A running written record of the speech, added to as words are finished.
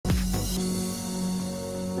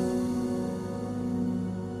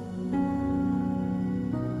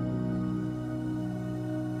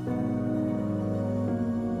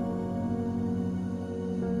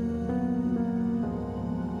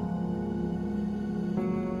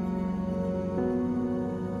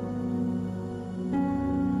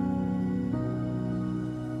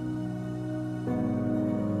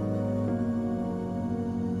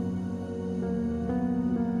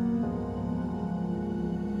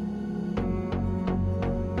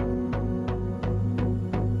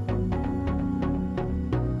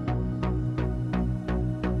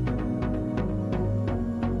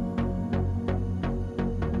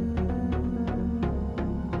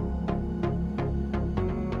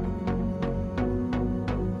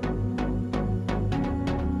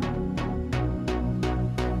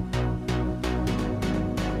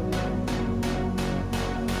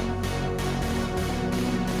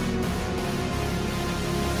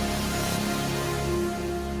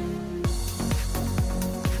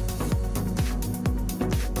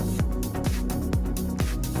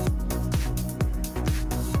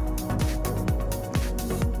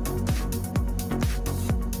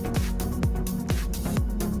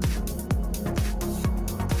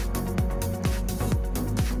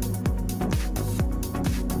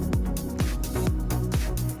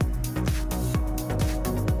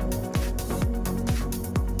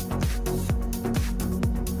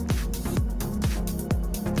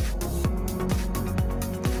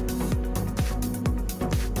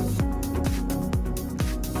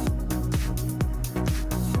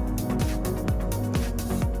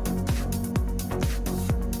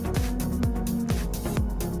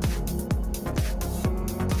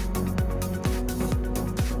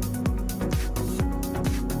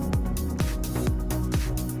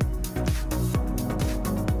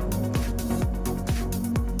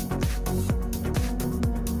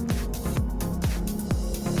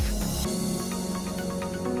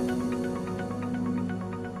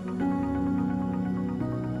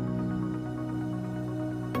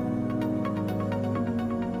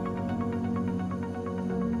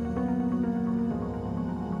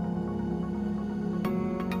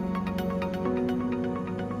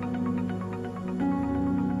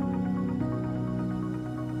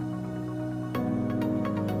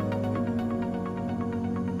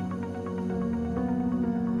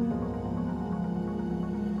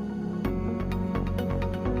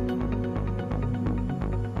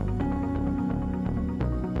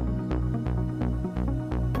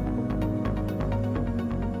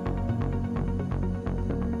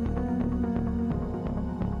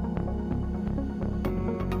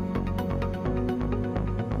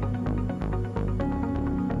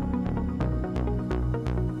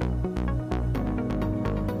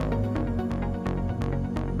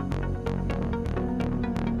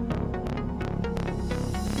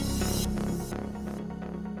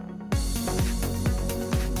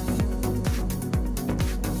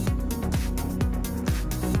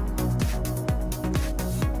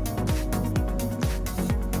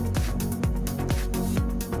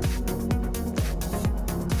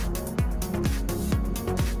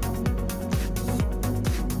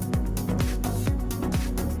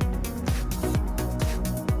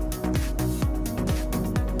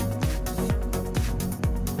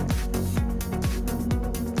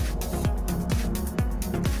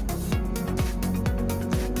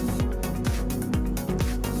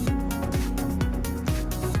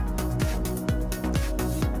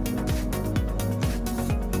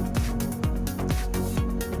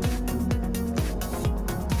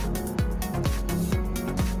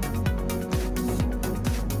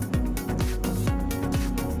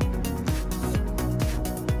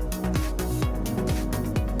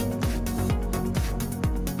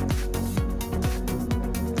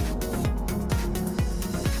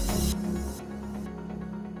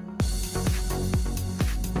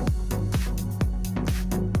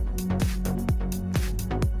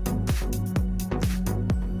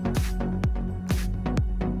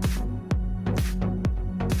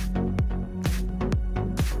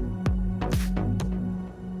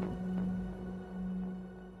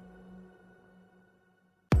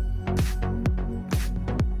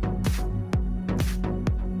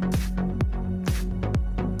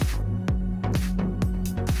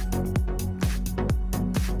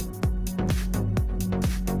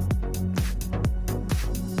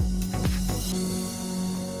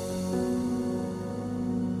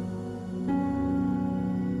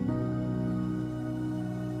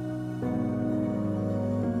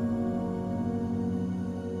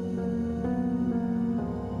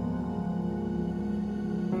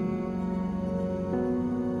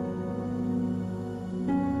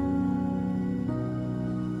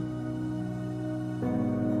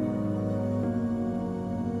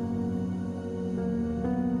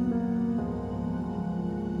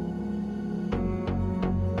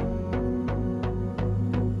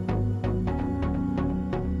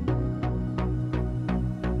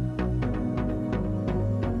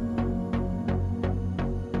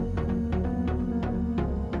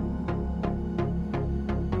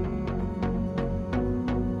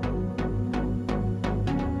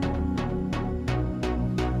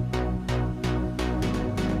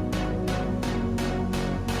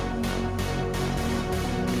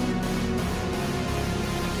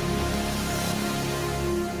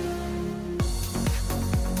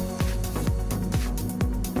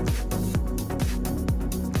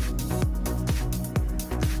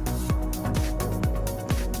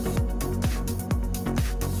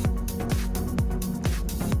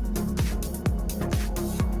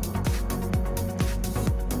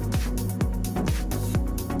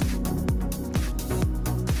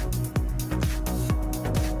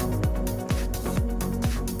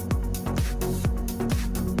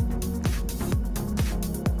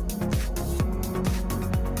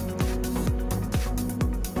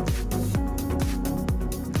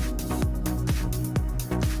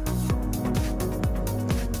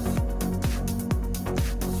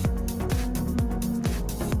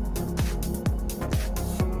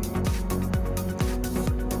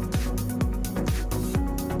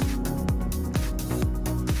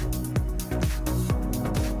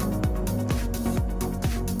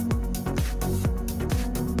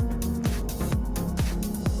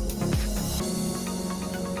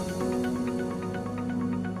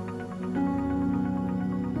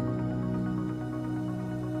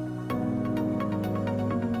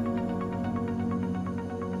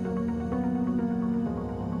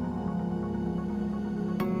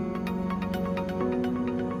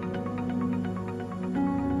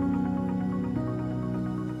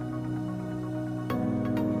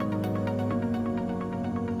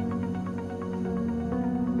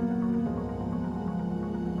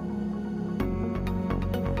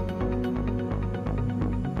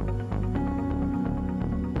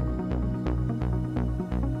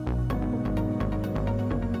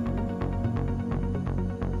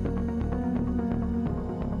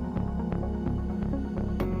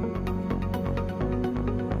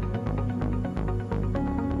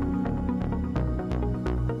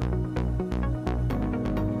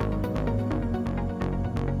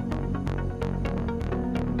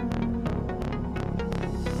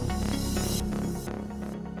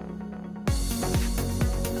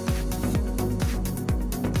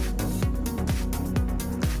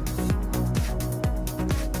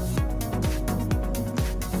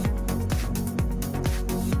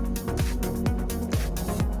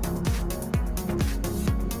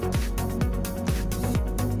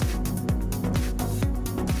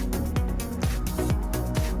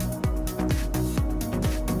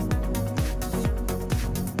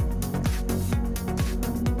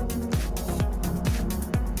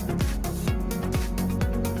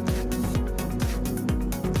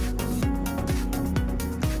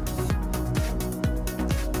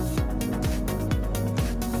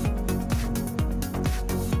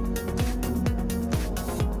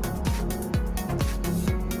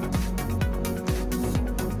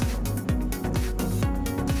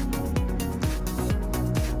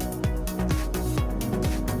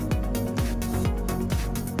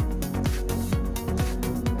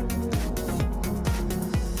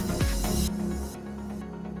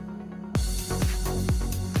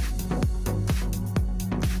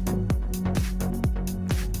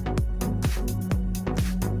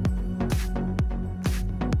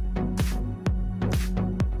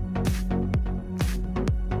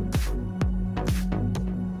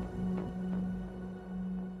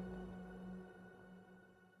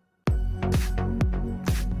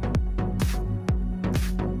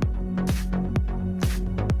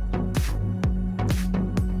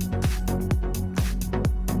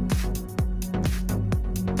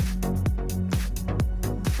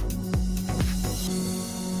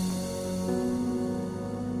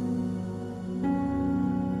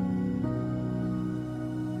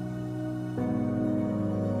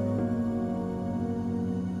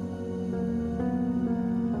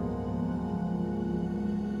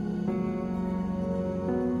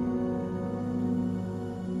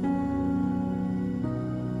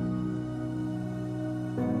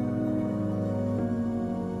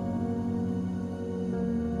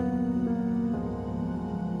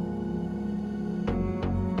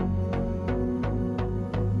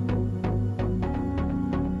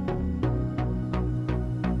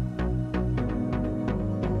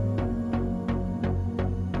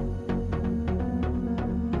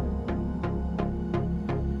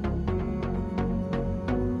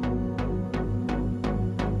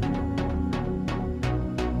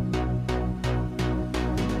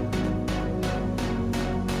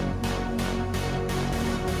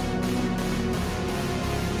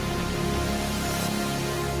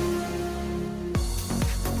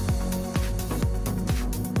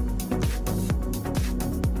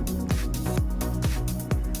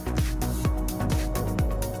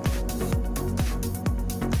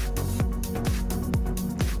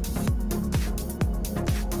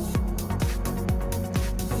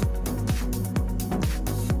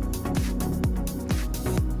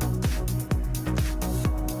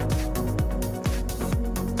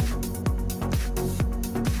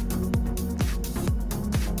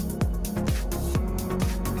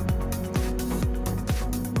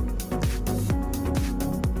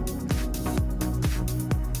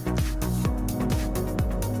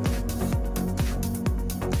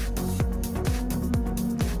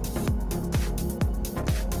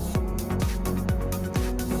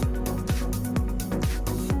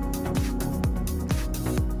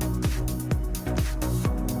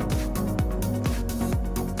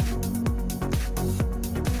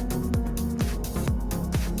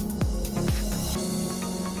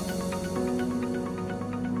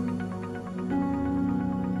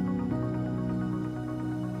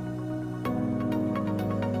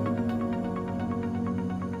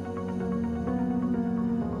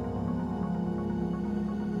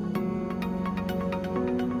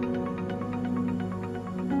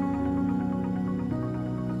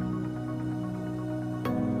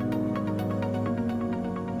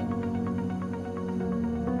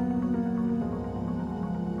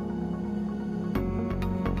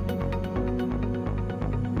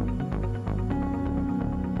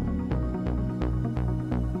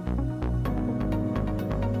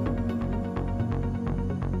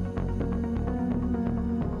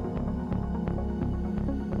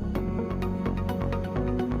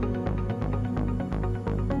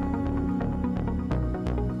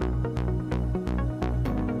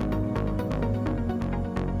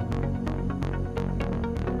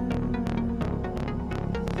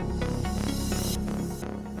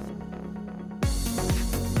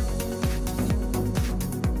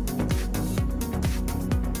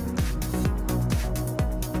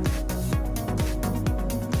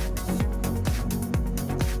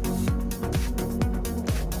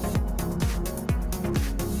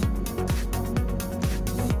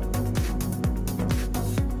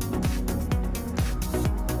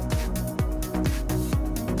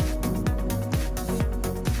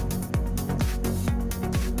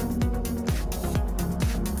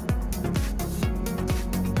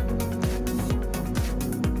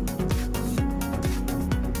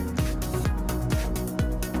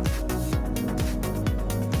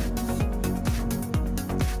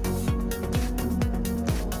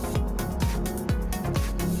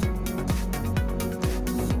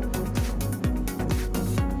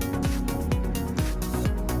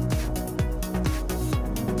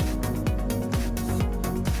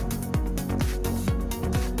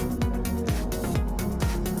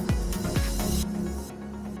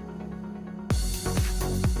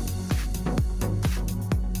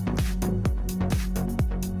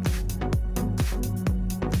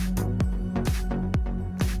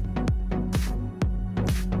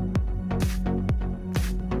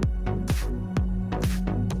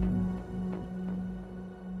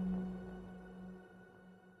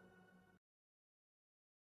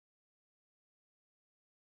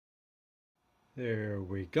There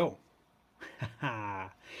we go.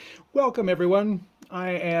 Welcome, everyone.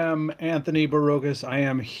 I am Anthony Barokas. I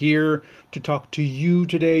am here to talk to you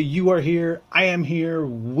today. You are here. I am here.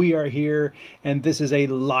 We are here. And this is a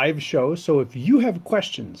live show. So if you have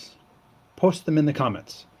questions, post them in the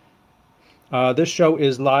comments. This show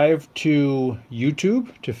is live to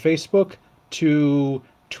YouTube, to Facebook, to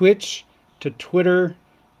Twitch, to Twitter,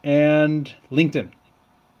 and LinkedIn.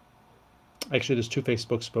 Actually, there's two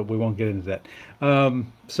Facebooks, but we won't get into that.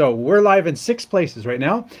 So we're live in 6 places right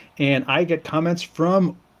now, and I get comments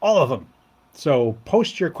from all of them. So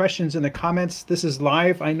post your questions in the comments. This is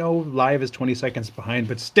live. I know live is 20 seconds behind,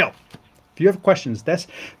 but still, if you have questions, this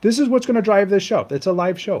is what's going to drive this show. It's a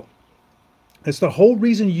live show. It's the whole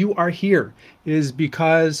reason you are here is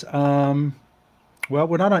because, well,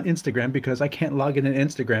 we're not on Instagram because I can't log in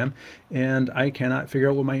Instagram, and I cannot figure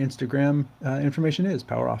out what my Instagram information is.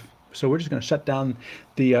 Power off. So we're just going to shut down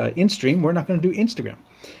the in-stream. We're not going to do Instagram.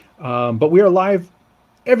 But we are live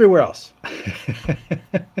everywhere else.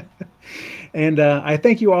 And I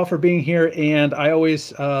thank you all for being here. And I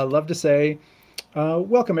always love to say,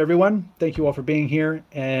 welcome, everyone. Thank you all for being here.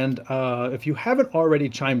 And if you haven't already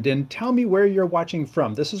chimed in, tell me where you're watching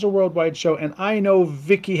from. This is a worldwide show. And I know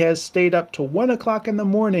Vicky has stayed up to 1 o'clock in the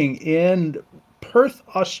morning in Perth,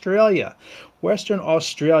 Australia. Western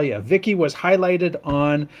Australia. Vicky was highlighted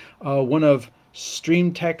on one of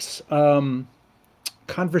StreamTEK's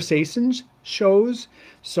conversations shows.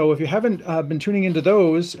 So if you haven't been tuning into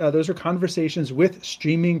those are conversations with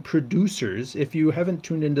streaming producers. If you haven't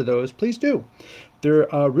tuned into those, please do. They're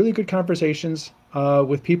really good conversations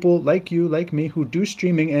with people like you, like me, who do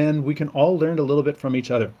streaming, and we can all learn a little bit from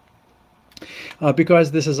each other.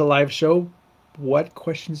 Because this is a live show, what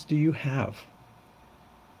questions do you have?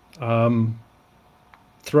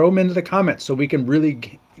 Throw them into the comments so we can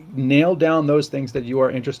really nail down those things that you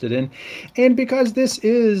are interested in. And because this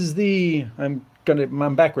is the, I'm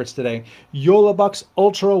backwards today, YoloBox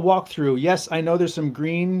ULTRA walkthrough. Yes, I know there's some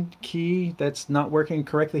green key that's not working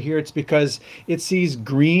correctly here. It's because it sees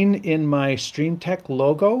green in my StreamTEK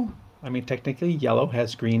logo. I mean, technically yellow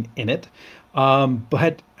has green in it.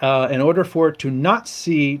 But in order for it to not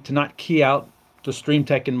key out the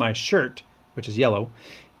StreamTEK in my shirt, which is yellow,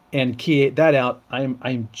 and key that out,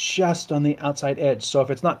 I'm just on the outside edge. So if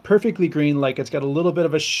it's not perfectly green, like it's got a little bit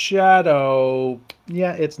of a shadow,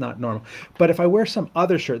 yeah, it's not normal. But if I wear some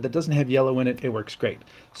other shirt that doesn't have yellow in it, it works great.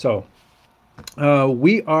 So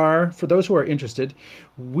we are, for those who are interested,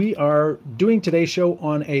 we are doing today's show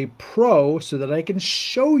on a Pro so that I can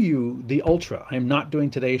show you the Ultra. I'm not doing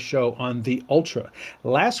today's show on the Ultra.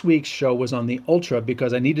 Last week's show was on the Ultra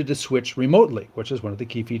because I needed to switch remotely, which is one of the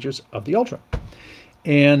key features of the Ultra.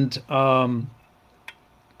 And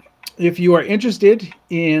if you are interested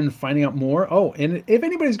in finding out more, and if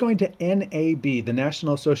anybody's going to NAB, the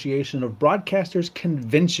National Association of Broadcasters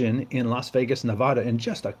Convention in Las Vegas, Nevada, in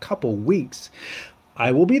just a couple weeks,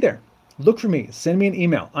 I will be there. Look for me. Send me an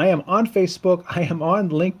email. I am on Facebook. I am on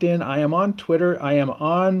LinkedIn. I am on Twitter. I am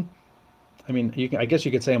on, I mean, I guess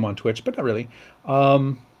you could say I'm on Twitch, but not really.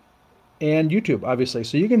 And YouTube, obviously.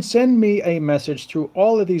 So you can send me a message through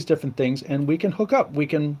all of these different things and we can hook up. We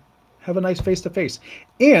can have a nice face-to-face.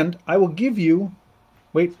 And I will give you,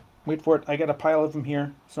 wait for it. I got a pile of them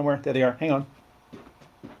here somewhere. There they are. Hang on.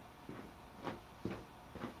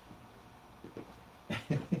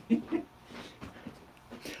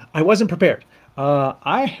 I wasn't prepared.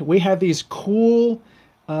 We have these cool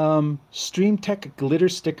StreamTEK glitter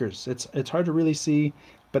stickers. It's hard to really see,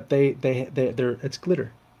 but it's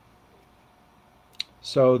glitter.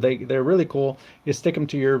 So they're really cool. You stick them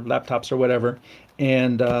to your laptops or whatever,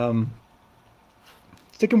 and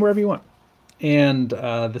stick them wherever you want. And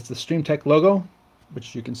that's the StreamTEK logo,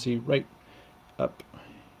 which you can see right up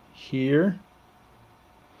here.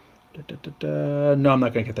 No, I'm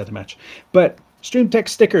not going to get that to match. But StreamTEK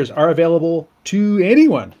stickers are available to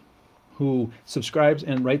anyone who subscribes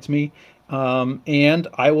and writes me, and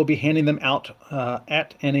I will be handing them out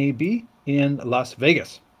at NAB in Las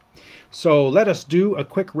Vegas. So let us do a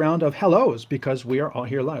quick round of hellos because we are all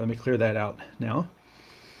here live. Let me clear that out now.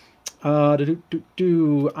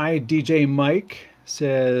 DJ Mike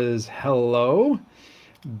says hello.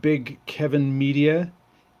 Big Kevin Media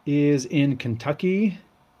is in Kentucky.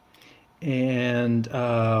 And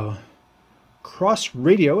Cross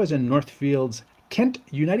Radio is in Northfields, Kent,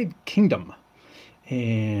 United Kingdom.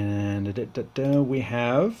 And we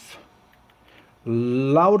have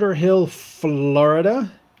Lauderhill,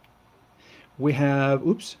 Florida. We have,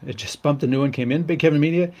 oops, it just bumped a new one, came in. Big Kevin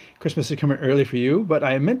Media, Christmas is coming early for you, but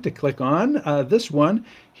I meant to click on this one.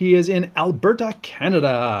 He is in Alberta,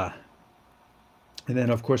 Canada. And then,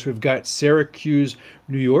 of course, we've got Syracuse,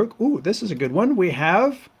 New York. Ooh, this is a good one. We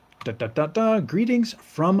have greetings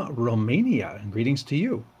from Romania. Greetings to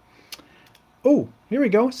you. Oh, here we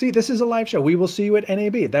go. See, this is a live show. We will see you at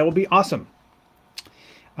NAB. That will be awesome.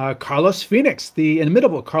 Carlos Phoenix, the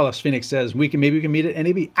inimitable Carlos Phoenix says, maybe we can meet at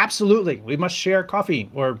NAB. Absolutely. We must share coffee,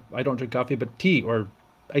 or I don't drink coffee, but tea or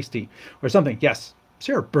iced tea or something. Yes.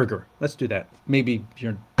 Share a burger. Let's do that. Maybe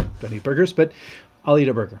you don't eat burgers, but I'll eat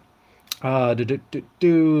a burger. JJ's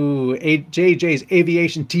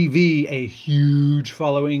Aviation TV, a huge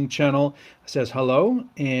following channel, says hello.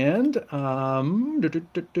 And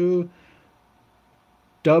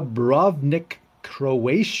Dubrovnik,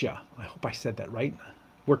 Croatia. I hope I said that right.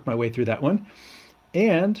 Worked my way through that one.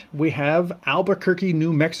 And we have Albuquerque,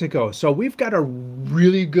 New Mexico. So we've got a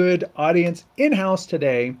really good audience in-house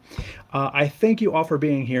today. I thank you all for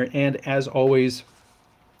being here. And as always,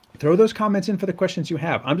 throw those comments in for the questions you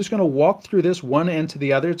have. I'm just going to walk through this one end to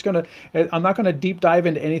the other. I'm not going to deep dive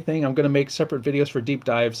into anything. I'm going to make separate videos for deep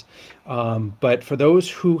dives. But for those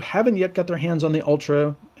who haven't yet got their hands on the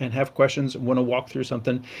Ultra and have questions and want to walk through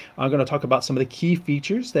something, I'm going to talk about some of the key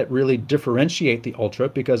features that really differentiate the Ultra,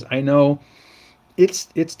 because I know it's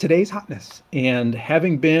today's hotness. And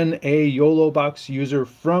having been a YoloBox user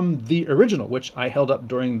from the original, which I held up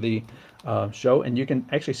during the show, and you can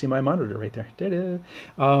actually see my monitor right there.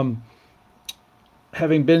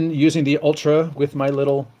 Having been using the Ultra with my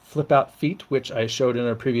little flip out feet, which I showed in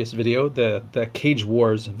a previous video, the Cage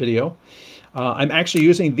Wars video, I'm actually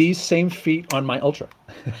using these same feet on my Ultra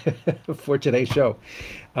for today's show,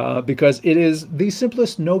 because it is the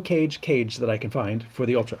simplest no cage that I can find for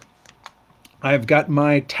the Ultra. I've got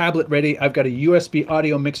my tablet ready. I've got a USB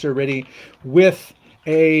audio mixer ready with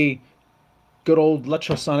a good old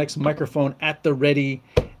Lectrosonics microphone at the ready.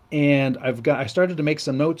 And I started to make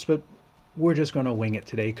some notes, but we're just going to wing it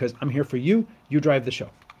today because I'm here for you. You drive the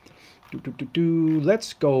show.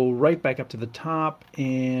 Let's go right back up to the top,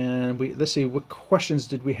 and let's see, what questions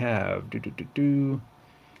did we have?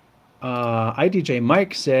 IDJ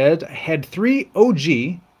Mike said, had 3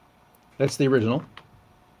 OG, that's the original,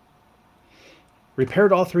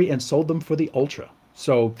 repaired all 3 and sold them for the Ultra.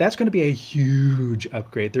 So that's going to be a huge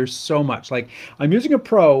upgrade. There's so much. Like, I'm using a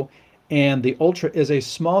Pro, and the Ultra is a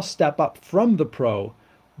small step up from the Pro,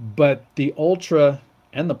 but the Ultra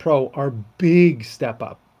and the Pro are big step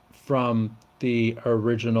up from the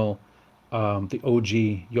original, the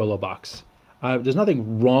OG YoloBox. There's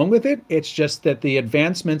nothing wrong with it. It's just that the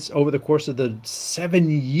advancements over the course of the 7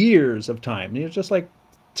 years of time, just like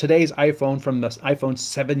today's iPhone from the iPhone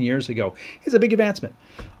 7 years ago, is a big advancement.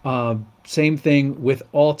 Same thing with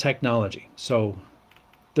all technology. So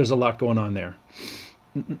there's a lot going on there.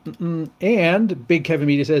 And Big Kevin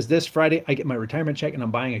Media says, this Friday I get my retirement check and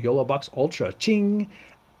I'm buying a YoloBox Ultra. Ching!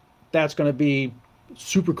 That's going to be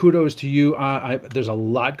super kudos to you. There's a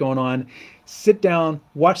lot going on. Sit down,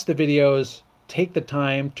 watch the videos, take the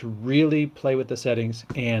time to really play with the settings,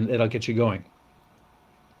 and it'll get you going.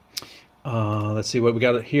 Let's see what we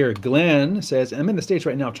got here. Glenn says, I'm in the States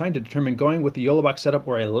right now trying to determine going with the YoloBox setup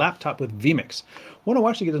or a laptop with vMix. Want to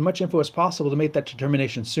watch to get as much info as possible to make that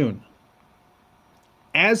determination soon.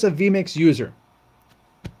 As a vMix user,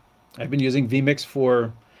 I've been using vMix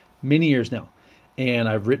for many years now, and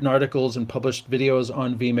I've written articles and published videos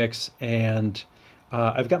on vMix, and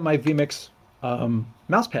I've got my vMix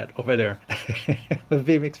mousepad over there. A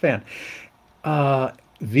vMix fan.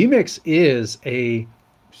 vMix is a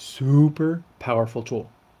super powerful tool.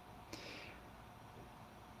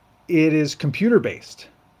 It is computer based,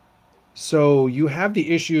 so you have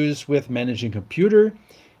the issues with managing computer,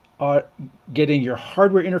 getting your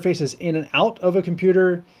hardware interfaces in and out of a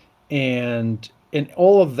computer, and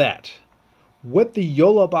all of that. What the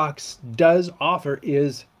YoloBox does offer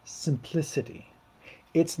is simplicity.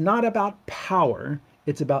 It's not about power,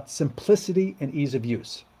 it's about simplicity and ease of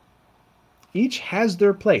use. Each has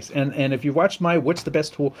their place. And if you watched my What's the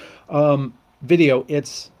Best Tool video,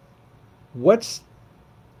 it's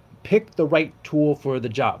pick the right tool for the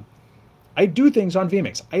job. I do things on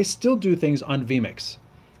vMix. I still do things on vMix,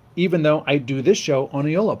 even though I do this show on a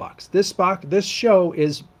YoloBox. This show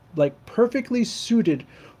is like perfectly suited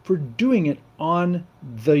for doing it on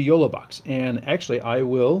the YoloBox. And actually, I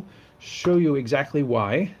will show you exactly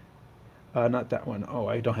why. Not that one. Oh,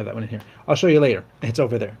 I don't have that one in here. I'll show you later. It's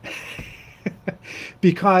over there.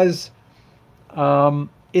 Because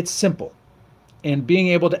it's simple, and being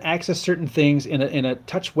able to access certain things in a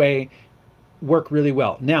touch way work really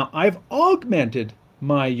well. Now, I've augmented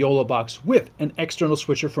my YoloBox with an external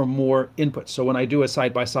switcher for more inputs. So when I do a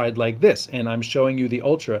side-by-side like this, and I'm showing you the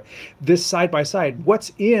Ultra, this side-by-side,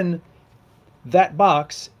 what's in that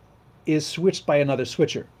box is switched by another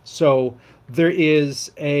switcher. So there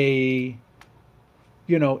is a,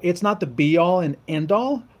 it's not the be all and end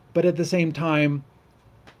all, but at the same time,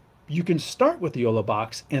 you can start with the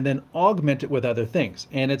YoloBox and then augment it with other things.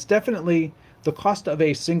 And it's definitely, the cost of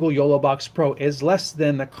a single YoloBox Pro is less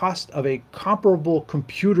than the cost of a comparable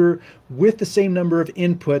computer with the same number of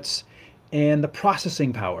inputs and the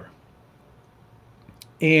processing power.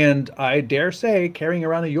 And I dare say carrying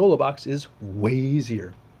around a YoloBox is way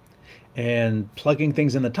easier. And plugging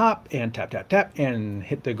things in the top and tap, tap, tap, and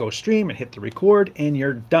hit the go stream and hit the record, and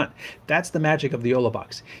you're done. That's the magic of the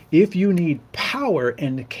YoloBox. If you need power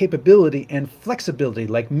and capability and flexibility,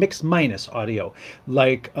 like mix minus audio,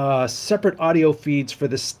 like separate audio feeds for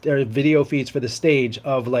the video feeds for the stage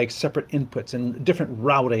of like separate inputs and different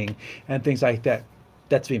routing and things like that,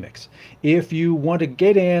 that's vMix. If you want to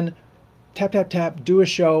get in, tap, tap, tap, do a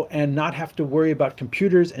show and not have to worry about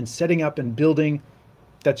computers and setting up and building,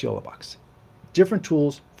 that's YoloBox. Different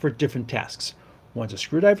tools for different tasks. One's a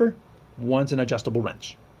screwdriver, one's an adjustable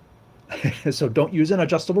wrench. So don't use an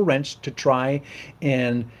adjustable wrench to try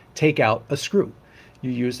and take out a screw.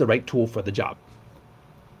 You use the right tool for the job.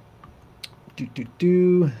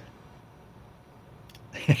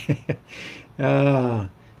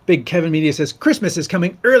 Big Kevin Media says, Christmas is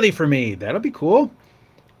coming early for me. That'll be cool.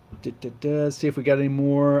 See if we got any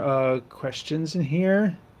more questions in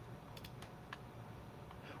here.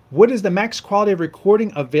 What is the max quality of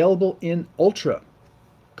recording available in Ultra?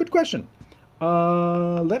 Good question.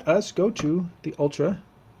 Let us go to the Ultra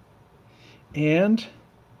and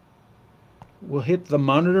we'll hit the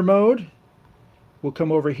monitor mode. We'll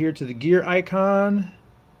come over here to the gear icon.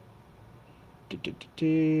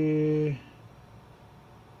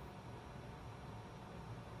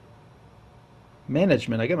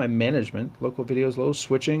 Management. I got my management. Local videos, low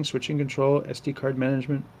switching control, SD card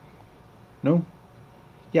management. No?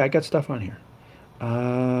 Yeah, I got stuff on here.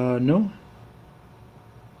 No.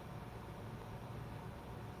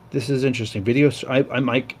 This is interesting. Videos. I'm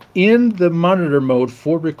like in the monitor mode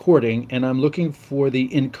for recording, and I'm looking for the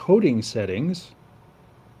encoding settings.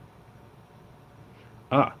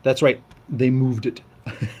 Ah, that's right. They moved it.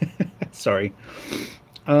 Sorry.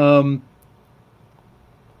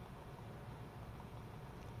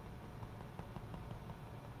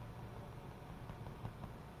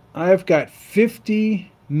 I've got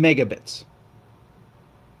 50 megabits.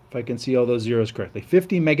 If I can see all those zeros correctly.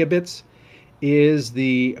 50 megabits is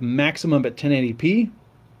the maximum at 1080p.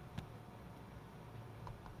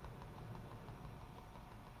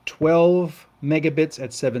 12 megabits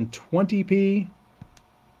at 720p.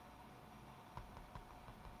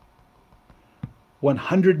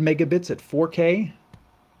 100 megabits at 4K.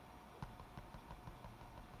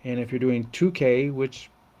 And if you're doing 2K, which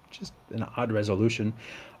is just an odd resolution,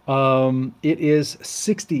 it is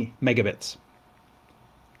 60 megabits.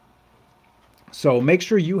 So make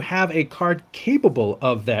sure you have a card capable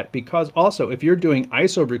of that, because also if you're doing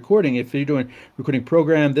ISO recording, if you're doing recording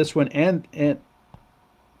program, this one, and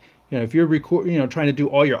if you're trying to do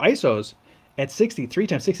all your ISOs at 60, 3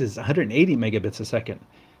 times 6 is 180 megabits a second.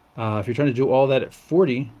 If you're trying to do all that at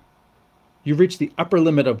 40, you've reached the upper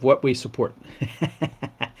limit of what we support.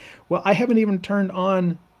 Well, I haven't even turned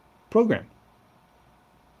on program.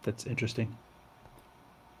 That's interesting.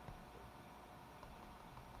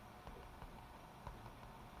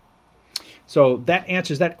 So that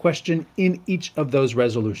answers that question in each of those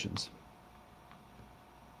resolutions.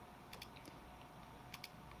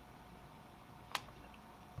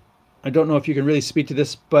 I don't know if you can really speak to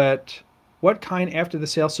this, but what kind after the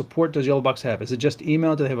sale support does YoloBox have? Is it just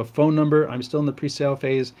email? Do they have a phone number? I'm still in the pre-sale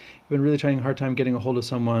phase. I've been really trying a hard time getting a hold of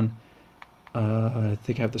someone. I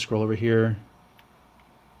think I have to scroll over here.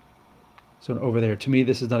 So over there, to me,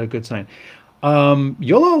 this is not a good sign.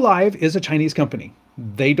 YOLO Live is a Chinese company.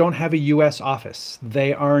 They don't have a US office.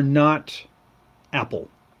 They are not Apple.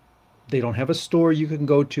 They don't have a store you can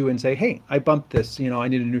go to and say, hey, I bumped this, I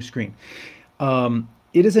need a new screen.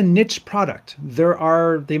 It is a niche product.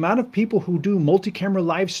 The amount of people who do multi-camera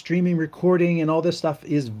live streaming, recording, and all this stuff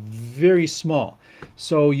is very small.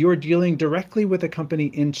 So you're dealing directly with a company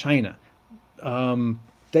in China.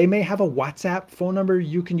 They may have a WhatsApp phone number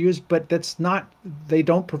you can use, but they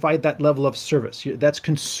don't provide that level of service. That's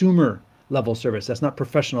consumer level service. That's not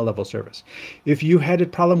professional level service. If you had a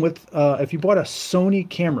problem with, if you bought a Sony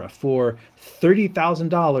camera for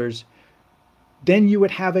 $30,000, then you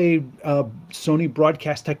would have a Sony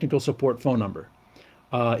broadcast technical support phone number.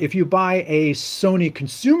 If you buy a Sony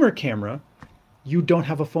consumer camera, you don't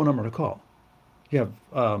have a phone number to call. You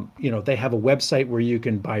have, they have a website where you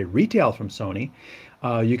can buy retail from Sony.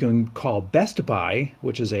 You can call Best Buy,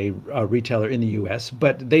 which is a retailer in the US,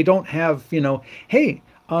 but they don't have, hey,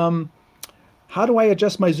 how do I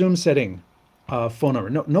adjust my Zoom setting? Phone number.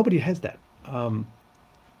 No, nobody has that.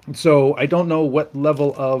 So I don't know what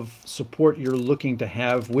level of support you're looking to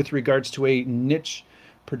have with regards to a niche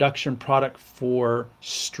production product for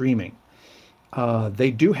streaming. They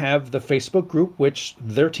do have the Facebook group, which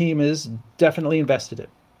their team is definitely invested in.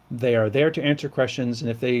 They are there to answer questions, and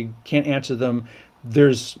if they can't answer them,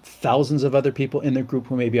 there's thousands of other people in their group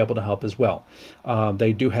who may be able to help as well.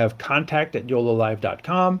 They do have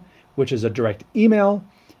contact@yololive.com, which is a direct email,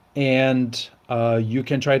 and you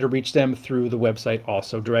can try to reach them through the website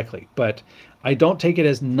also directly. But I don't take it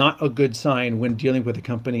as not a good sign when dealing with a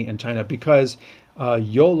company in China, because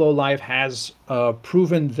YoloLive has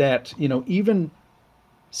proven that, even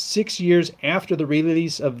 6 years after the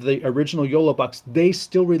release of the original YoloBox, they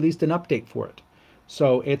still released an update for it.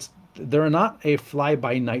 So they're not a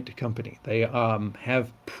fly-by-night company. They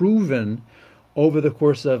have proven over the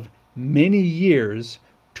course of many years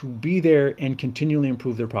to be there and continually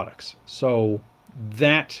improve their products. So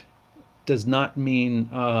that does not mean,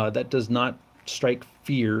 that does not strike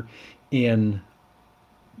fear in,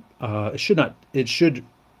 it should,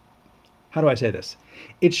 how do I say this?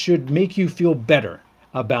 It should make you feel better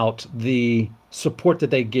about the support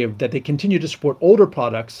that they give, that they continue to support older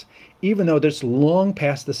products, even though it's long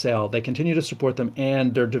past the sale. They continue to support them,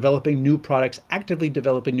 and they're developing new products, actively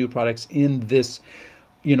developing new products in this,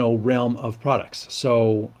 realm of products.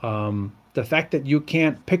 So the fact that you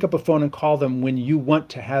can't pick up a phone and call them when you want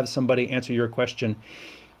to have somebody answer your question,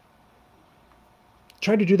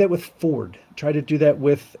 try to do that with Ford. Try to do that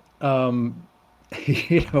with,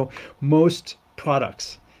 most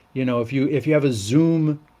products. If you have a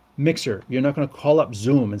Zoom mixer, you're not going to call up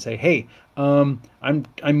Zoom and say, "Hey, I'm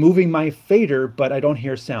moving my fader, but I don't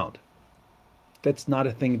hear sound." That's not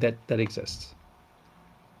a thing that exists.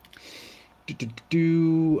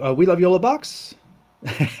 We love YoloBox.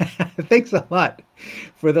 Thanks a lot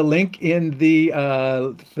for the link in the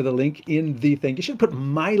thing. You should put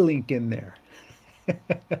my link in there.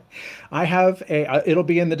 I have it'll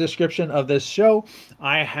be in the description of this show.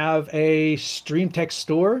 I have a StreamTEK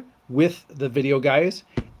store with the Videoguys,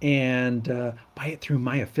 and buy it through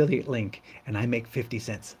my affiliate link, and I make 50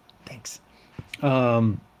 cents. Thanks.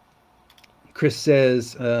 Chris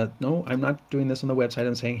says, no, I'm not doing this on the website.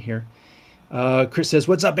 I'm saying here. Chris says,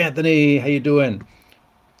 "What's up, Anthony? How you doing?"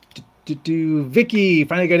 Vicky,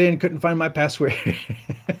 finally got in, couldn't find my password.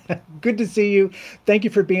 Good to see you. Thank you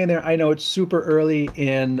for being there. I know it's super early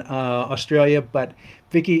in Australia, but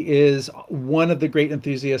Vicky is one of the great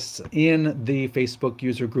enthusiasts in the Facebook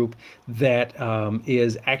user group that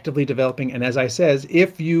is actively developing. And as I says,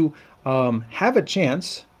 if you have a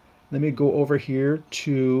chance, let me go over here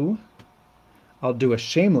to, I'll do a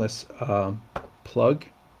shameless plug.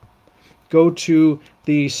 Go to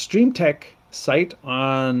the StreamTEK site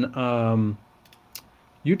on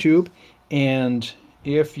YouTube, and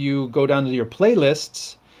if you go down to your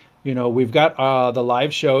playlists, we've got the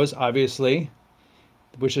live shows, obviously,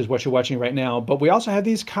 which is what you're watching right now, but we also have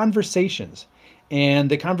these conversations, and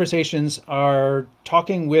the conversations are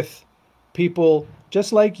talking with people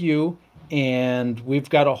just like you, and we've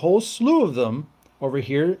got a whole slew of them over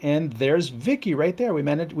here, and there's Vicky right there. I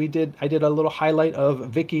did a little highlight of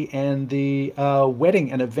Vicky and the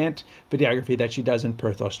wedding and event videography that she does in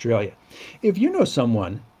Perth, Australia. If you know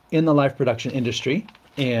someone in the live production industry,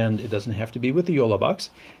 and it doesn't have to be with the YoloBox,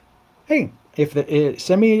 hey,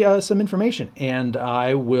 send me some information, and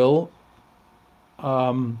I will.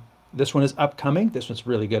 This one is upcoming. This one's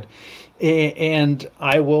really good, and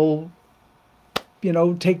I will,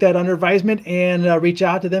 take that under advisement and reach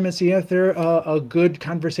out to them and see if they're a good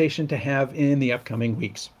conversation to have in the upcoming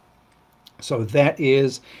weeks. So that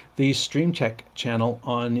is the StreamTEK channel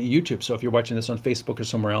on YouTube. So if you're watching this on Facebook or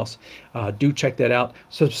somewhere else, do check that out.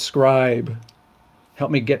 Subscribe.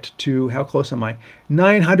 Help me get to, how close am I?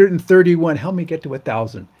 931. Help me get to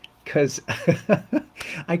 1,000, because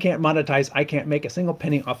I can't monetize. I can't make a single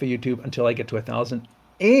penny off of YouTube until I get to 1,000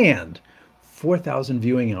 and 4,000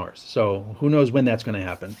 viewing hours. So who knows when that's going to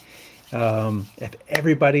happen. If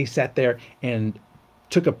everybody sat there and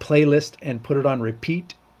took a playlist and put it on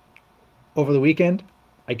repeat over the weekend,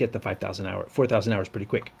 I get the 4,000 hours pretty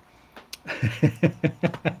quick.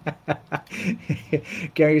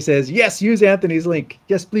 Gary says, yes, use Anthony's link.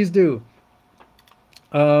 Yes, please do.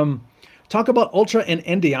 Talk about Ultra and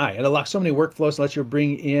NDI. It unlocks so many workflows, lets you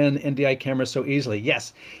bring in NDI cameras so easily.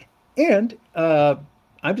 Yes. And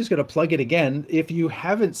I'm just going to plug it again. If you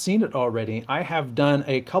haven't seen it already, I have done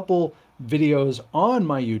a couple videos on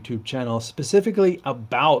my YouTube channel specifically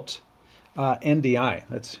about NDI.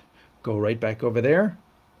 Let's go right back over there.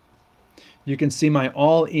 You can see my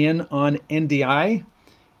all-in on NDI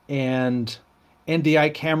and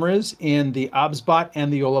NDI cameras in the OBSBot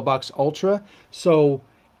and the YoloBox ULTRA. So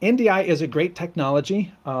NDI is a great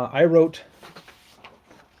technology. I wrote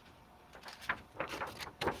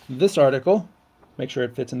this article, make sure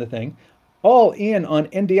it fits in the thing, all in on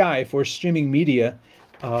NDI for streaming media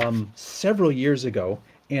several years ago,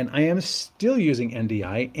 and I am still using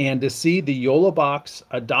NDI. And to see the YoloBox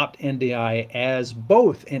adopt NDI as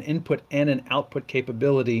both an input and an output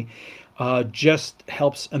capability just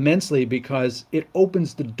helps immensely, because it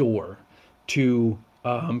opens the door to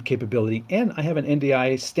capability. And I have an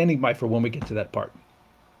NDI standing by for when we get to that part.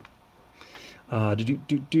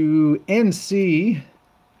 NC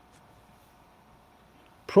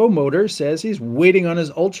Promoter says he's waiting on his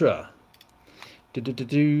Ultra.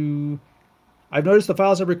 I've noticed the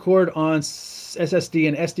files I record on SSD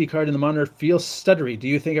and SD card in the monitor feel stuttery. Do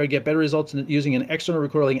you think I would get better results using an external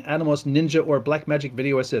recorder like Atomos, Ninja, or Blackmagic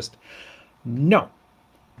Video Assist? No.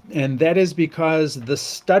 And that is because the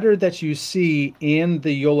stutter that you see in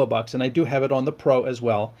the YoloBox, and I do have it on the Pro as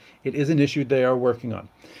well, it is an issue they are working on.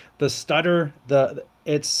 The stutter,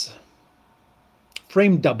 it's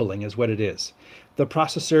frame doubling is what it is. The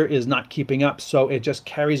processor is not keeping up, so it just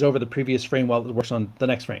carries over the previous frame while it works on the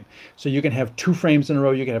next frame. So you can have 2 frames in a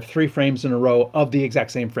row, you can have 3 frames in a row of the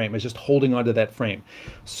exact same frame. It's just holding onto that frame.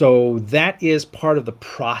 So that is part of the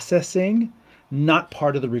processing, not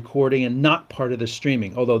part of the recording and not part of the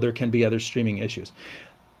streaming, although there can be other streaming issues.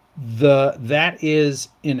 That is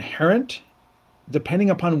inherent depending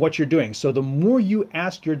upon what you're doing. So the more you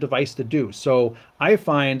ask your device to do. So I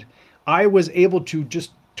find I was able to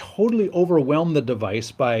just totally overwhelm the device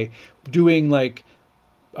by doing like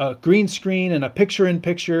a green screen and a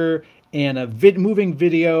picture-in-picture and a moving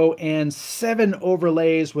video and 7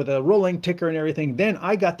 overlays with a rolling ticker and everything. Then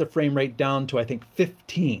I got the frame rate down to, I think,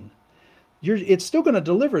 15. It's still going to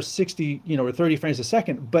deliver 60, or 30 frames a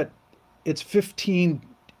second, but it's 15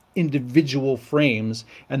 individual frames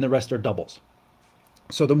and the rest are doubles.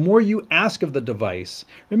 So the more you ask of the device,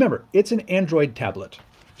 remember, it's an Android tablet,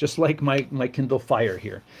 just like my Kindle Fire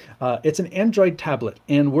here. It's an Android tablet,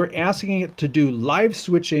 and we're asking it to do live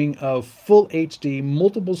switching of full HD,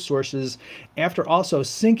 multiple sources, after also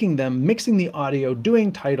syncing them, mixing the audio,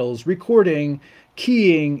 doing titles, recording,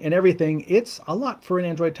 keying, and everything. It's a lot for an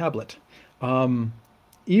Android tablet.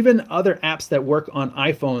 Even other apps that work on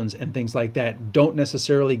iPhones and things like that don't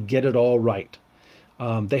necessarily get it all right.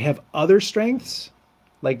 They have other strengths.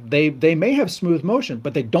 Like they may have smooth motion,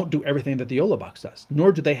 but they don't do everything that the YoloBox does,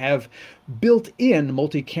 nor do they have built-in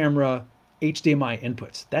multi-camera HDMI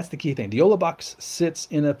inputs. That's the key thing. The YoloBox sits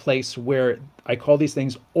in a place where I call these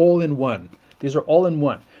things all-in-one. These are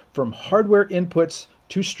all-in-one, from hardware inputs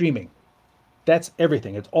to streaming. That's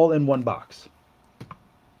everything. It's all in one box.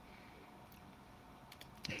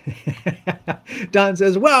 Don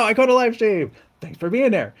says, wow, I caught a live stream. Thanks for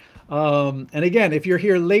being there. And again, if you're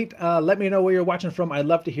here late, let me know where you're watching from. I'd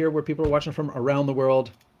love to hear where people are watching from around the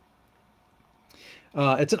world.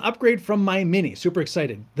 It's an upgrade from my Mini. Super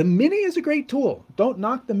excited. The Mini is a great tool. Don't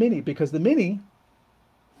knock the Mini, because the Mini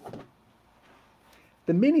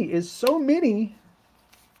is so mini.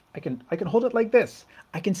 I can hold it like this.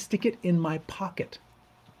 I can stick it in my pocket.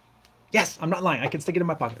 Yes, I'm not lying. I can stick it in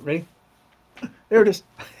my pocket. Ready? There it is.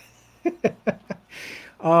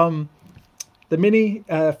 The Mini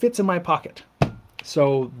fits in my pocket.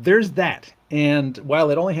 So there's that. And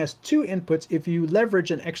while it only has 2 inputs, if you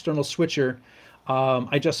leverage an external switcher,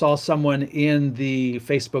 I just saw someone in the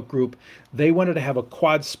Facebook group, they wanted to have a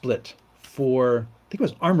quad split for, I think it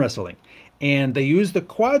was arm wrestling. And they used the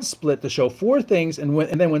quad split to show 4 things, and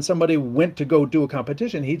then when somebody went to go do a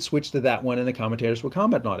competition, he'd switch to that one and the commentators would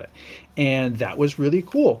comment on it. And that was really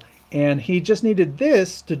cool. And he just needed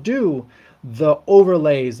this to do the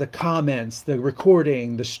overlays, the comments, the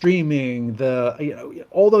recording, the streaming, the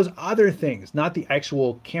all those other things, not the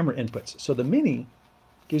actual camera inputs. So the Mini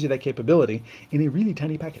gives you that capability in a really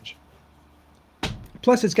tiny package.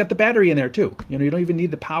 Plus, it's got the battery in there too. You don't even need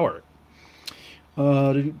the power.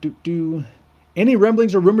 Any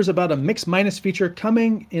rumblings or rumors about a mix minus feature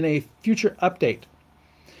coming in a future update?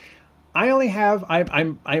 I only have,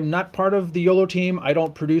 I'm not part of the YOLO team. I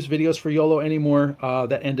don't produce videos for YOLO anymore.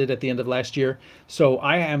 That ended at the end of last year. So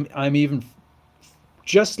I'm even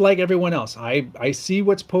just like everyone else. I see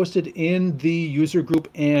what's posted in the user group,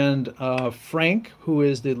 and Frank, who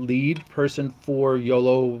is the lead person for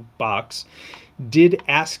YoloBox, did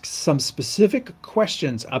ask some specific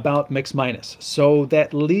questions about mix minus. So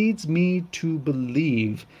that leads me to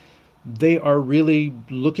believe they are really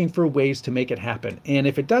looking for ways to make it happen. And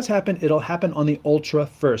if it does happen, it'll happen on the Ultra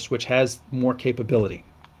first, which has more capability.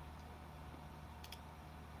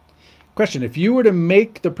 Question, if you were to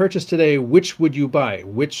make the purchase today, which would you buy?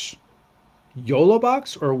 Which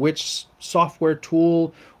YoloBox or which software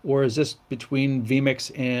tool, or is this between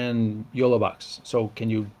vMix and YoloBox? So can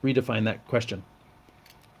you redefine that question?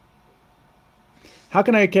 How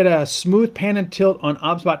can I get a smooth pan and tilt on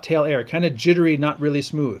OBSBot tail air? Kind of jittery, not really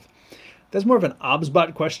smooth. That's more of an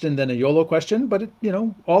OBSBot question than a YOLO question, but you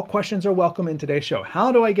know, all questions are welcome in today's show.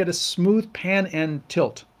 How do I get a smooth pan and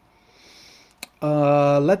tilt?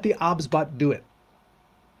 Let the OBSBot do it.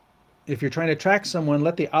 If you're trying to track someone,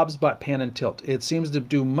 let the OBSBot pan and tilt. It seems to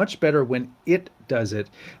do much better when it does it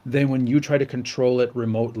than when you try to control it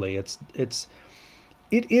remotely. It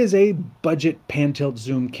is a budget pan tilt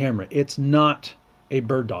zoom camera. It's not a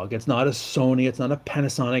bird dog. It's not a Sony. It's not a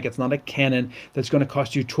Panasonic. It's not a Canon that's going to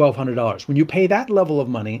cost you $1,200. When you pay that level of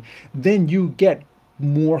money, then you get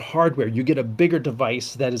more hardware. You get a bigger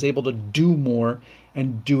device that is able to do more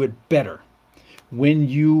and do it better. When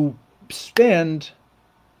you spend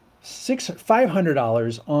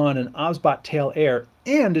 $500 on an OBSBot tail air,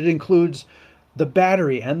 and it includes the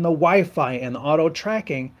battery and the Wi-Fi and the auto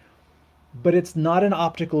tracking, but it's not an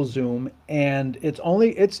optical zoom, and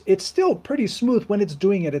it's still pretty smooth when it's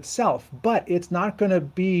doing it itself, but it's not going to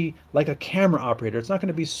be like a camera operator. It's not going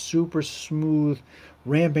to be super smooth,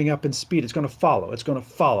 ramping up in speed. It's going to follow. It's going to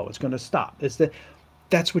follow. It's going to stop.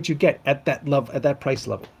 That's what you get at that level, at that price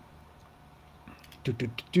level.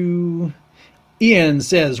 Ian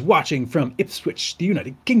says, watching from Ipswich, the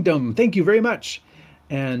United Kingdom. Thank you very much.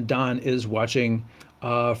 And Don is watching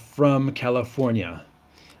from California.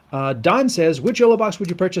 Don says, which YoloBox would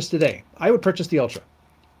you purchase today? I would purchase the Ultra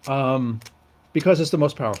because it's the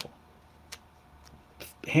most powerful.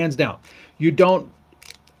 Hands down. You don't,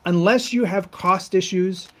 unless you have cost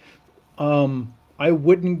issues, I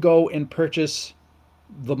wouldn't go and purchase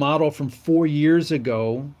the model from 4 years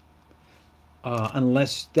ago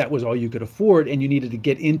unless that was all you could afford and you needed to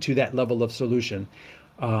get into that level of solution.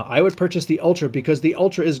 I would purchase the Ultra because the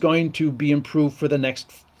Ultra is going to be improved for the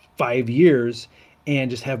next 5 years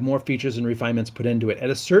and just have more features and refinements put into it.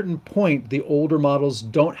 At a certain point, the older models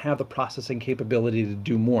don't have the processing capability to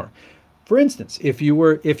do more. For instance, if you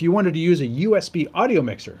wanted to use a USB audio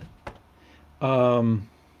mixer, can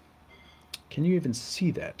you even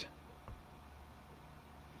see that?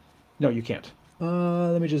 No, you can't.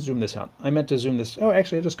 Let me just zoom this out. I meant to zoom this. Oh,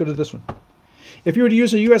 actually, I'll just go to this one. If you were to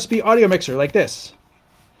use a USB audio mixer like this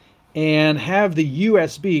and have the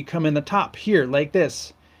USB come in the top here like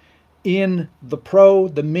this, in the Pro,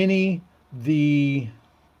 the Mini, the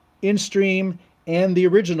InStream, and the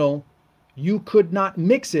original, you could not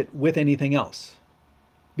mix it with anything else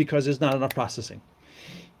because there's not enough processing.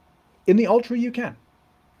 In the Ultra, you can.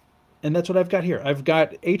 And that's what I've got here. I've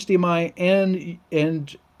got HDMI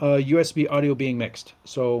and USB audio being mixed.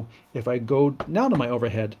 So if I go now to my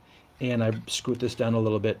overhead and I scoot this down a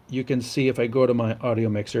little bit, you can see if I go to my audio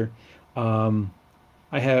mixer, I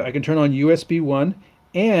can turn on USB 1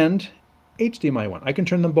 and HDMI 1. I can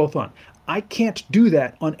turn them both on. I can't do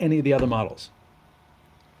that on any of the other models.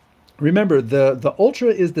 Remember, the Ultra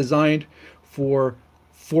is designed for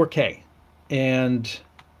 4K, and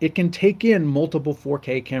it can take in multiple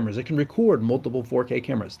 4K cameras. It can record multiple 4K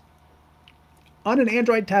cameras. On an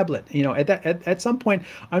Android tablet, you know, at some point,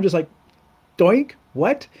 I'm just like, doink,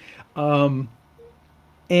 what?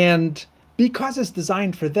 And because it's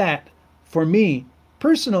designed for that, for me,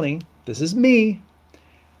 personally, this is me,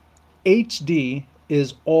 HD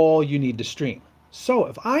is all you need to stream. So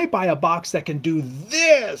if I buy a box that can do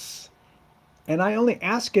this, and I only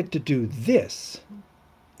ask it to do this,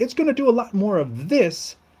 it's going to do a lot more of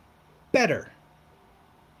this better.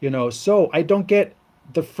 You know, so I don't get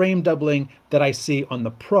the frame doubling that I see on the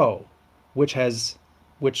Pro, which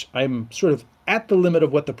I'm sort of at the limit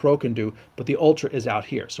of what the Pro can do, but the Ultra is out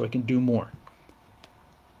here, so it can do more.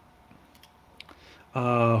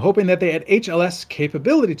 Hoping that they add HLS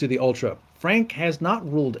capability to the Ultra. Frank has not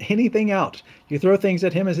ruled anything out. You throw things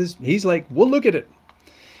at him, he's like, we'll look at it.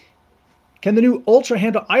 Can the new Ultra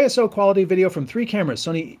handle ISO quality video from 3 cameras?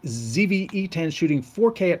 Sony ZV-E10 shooting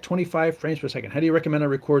 4K at 25 frames per second. How do you recommend I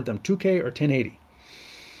record them? 2K or 1080?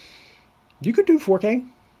 You could do 4K.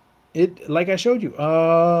 Like I showed you.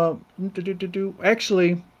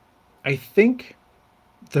 Actually, I think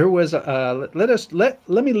there was let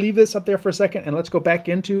me leave this up there for a second and let's go back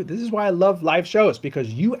into, this is why I love live shows,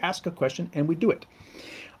 because you ask a question and we do it.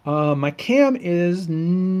 My cam is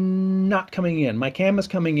not coming in. My cam is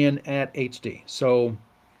coming in at HD. So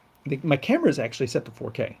my camera is actually set to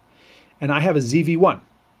 4K, and I have a ZV-1.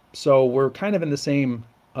 So we're kind of in the same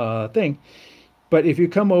thing. But if you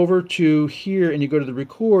come over to here and you go to the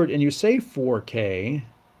record and you say 4K,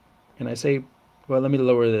 and I say, well, let me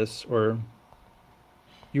lower this, or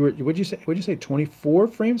what'd you say 24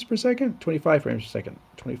 frames per second? 25 frames per second.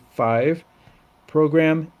 25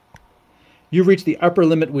 program. You've reached the upper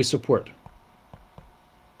limit we support.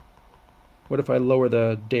 What if I lower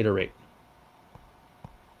the data rate?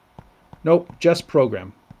 Nope, just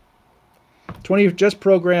program. 20, just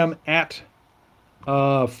program at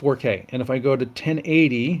 4K. And if I go to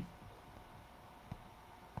 1080,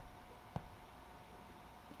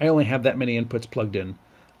 I only have that many inputs plugged in.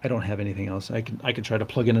 I don't have anything else. I could try to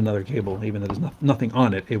plug in another cable, even though there's nothing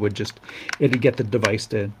on it. It'd get the device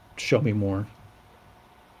to show me more.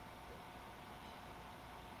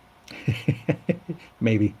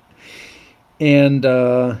 Maybe. And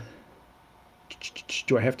do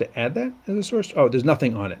I have to add that as a source? Oh, there's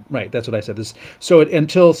nothing on it. Right, that's what I said.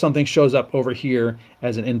 Until something shows up over here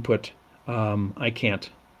as an input, I can't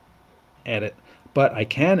add it. But I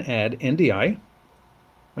can add NDI.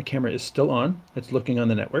 My camera is still on. It's looking on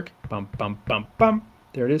the network. Bum, bum, bum, bum.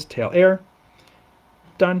 There it is, tail air.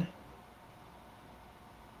 Done.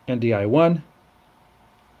 NDI 1.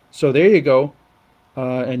 So there you go.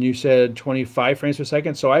 And you said 25 frames per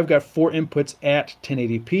second. So I've got 4 inputs at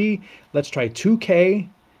 1080p. Let's try 2K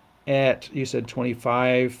at, you said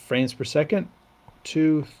 25 frames per second.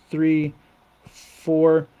 2, 3,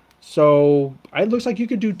 4. So it looks like you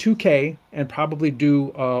could do 2K and probably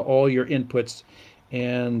do all your inputs.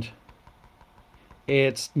 And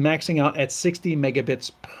it's maxing out at 60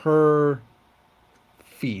 megabits per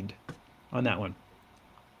feed on that one.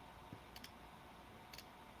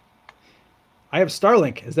 I have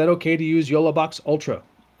Starlink. Is that okay to use YoloBox ULTRA?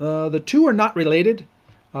 The two are not related.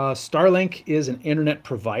 Starlink is an internet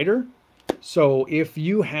provider. So if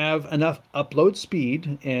you have enough upload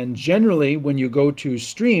speed, and generally when you go to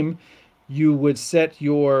stream, you would set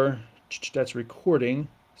your, that's recording.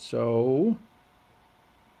 So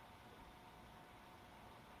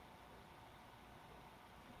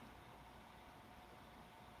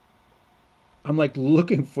I'm like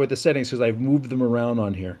looking for the settings because I've moved them around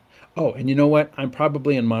on here. Oh, and you know what? I'm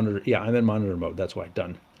probably in monitor. Yeah, I'm in monitor mode. That's why.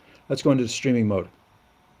 Done. Let's go into the streaming mode.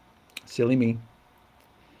 Silly me.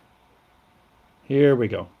 Here we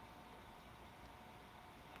go.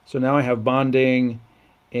 So now I have bonding,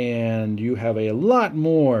 and you have a lot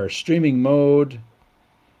more streaming mode.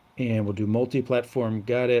 And we'll do multi-platform.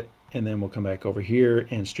 Got it. And then we'll come back over here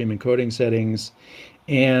and stream encoding settings.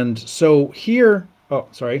 And so here, oh,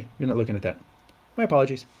 sorry, you're not looking at that. My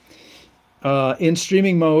apologies. In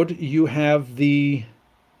streaming mode, you have the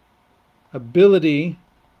ability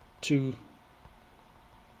to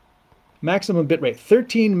maximum bitrate,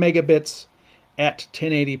 13 megabits at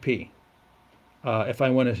 1080p. If I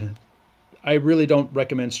want to, I really don't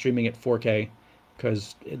recommend streaming at 4K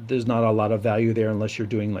because there's not a lot of value there unless you're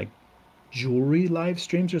doing like jewelry live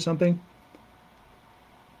streams or something.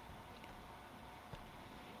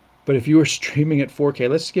 But if you were streaming at 4K,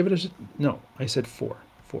 let's give it a, no, I said 4.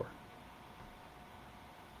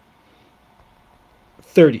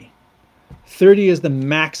 30. 30 is the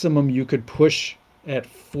maximum you could push at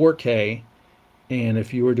 4K. And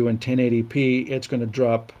if you were doing 1080p, it's going to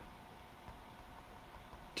drop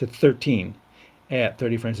to 13 at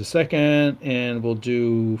 30 frames a second. And we'll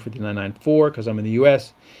do 59.94 because I'm in the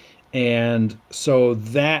US. And so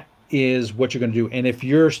that is what you're going to do. And if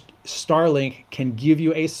your Starlink can give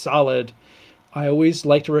you a solid, I always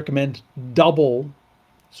like to recommend double.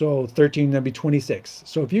 So 13, that'd be 26.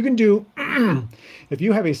 So if you can do, if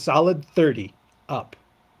you have a solid 30 up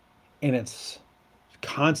and it's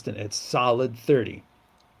constant, it's solid 30,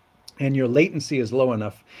 and your latency is low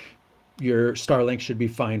enough, your Starlink should be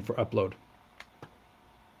fine for upload.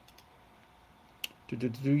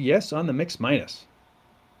 Yes, on the mix minus.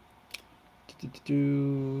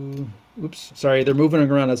 Oops, sorry, they're moving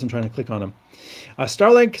around as I'm trying to click on them.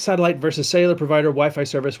 Starlink satellite versus cellular provider Wi-Fi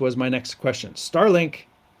service was my next question. Starlink,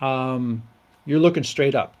 you're looking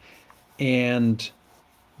straight up. And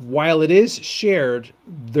while it is shared,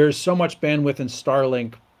 there's so much bandwidth in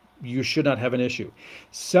Starlink, you should not have an issue.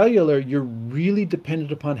 Cellular, you're really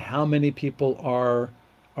dependent upon how many people are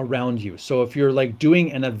around you. So if you're like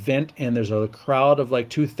doing an event and there's a crowd of like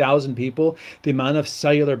 2,000 people, the amount of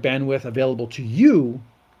cellular bandwidth available to you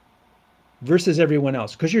versus everyone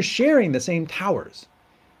else, because you're sharing the same towers.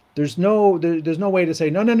 There's no way to say,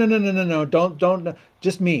 no, don't,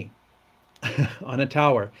 just me on a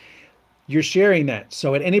tower. You're sharing that.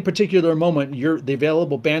 So at any particular moment, the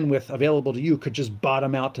available bandwidth available to you could just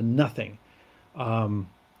bottom out to nothing.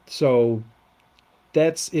 So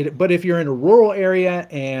that's it. But if you're in a rural area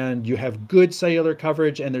and you have good cellular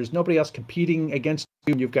coverage and there's nobody else competing against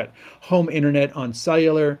you, and you've got home internet on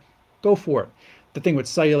cellular, go for it. The thing with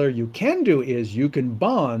cellular you can do is you can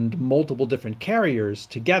bond multiple different carriers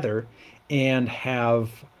together and have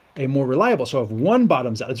a more reliable. So if one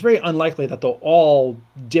bottoms out, it's very unlikely that they'll all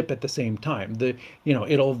dip at the same time.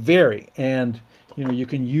 It'll vary. And, you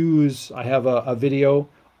can use, I have a video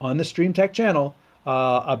on the StreamTEK channel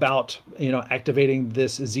about, activating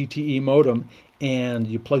this ZTE modem, and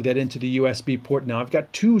you plug that into the USB port. Now I've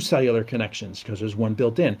got two cellular connections because there's one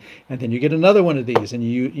built in, and then you get another one of these, and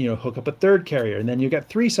you hook up a third carrier, and then you got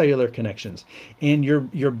three cellular connections, and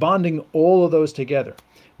you're bonding all of those together.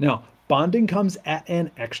 Now, bonding comes at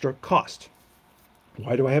an extra cost.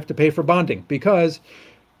 Why do I have to pay for bonding? Because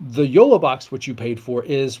the YoloBox, which you paid for,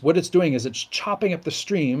 is what it's doing is it's chopping up the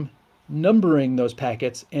stream, numbering those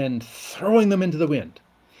packets, and throwing them into the wind.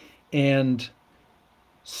 And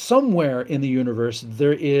somewhere in the universe,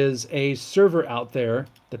 there is a server out there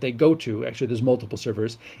that they go to. Actually, there's multiple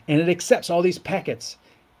servers, and it accepts all these packets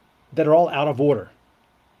that are all out of order.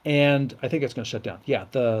 And I think it's going to shut down. Yeah,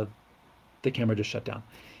 the camera just shut down.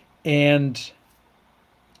 And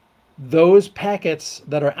those packets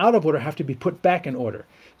that are out of order have to be put back in order.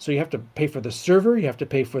 So you have to pay for the server, you have to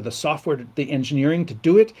pay for the software, the engineering to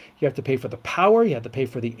do it, you have to pay for the power, you have to pay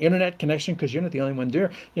for the internet connection because you're not the only one there.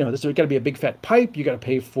 There's got to be a big fat pipe, you got to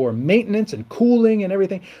pay for maintenance and cooling and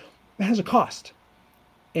everything. It has a cost.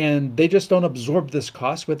 And they just don't absorb this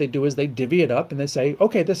cost. What they do is they divvy it up and they say,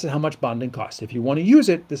 okay, this is how much bonding costs. If you want to use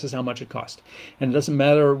it, this is how much it costs. And it doesn't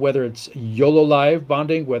matter whether it's YOLO Live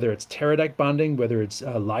bonding, whether it's Teradek bonding, whether it's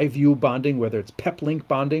Live View bonding, whether it's PepLink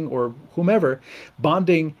bonding or whomever,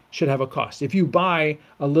 bonding should have a cost. If you buy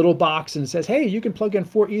a little box and it says, hey, you can plug in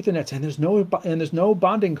 4 Ethernets and there's no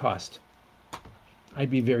bonding cost, I'd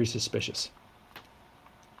be very suspicious.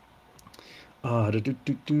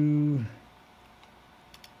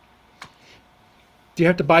 Do you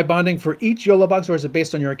have to buy bonding for each YoloBox, or is it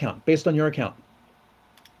based on your account? Based on your account.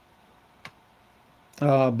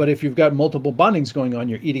 But if you've got multiple bondings going on,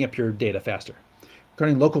 you're eating up your data faster.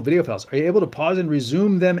 Regarding local video files, are you able to pause and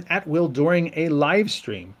resume them at will during a live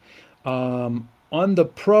stream? On the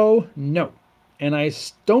Pro, no. And I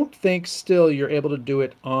don't think still you're able to do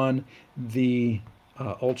it on the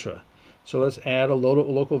Ultra. So let's add a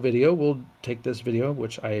local video. We'll take this video,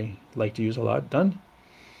 which I like to use a lot. Done.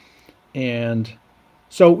 And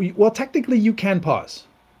so, well, technically you can pause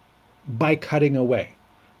by cutting away.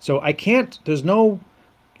 So I can't, there's no,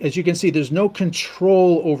 as you can see, there's no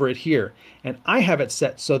control over it here. And I have it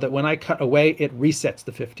set so that when I cut away, it resets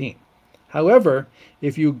the 15. However,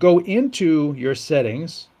 if you go into your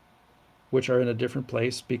settings, which are in a different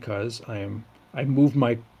place because I moved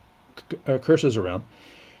my cursors around.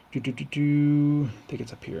 I think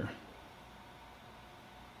it's up here.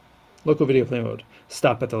 Local video play mode.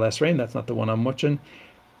 Stop at the last frame. That's not the one I'm watching.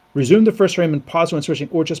 Resume the first frame and pause when switching,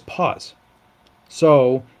 or just pause.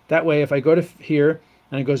 So that way, if I go to here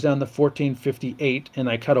and it goes down to 1458 and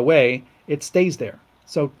I cut away, it stays there.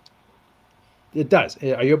 So it does.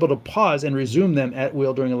 Are you able to pause and resume them at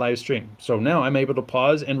will during a live stream? So now I'm able to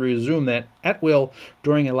pause and resume that at will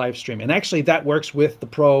during a live stream. And actually that works with the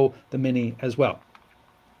Pro, the Mini as well.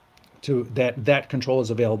 To that control is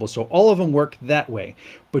available. So all of them work that way,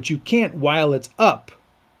 but you can't, while it's up,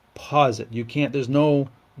 pause it. You can't, there's no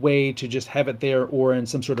way to just have it there or in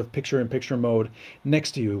some sort of picture-in-picture mode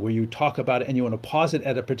next to you where you talk about it and you want to pause it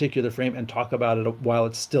at a particular frame and talk about it while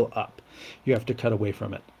it's still up. You have to cut away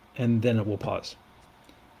from it and then it will pause.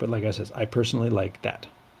 But like I said, I personally like that.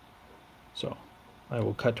 So I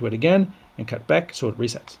will cut to it again and cut back so it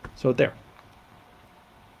resets. So there.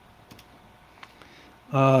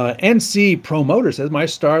 NC Promoter says, my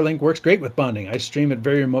Starlink works great with bonding. I stream at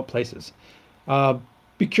very remote places.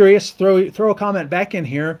 Be curious, throw a comment back in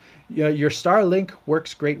here. Your Starlink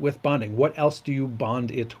works great with bonding. What else do you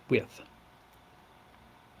bond it with?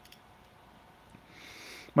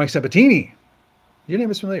 Mike Sabatini, your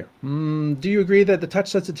name is familiar. Do you agree that the touch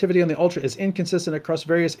sensitivity on the Ultra is inconsistent across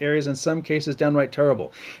various areas, in some cases downright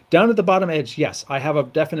terrible? Down at the bottom edge, yes. I have a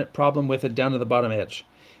definite problem with it down at the bottom edge.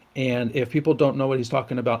 And if people don't know what he's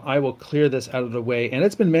talking about, I will clear this out of the way. And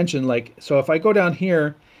it's been mentioned, like, so if I go down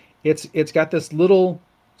here, it's got this little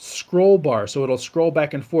scroll bar, so it'll scroll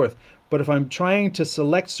back and forth. But if I'm trying to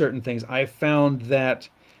select certain things, I found that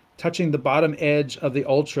touching the bottom edge of the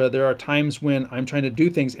Ultra, there are times when I'm trying to do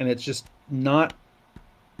things and it's just not,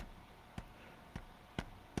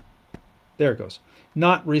 there it goes,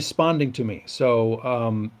 not responding to me.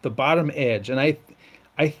 So the bottom edge, and I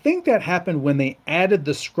think that happened when they added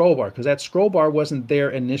the scroll bar, because that scroll bar wasn't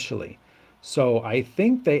there initially. So I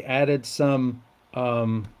think they added some,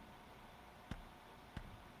 um,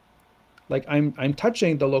 like I'm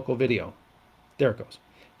touching the local video. There it goes.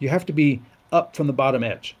 You have to be up from the bottom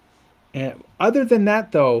edge. And other than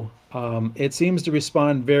that, though, it seems to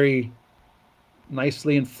respond very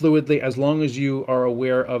nicely and fluidly as long as you are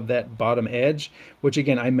aware of that bottom edge, which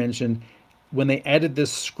again, I mentioned when they added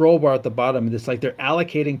this scroll bar at the bottom, it's like they're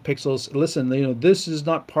allocating pixels. Listen, this is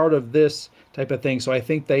not part of this type of thing. So I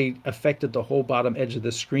think they affected the whole bottom edge of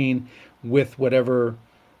the screen with whatever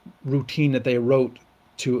routine that they wrote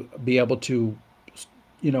to be able to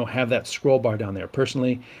have that scroll bar down there.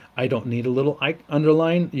 Personally, I don't need a little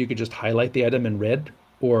underline. You could just highlight the item in red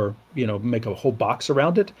or make a whole box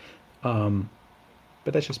around it.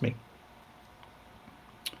 But that's just me.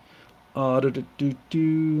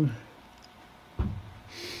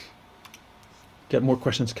 Get more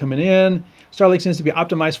questions coming in. Starlink seems to be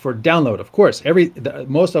optimized for download. Of course,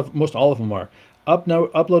 most all of them are.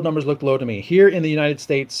 Upload numbers look low to me. Here in the United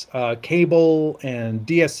States, cable and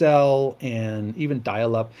DSL and even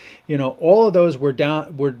dial-up, all of those were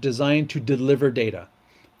designed to deliver data.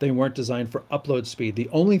 They weren't designed for upload speed. The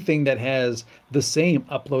only thing that has the same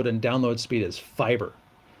upload and download speed is fiber.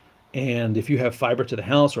 And if you have fiber to the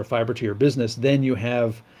house or fiber to your business, then you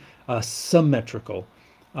have symmetrical,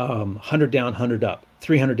 100 down, 100 up,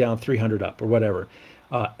 300 down, 300 up, or whatever.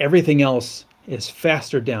 Everything else is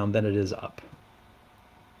faster down than it is up.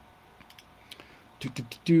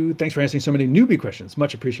 Thanks for answering so many newbie questions.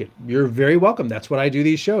 Much appreciated. You're very welcome. That's what I do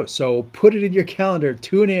these shows. So put it in your calendar,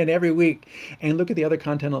 tune in every week, and look at the other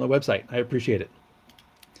content on the website. I appreciate it.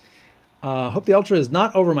 Hope the Ultra is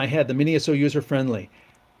not over my head. The Mini is so user-friendly.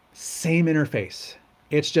 Same interface.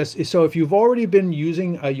 It's just, so if you've already been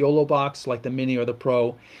using a YoloBox like the Mini or the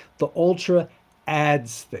Pro, the Ultra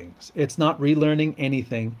adds things. It's not relearning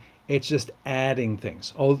anything. It's just adding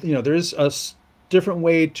things. Oh, there's a different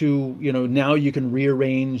way to, now you can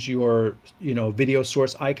rearrange your, video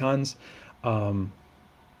source icons.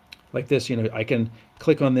 Like this, I can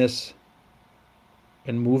click on this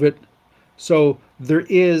and move it. So there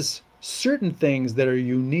is certain things that are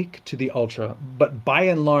unique to the Ultra, but by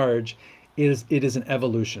and large, it is an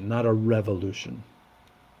evolution, not a revolution.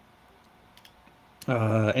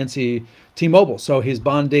 NC T-Mobile. So he's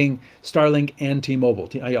bonding Starlink and T-Mobile.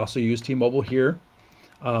 I also use T-Mobile here.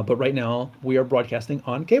 But right now we are broadcasting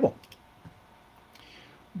on cable.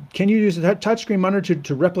 Can you use a touchscreen monitor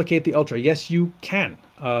to replicate the Ultra? Yes, you can.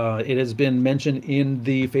 It has been mentioned in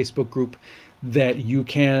the Facebook group that you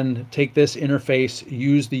can take this interface,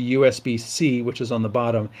 use the USB-C, which is on the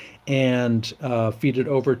bottom, and feed it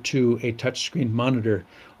over to a touchscreen monitor.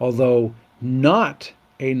 Although not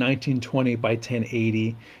a 1920 by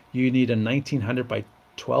 1080, you need a 1900 by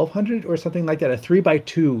 1200 or something like that, a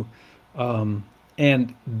 3x2.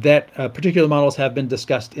 And that particular models have been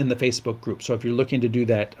discussed in the Facebook group. So if you're looking to do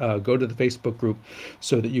that, go to the Facebook group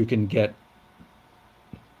so that you can get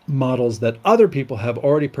models that other people have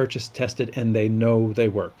already purchased, tested, and they know they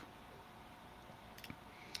work.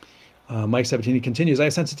 Mike Sabatini continues, I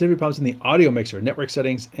have sensitivity problems in the audio mixer, network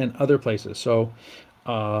settings, and other places. So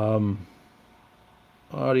audio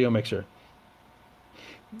mixer.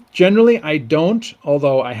 Generally, I don't,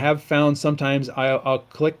 although I have found sometimes I'll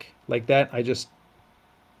click like that.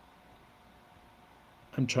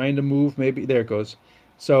 I'm trying to move, maybe, there it goes.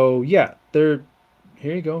 So yeah, here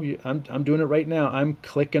you go. I'm doing it right now. I'm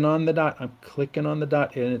clicking on the dot. I'm clicking on the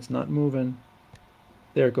dot and it's not moving.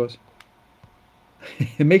 There it goes.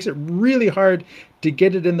 It makes it really hard to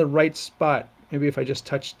get it in the right spot. Maybe if I just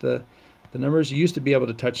touch the numbers. You used to be able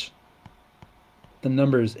to touch the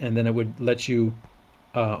numbers and then it would let you,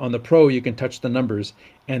 on the Pro, you can touch the numbers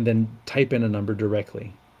and then type in a number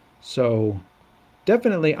directly. So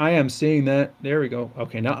definitely I am seeing that. There we go.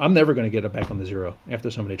 Okay, now I'm never going to get it back on the 0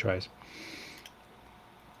 after somebody tries.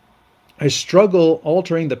 I struggle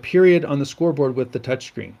altering the period on the scoreboard with the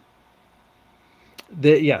touchscreen.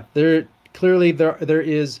 Clearly there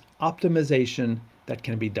is optimization that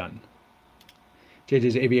can be done.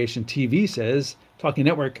 JJ's Aviation TV says, Talking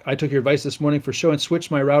Network, I took your advice this morning for show and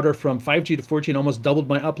switched my router from 5G to 4G and almost doubled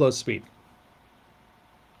my upload speed.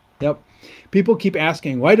 Yep. People keep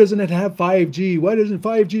asking, why doesn't it have 5G? Why doesn't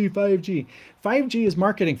 5G, 5G? 5G is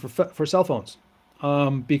marketing for cell phones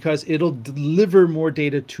because it'll deliver more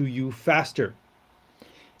data to you faster.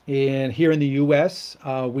 And here in the US,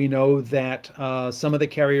 we know that some of the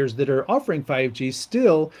carriers that are offering 5G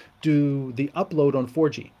still do the upload on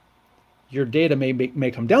 4G. Your data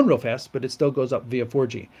may come down real fast, but it still goes up via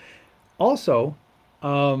 4G. Also,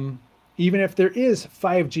 even if there is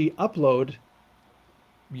 5G upload,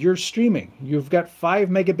 you're streaming. You've got 5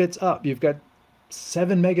 megabits up. You've got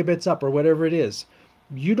 7 megabits up or whatever it is.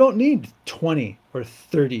 You don't need 20 or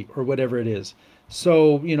 30 or whatever it is.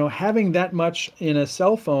 So, you know, having that much in a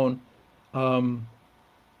cell phone, um,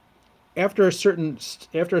 after a certain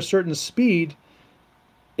speed,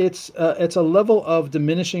 it's a level of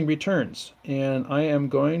diminishing returns. And I am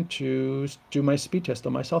going to do my speed test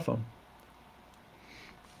on my cell phone.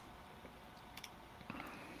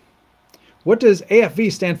 What does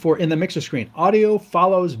AFV stand for in the mixer screen? Audio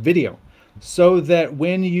follows video, so that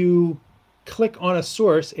when you click on a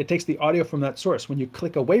source, it takes the audio from that source. When you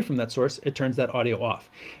click away from that source, it turns that audio off.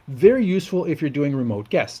 Very useful if you're doing remote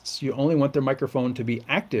guests. You only want their microphone to be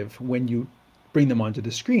active when you bring them onto the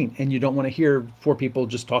screen, and you don't want to hear 4 people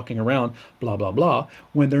just talking around, blah, blah, blah,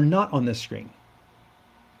 when they're not on this screen.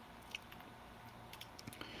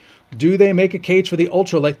 Do they make a cage for the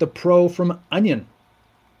Ultra like the Pro from Onion?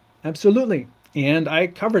 Absolutely. And I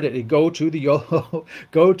covered it. Go to the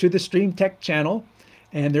StreamTEK channel,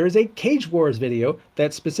 and there is a Cage Wars video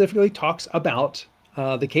that specifically talks about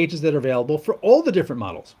the cages that are available for all the different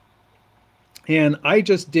models. And I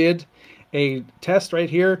just did a test right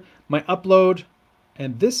here, my upload,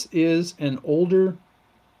 and this is an older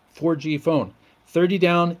 4G phone, 30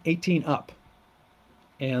 down, 18 up.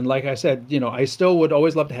 And like I said, you know, I still would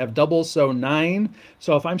always love to have doubles, so 9.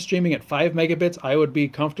 So if I'm streaming at 5 megabits, I would be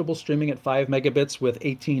comfortable streaming at 5 megabits with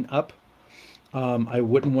 18 up. I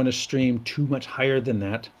wouldn't want to stream too much higher than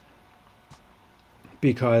that,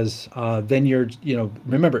 because then you're, you know,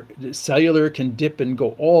 remember, cellular can dip and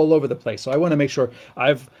go all over the place. So I want to make sure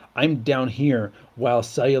I'm down here while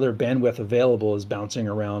cellular bandwidth available is bouncing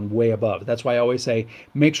around way above. That's why I always say,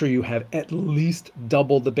 make sure you have at least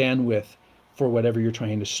double the bandwidth for whatever you're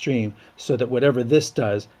trying to stream, so that whatever this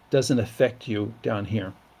does doesn't affect you down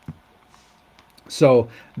here. So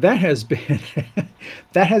that has been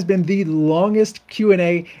that has been the longest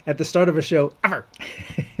Q&A at the start of a show ever.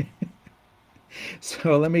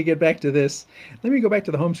 So let me get back to this. Let me go back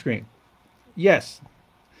to the home screen. Yes.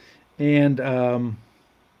 And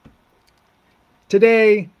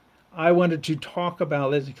today I wanted to talk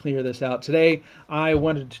about, let's clear this out. Today I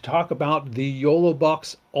wanted to talk about the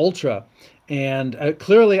YoloBox ULTRA. And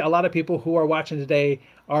clearly a lot of people who are watching today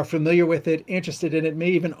are familiar with it, interested in it, may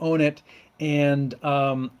even own it. And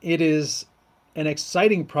it is an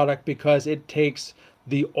exciting product because it takes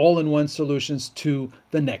the all-in-one solutions to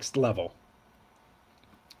the next level.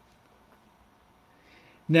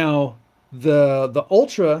 Now, the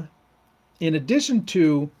Ultra, in addition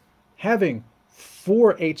to having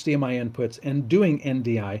 4 HDMI inputs and doing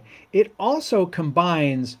NDI, it also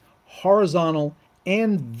combines horizontal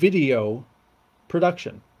and video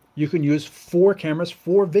production. You can use 4 cameras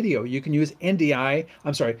for video. You can use NDI,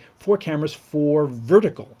 4 cameras for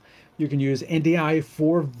vertical. You can use NDI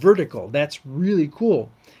for vertical. That's really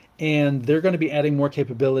cool. And they're going to be adding more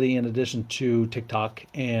capability in addition to TikTok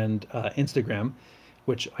and Instagram,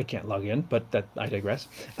 which I can't log in, but that I digress.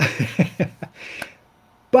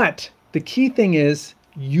 But the key thing is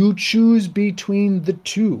you choose between the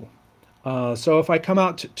two. So if I come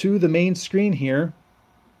out to the main screen here,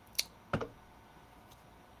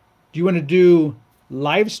 do you want to do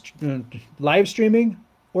live streaming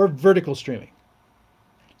or vertical streaming?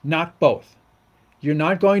 Not both. You're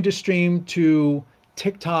not going to stream to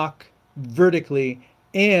TikTok vertically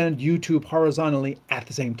and YouTube horizontally at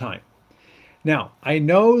the same time. Now, I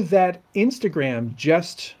know that Instagram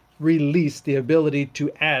just released the ability to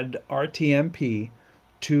add RTMP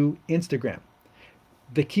to Instagram.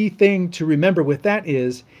 The key thing to remember with that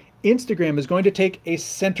is Instagram is going to take a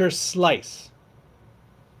center slice.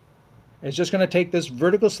 It's just going to take this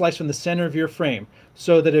vertical slice from the center of your frame,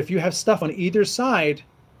 so that if you have stuff on either side,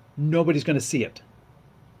 nobody's going to see it,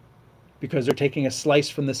 because they're taking a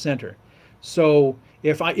slice from the center. So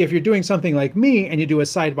if you're doing something like me and you do a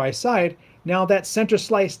side by side, now that center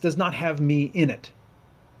slice does not have me in it.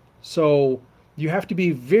 So you have to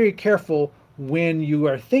be very careful when you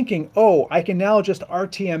are thinking, oh, I can now just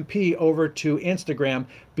RTMP over to Instagram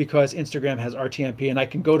because Instagram has RTMP and I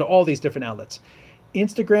can go to all these different outlets.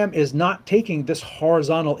 Instagram is not taking this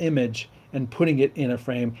horizontal image and putting it in a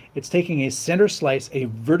frame. It's taking a center slice, a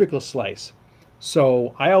vertical slice.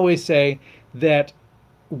 So I always say that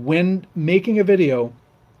when making a video,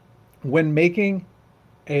 when making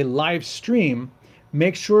a live stream,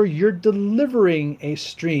 make sure you're delivering a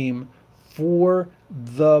stream for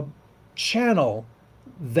the channel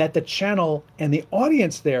that the channel and the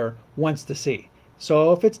audience there wants to see.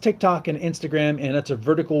 So if it's TikTok and Instagram and it's a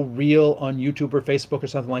vertical reel on YouTube or Facebook or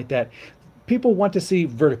something like that, people want to see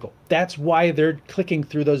vertical. That's why they're clicking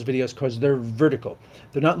through those videos, because they're vertical.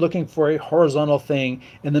 They're not looking for a horizontal thing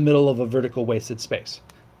in the middle of a vertical wasted space.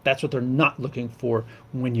 That's what they're not looking for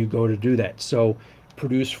when you go to do that. So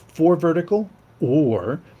produce for vertical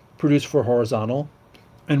or produce for horizontal.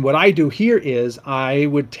 And what I do here is I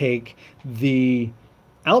would take the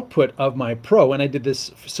output of my Pro, and I did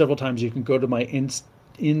this several times. You can go to my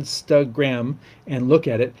Instagram and look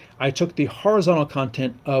at it. I took the horizontal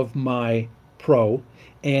content of my Pro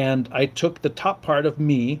and I took the top part of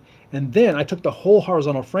me, and then I took the whole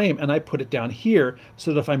horizontal frame and I put it down here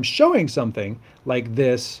so that if I'm showing something like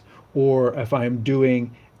this, or if I'm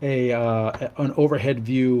doing an overhead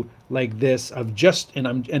view like this of just, and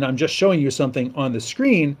I'm just showing you something on the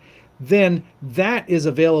screen, then that is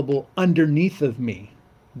available underneath of me.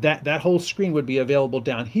 That whole screen would be available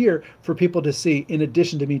down here for people to see in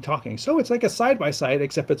addition to me talking. So it's like a side by side,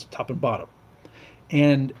 except it's top and bottom.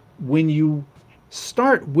 And when you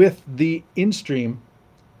start with the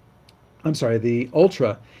the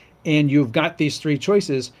Ultra, and you've got these three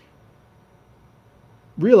choices,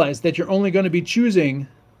 realize that you're only going to be choosing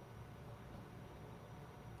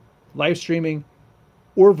live streaming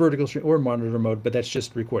or vertical stream or monitor mode, but that's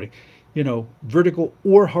just recording. You know, vertical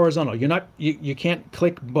or horizontal. You can't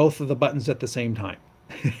click both of the buttons at the same time.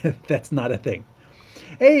 That's not a thing.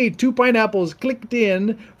 Hey, 2 pineapples clicked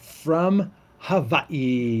in from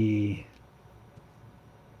Hawaii.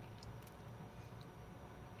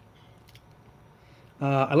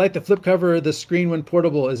 I like the flip cover of the screen when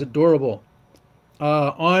portable. Is adorable.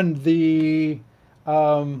 On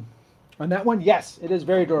that one, yes, it is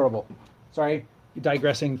very adorable. Sorry,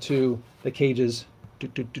 digressing to the cages.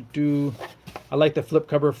 I like the flip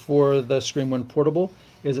cover for the screen when portable.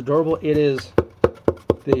 It is adorable. It is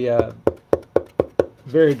the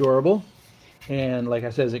very adorable, and like I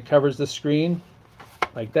said, it covers the screen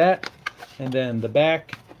like that, and then the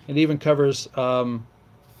back. It even covers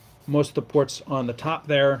most of the ports on the top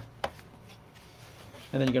there,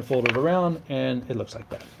 and then you can fold it around and it looks like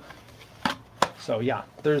that. So yeah,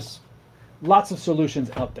 there's lots of solutions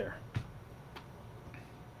out there.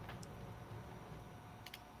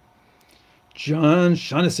 John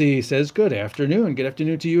Shaughnessy says good afternoon. Good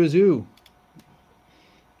afternoon to you, Azu.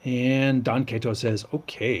 And Don Cato says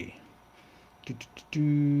okay.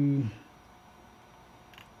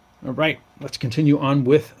 All right, let's continue on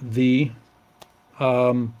with the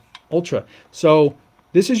Ultra. So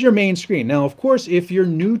this is your main screen. Now, of course, if you're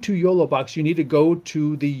new to YoloBox, you need to go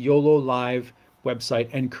to the YOLO Live website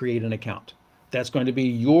and create an account. That's going to be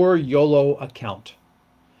your YOLO account.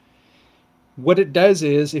 What it does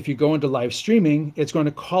is, if you go into live streaming, it's going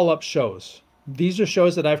to call up shows. These are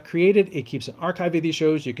shows that I've created. It keeps an archive of these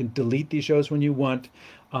shows. You can delete these shows when you want,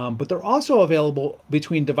 but they're also available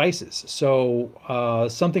between devices. So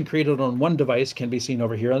something created on one device can be seen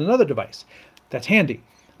over here on another device. That's handy.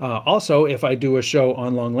 Also, if I do a show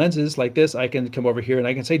on long lenses like this, I can come over here and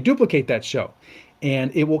I can say duplicate that show.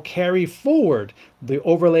 And it will carry forward the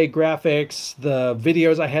overlay graphics, the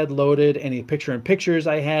videos I had loaded, any picture-in-pictures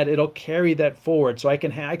I had. It'll carry that forward. So I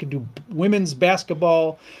can do women's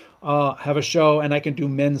basketball, have a show, and I can do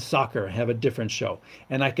men's soccer, have a different show,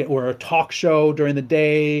 and or a talk show during the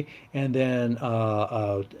day, and then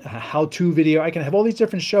a how-to video. I can have all these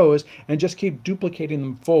different shows and just keep duplicating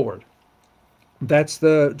them forward. That's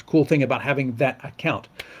the cool thing about having that account.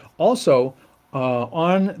 Also,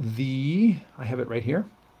 I have it right here,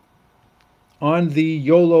 on the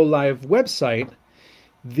YOLO Live website,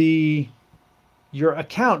 your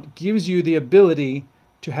account gives you the ability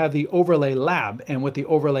to have the overlay lab. And what the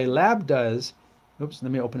overlay lab does, oops,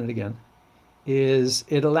 let me open it again, is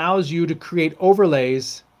it allows you to create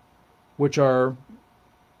overlays, which are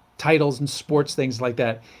titles and sports, things like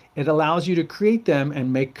that. It allows you to create them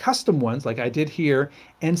and make custom ones like I did here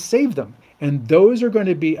and save them. And those are going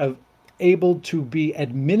to be able to be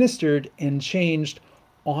administered and changed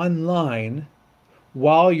online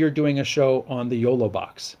while you're doing a show on the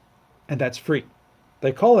YoloBox. And that's free.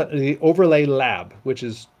 They call it the Overlay Lab, which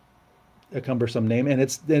is a cumbersome name. And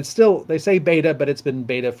it's still, they say beta, but it's been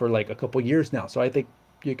beta for like a couple years now. So I think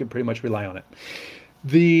you can pretty much rely on it.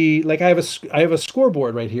 I have a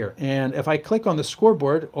scoreboard right here, and if I click on the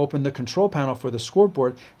scoreboard, open the control panel for the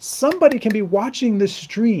scoreboard, somebody can be watching this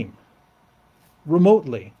stream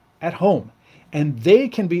remotely at home, and they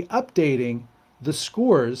can be updating the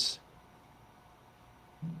scores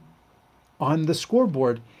on the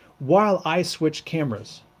scoreboard while I switch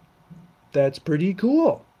cameras. That's pretty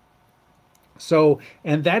cool. So,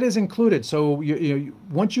 and that is included. So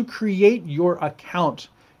once you create your account,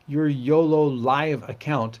 your YOLO Live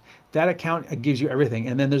account, that account gives you everything.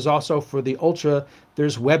 And then there's also, for the Ultra,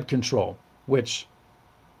 there's web control, which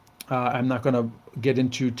I'm not going to get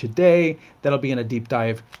into today. That'll be in a deep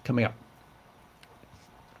dive coming up.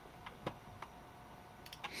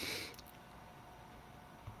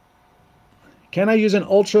 Can I use an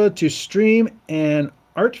Ultra to stream an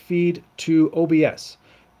art feed to OBS?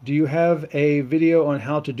 Do you have a video on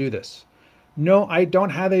how to do this? No, I don't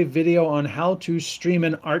have a video on how to stream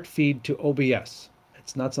an art feed to OBS.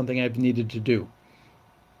 It's not something I've needed to do.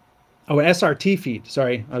 Oh, SRT feed.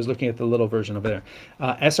 Sorry, I was looking at the little version over there.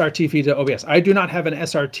 SRT feed to OBS. I do not have an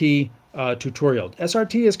SRT tutorial.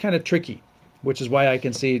 SRT is kind of tricky, which is why I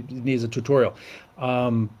can see it needs a tutorial.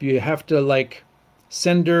 You have to like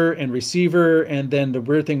sender and receiver, and then the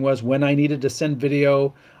weird thing was when I needed to send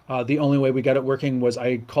video, the only way we got it working was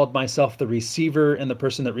I called myself the receiver, and the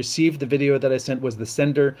person that received the video that I sent was the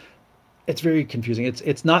sender. It's very confusing.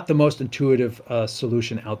 It's not the most intuitive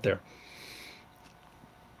solution out there.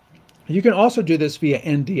 You can also do this via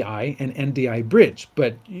NDI and NDI bridge,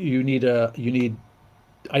 but you need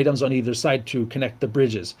items on either side to connect the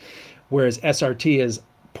bridges, whereas SRT is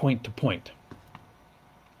point to point.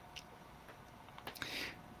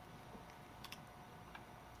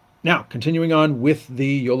 Now, continuing on with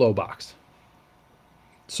the YoloBox.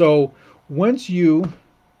 So once you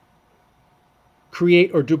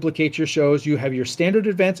create or duplicate your shows, you have your standard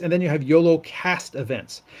events, and then you have YoloCast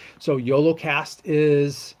events. So YoloCast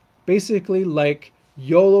is basically like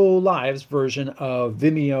YOLO Live's version of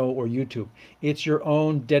Vimeo or YouTube. It's your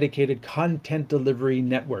own dedicated content delivery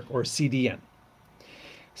network, or CDN.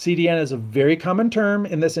 CDN is a very common term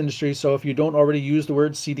in this industry, so if you don't already use the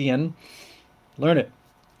word CDN, learn it.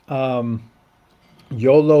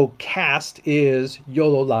 YoloCast is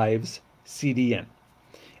YOLO Live's CDN.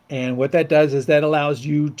 And what that does is that allows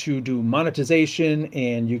you to do monetization,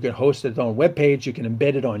 and you can host it on a web page, you can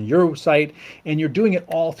embed it on your site, and you're doing it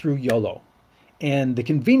all through YOLO. And the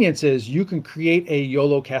convenience is you can create a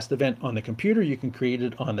YoloCast event on the computer, you can create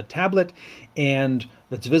it on the tablet, and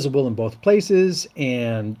that's visible in both places,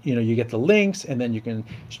 and you get the links, and then you can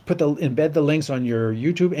embed the links on your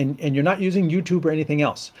YouTube, and you're not using YouTube or anything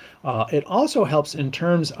else. It also helps in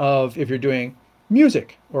terms of if you're doing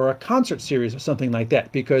music or a concert series or something like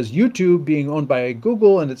that, because YouTube, being owned by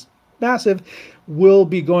Google and it's massive, will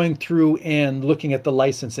be going through and looking at the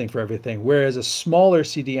licensing for everything. Whereas a smaller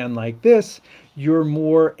CDN like this, you're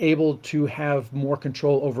more able to have more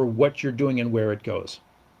control over what you're doing and where it goes.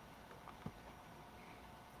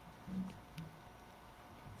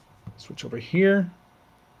 Switch over here.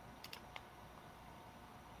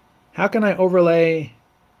 How can I overlay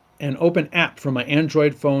an open app from my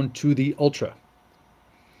Android phone to the Ultra?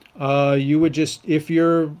 You would just, if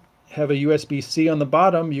you have a USB-C on the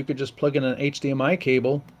bottom, you could just plug in an HDMI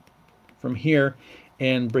cable from here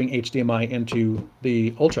and bring HDMI into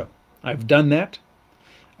the Ultra. I've done that.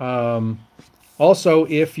 Also,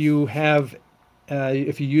 if you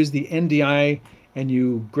use the NDI and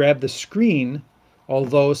you grab the screen,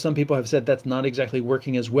 although some people have said that's not exactly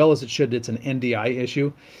working as well as it should, it's an NDI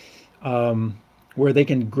issue, where they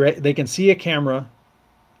can see a camera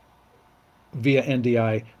via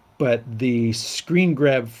NDI, but the screen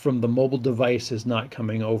grab from the mobile device is not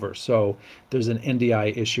coming over. So there's an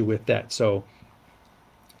NDI issue with that. So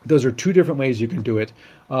those are two different ways you can do it.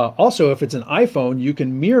 Also, if it's an iPhone, you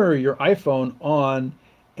can mirror your iPhone on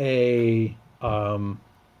a Apple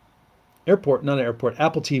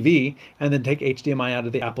TV, and then take HDMI out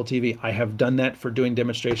of the Apple TV. I have done that for doing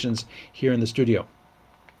demonstrations here in the studio.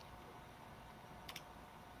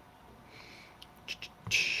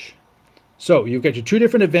 So you've got your two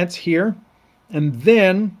different events here, and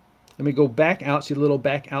then let me go back out. See the little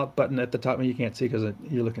back out button at the top? You can't see because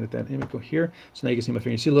you're looking at that. Let me go here. So now you can see my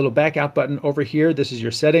finger. You see the little back out button over here. This is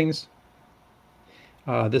your settings.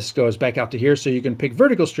 This goes back out to here, so you can pick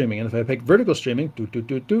vertical streaming. And if I pick vertical streaming,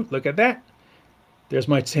 look at that. There's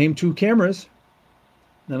my same two cameras.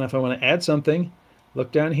 Then if I want to add something,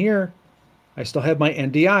 look down here. I still have my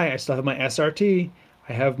NDI. I still have my SRT.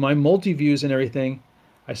 I have my multi-views and everything.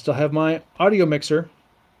 I still have my audio mixer.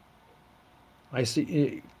 I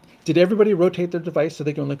see. Did everybody rotate their device so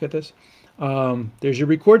they can look at this? There's your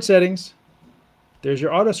record settings. There's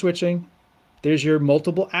your auto switching. There's your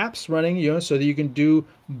multiple apps running, so that you can do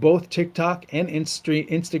both TikTok and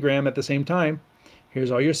Instagram at the same time.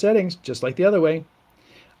 Here's all your settings, just like the other way.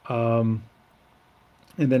 And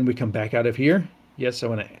then we come back out of here. Yes, I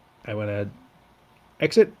want to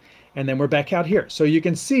exit, and then we're back out here. So you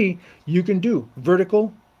can see you can do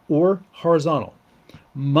vertical or horizontal.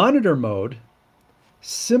 Monitor mode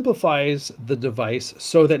simplifies the device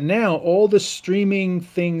so that now all the streaming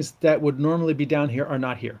things that would normally be down here are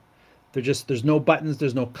not here. There's no buttons,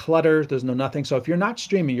 there's no clutter, there's no nothing. So if you're not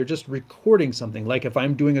streaming, you're just recording something. Like if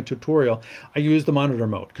I'm doing a tutorial, I use the monitor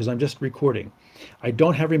mode because I'm just recording. I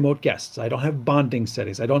don't have remote guests. I don't have bonding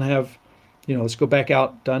settings. I don't have, let's go back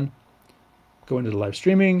out, done. Go into the live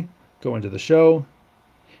streaming, Go into the show.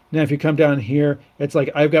 Now, if you come down here, it's like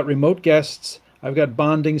I've got remote guests, I've got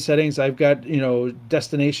bonding settings, I've got,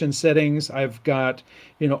 destination settings, I've got,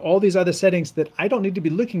 all these other settings that I don't need to be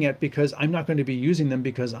looking at because I'm not going to be using them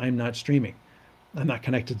because I'm not streaming. I'm not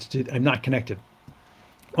connected.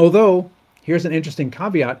 Although, here's an interesting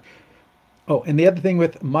caveat. Oh, and the other thing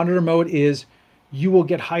with monitor mode is you will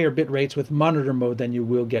get higher bit rates with monitor mode than you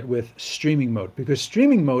will get with streaming mode, because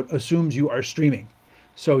streaming mode assumes you are streaming.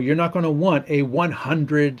 So you're not going to want a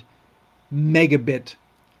 100 megabit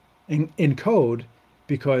encode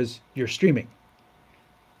because you're streaming.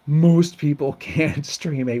 Most people can't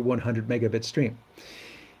stream a 100 megabit stream.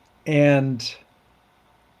 And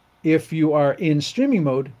if you are in streaming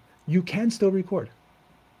mode, you can still record.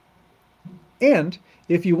 And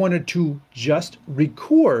if you wanted to just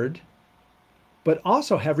record, but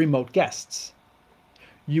also have remote guests,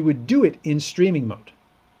 you would do it in streaming mode.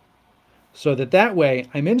 So that way,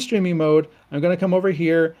 I'm in streaming mode, I'm going to come over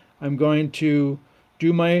here, I'm going to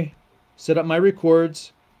set up my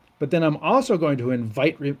records, but then I'm also going to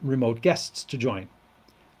invite remote guests to join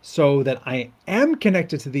so that I am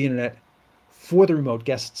connected to the internet for the remote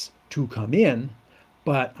guests to come in,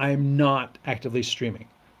 but I'm not actively streaming.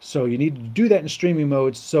 So you need to do that in streaming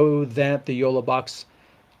mode so that the YoloBox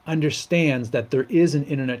understands that there is an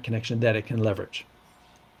internet connection that it can leverage.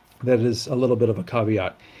 That is a little bit of a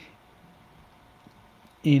caveat.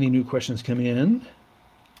 Any new questions come in?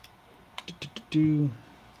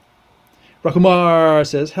 Rakumar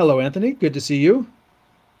says, hello, Anthony. Good to see you.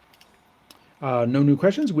 No new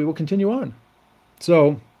questions. We will continue on.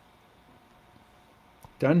 So,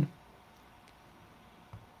 done.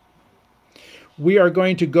 We are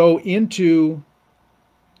going to go into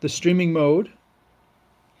the streaming mode,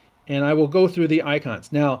 and I will go through the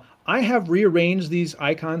icons. Now, I have rearranged these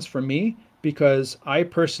icons for me because I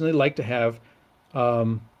personally like to have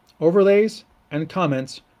overlays and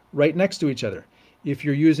comments right next to each other. If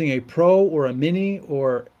you're using a Pro or a Mini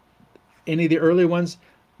or any of the early ones,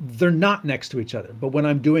 they're not next to each other. But when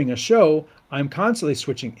I'm doing a show, I'm constantly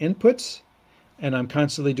switching inputs and I'm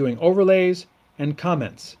constantly doing overlays and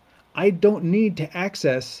comments. I don't need to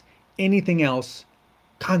access anything else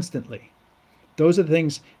constantly. Those are the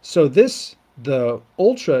things. So the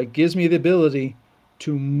Ultra gives me the ability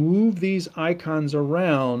to move these icons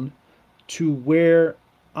around to where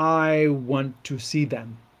I want to see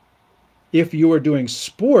them. If you are doing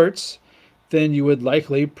sports, then you would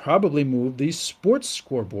probably move the sports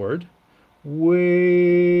scoreboard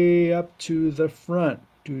way up to the front.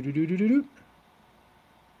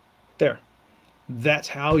 There. That's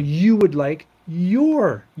how you would like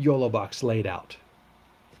your YoloBox laid out.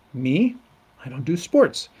 Me, I don't do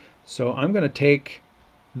sports. So I'm going to take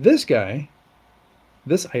this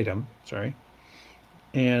item, sorry,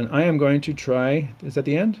 and I am going to try, is that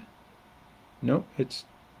the end? No,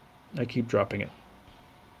 I keep dropping it.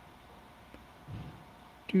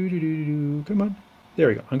 Come on. There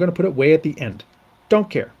we go. I'm going to put it way at the end. Don't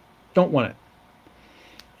care. Don't want it.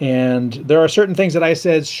 And there are certain things that I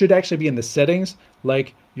said should actually be in the settings,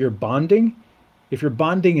 like your bonding. If your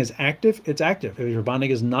bonding is active, it's active. If your bonding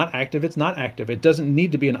is not active, it's not active. It doesn't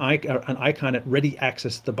need to be an icon at ready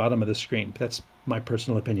access at the bottom of the screen. That's my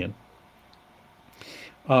personal opinion.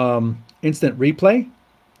 Instant replay.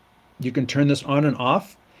 You can turn this on and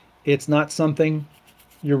off. It's not something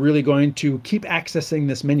you're really going to keep accessing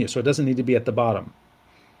this menu, so it doesn't need to be at the bottom.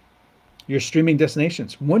 Your streaming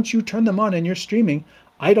destinations. Once you turn them on and you're streaming,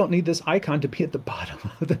 I don't need this icon to be at the bottom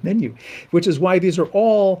of the menu, which is why these are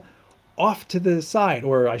all off to the side,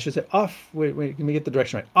 or I should say off, wait, let me get the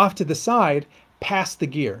direction right. Off to the side, past the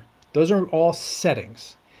gear. Those are all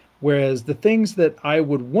settings. Whereas the things that I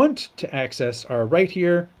would want to access are right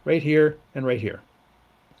here, and right here.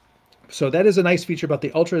 So that is a nice feature about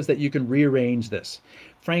the Ultra, is that you can rearrange this.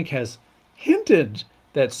 Frank has hinted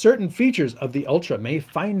that certain features of the Ultra may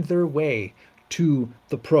find their way to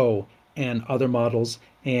the Pro and other models.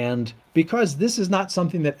 And because this is not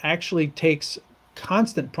something that actually takes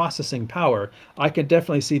constant processing power, I can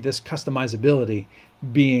definitely see this customizability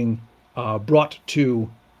being brought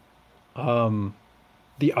to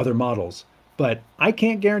the other models. But I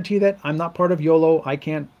can't guarantee that. I'm not part of YOLO. I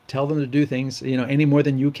can't tell them to do things, any more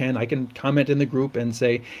than you can. I can comment in the group and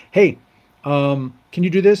say, hey, can you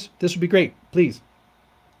do this? This would be great, please.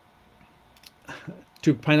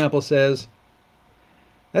 To Pineapple says,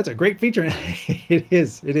 that's a great feature. It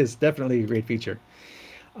is definitely a great feature.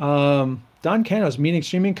 Don Cano's, meaning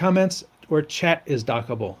streaming comments or chat is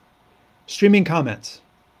dockable. Streaming comments.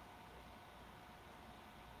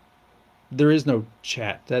 There is no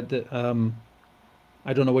chat.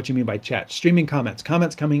 I don't know what you mean by chat. Streaming comments.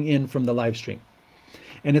 Comments coming in from the live stream.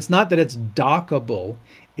 And it's not that it's dockable,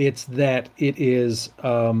 it's that it is,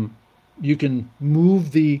 you can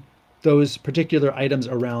move those particular items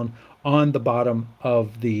around on the bottom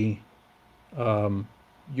of the YoloBox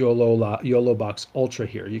Ultra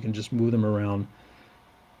here. You can just move them around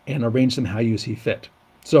and arrange them how you see fit.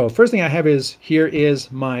 So first thing I have is, here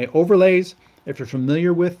is my overlays. If you're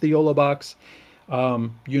familiar with the YoloBox,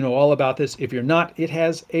 you know all about this. If you're not, it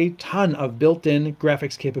has a ton of built-in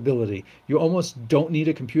graphics capability. You almost don't need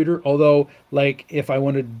a computer, although like if I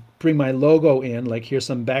want to bring my logo in, like here's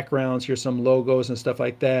some backgrounds, here's some logos and stuff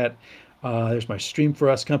like that. There's my Stream for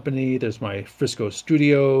Us company, there's my Frisco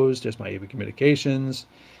Studios, there's my AV Communications.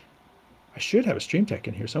 I should have a StreamTEK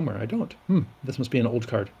in here somewhere. I don't. This must be an old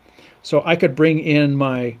card. So I could bring in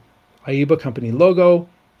my AIBA company logo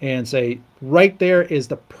and say, right there is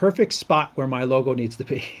the perfect spot where my logo needs to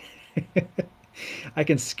be. I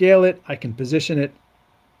can scale it, I can position it,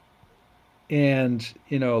 and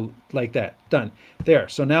you know, like that. Done. There.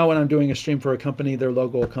 So now when I'm doing a stream for a company, their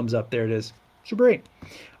logo comes up. There it is. Super great.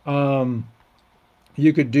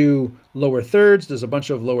 You could do lower thirds. There's a bunch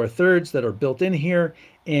of lower thirds that are built in here.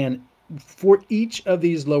 And for each of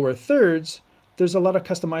these lower thirds, there's a lot of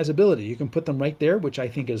customizability. You can put them right there, which I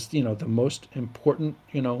think is, you know, the most important,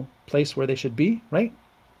 you know, place where they should be, right?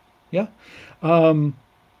 Yeah.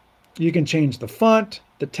 You can change the font,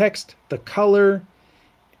 the text, the color,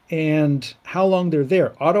 and how long they're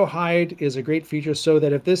there. Auto hide is a great feature, so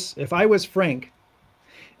that if I was Frank,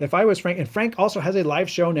 and Frank also has a live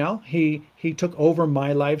show now. He took over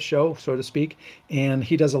my live show, so to speak, and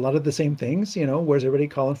he does a lot of the same things. You know, where's everybody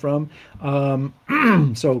calling from?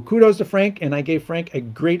 So kudos to Frank, and I gave Frank a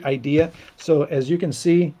great idea. So as you can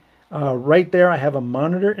see, right there, I have a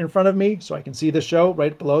monitor in front of me, so I can see the show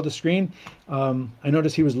right below the screen. I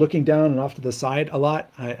noticed he was looking down and off to the side a lot.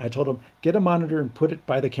 I told him, get a monitor and put it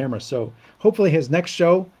by the camera. So hopefully his next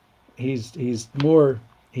show, he's more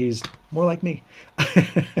like me.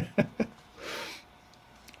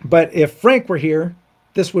 But if Frank were here,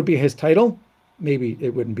 this would be his title. Maybe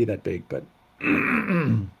it wouldn't be that big, but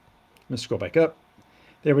let's scroll back up.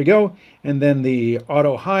 There we go. And then the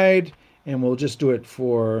auto hide, and we'll just do it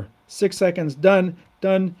for 6 seconds. Done.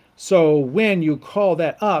 So when you call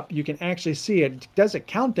that up, you can actually see it does a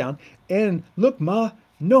countdown, and look, Ma,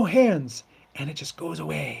 no hands, and it just goes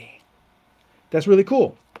away. That's really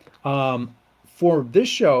cool. For this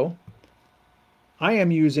show, I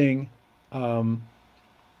am using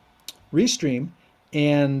Restream,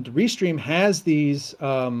 and Restream has these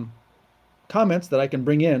comments that I can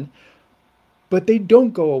bring in, but they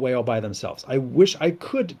don't go away all by themselves. I wish I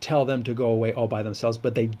could tell them to go away all by themselves,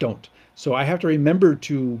 but they don't. So I have to remember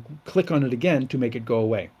to click on it again to make it go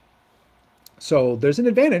away. So there's an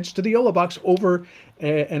advantage to the YoloBox over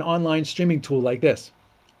an online streaming tool like this.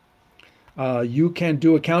 You can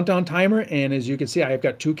do a countdown timer, and as you can see, I've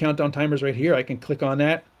got 2 countdown timers right here. I can click on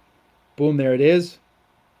that. Boom, there it is.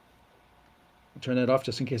 I'll turn that off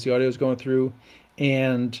just in case the audio is going through.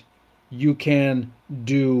 And you can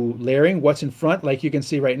do layering. What's in front, like you can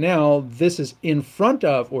see right now, this is in front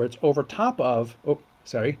of, or it's over top of, oh,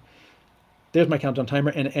 sorry. There's my countdown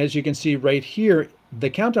timer. And as you can see right here, the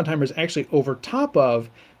countdown timer is actually over top of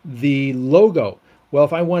the logo. Well,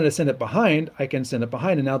 if I wanted to send it behind, I can send it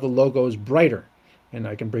behind, and now the logo is brighter, and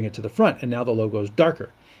I can bring it to the front, and now the logo is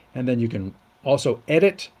darker. And then you can also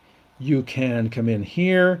edit. You can come in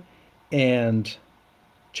here and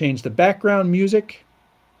change the background music.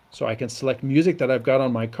 So I can select music that I've got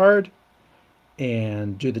on my card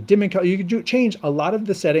and do the dimming color. You can change a lot of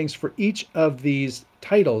the settings for each of these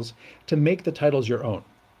titles to make the titles your own.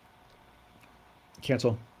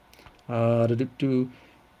 Cancel.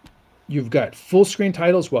 You've got full screen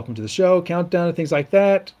titles, welcome to the show, countdown, and things like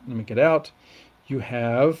that. Let me get out. You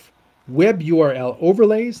have web URL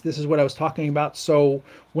overlays. This is what I was talking about. So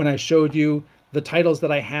when I showed you the titles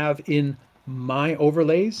that I have in my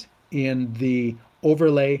overlays in the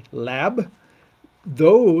overlay lab,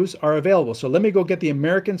 those are available. So let me go get the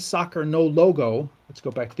American Soccer No logo. Let's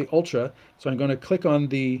go back to the Ultra. So I'm going to click on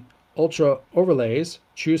the Ultra overlays,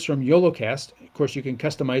 choose from YoloCast. Of course, you can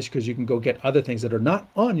customize because you can go get other things that are not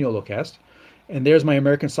on YoloCast. And there's my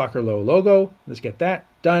American Soccer logo. Let's get that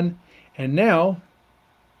done. And now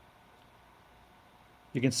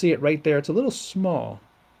you can see it right there. It's a little small.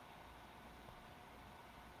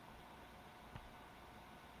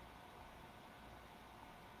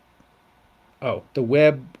 Oh, the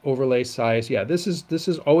web overlay size. Yeah, this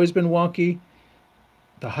has always been wonky.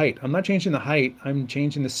 The height. I'm not changing the height. I'm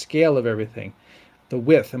changing the scale of everything. The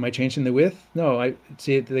width. Am I changing the width? No, I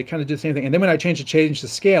see they kind of do the same thing. And then when I change the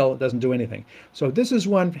scale, it doesn't do anything. So this is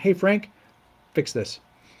one, hey Frank, fix this.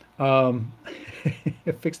 Um,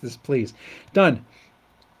 fix this, please. Done.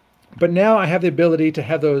 But now I have the ability to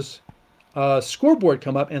have those scoreboard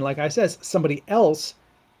come up, and like I said, somebody else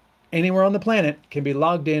anywhere on the planet can be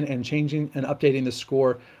logged in and changing and updating the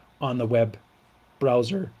score on the web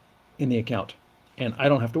browser in the account. And I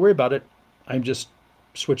don't have to worry about it. I'm just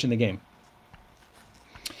switching the game.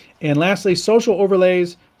 And lastly, social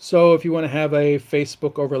overlays. So if you want to have a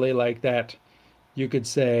Facebook overlay like that, you could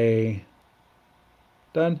say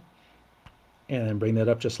done, and then bring that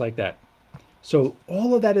up just like that. So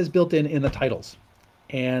all of that is built in the titles.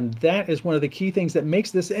 And that is one of the key things that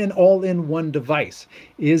makes this an all-in-one device,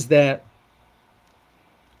 is that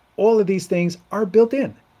all of these things are built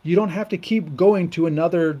in. You don't have to keep going to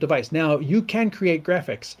another device. Now, you can create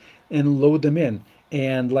graphics and load them in.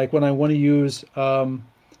 And like when I want to use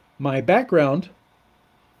my background,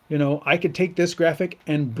 you know, I could take this graphic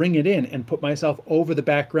and bring it in and put myself over the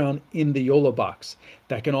background in the YoloBox.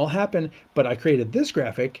 That can all happen, but I created this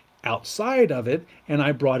graphic outside of it and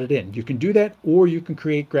I brought it in. You can do that, or you can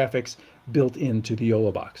create graphics built into the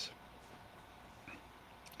YoloBox.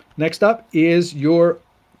 Next up is your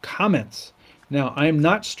comments. Now, I'm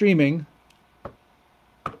not streaming,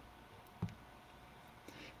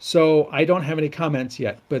 so I don't have any comments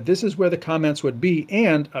yet, but this is where the comments would be.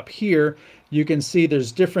 And up here, you can see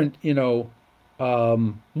there's different, you know,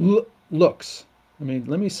 looks. I mean,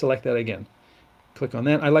 let me select that again. Click on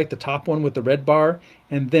that. I like the top one with the red bar.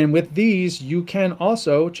 And then with these, you can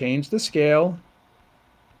also change the scale.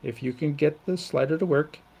 If you can get the slider to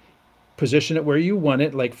work, position it where you want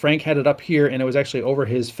it. Like Frank had it up here and it was actually over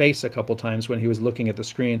his face a couple times when he was looking at the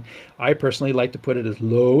screen. I personally like to put it as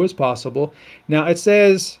low as possible. Now it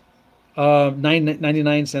says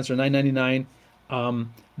 9.99 cents or 9.99.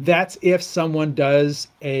 That's if someone does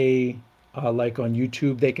a like on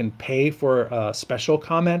YouTube, they can pay for a special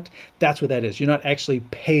comment. That's what that is. You're not actually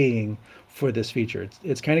paying for this feature.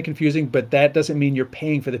 It's kind of confusing, but that doesn't mean you're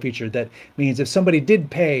paying for the feature. That means if somebody did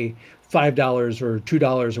pay $5 or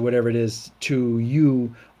 $2 or whatever it is to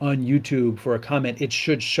you on YouTube for a comment, it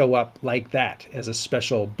should show up like that as a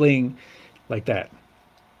special bling like that.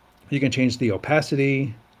 You can change the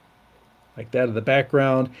opacity like that of the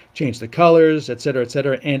background, change the colors,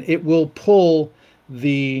 etc., and it will pull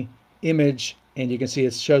the image, and you can see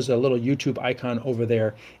it shows a little YouTube icon over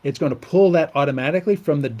there. It's going to pull that automatically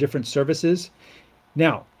from the different services.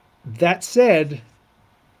 Now, that said,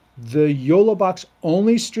 the YoloBox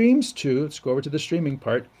only streams to, let's go over to the streaming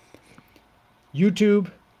part, YouTube,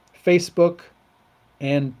 Facebook,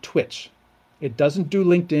 and Twitch. It doesn't do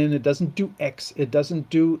LinkedIn, it doesn't do X, it doesn't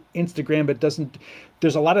do Instagram, it doesn't,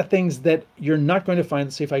 there's a lot of things that you're not going to find.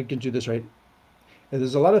 Let's see if I can do this right.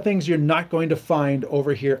 There's a lot of things you're not going to find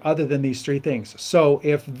over here other than these three things. So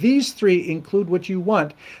if these three include what you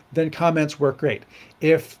want, then comments work great.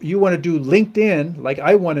 If you want to do LinkedIn, like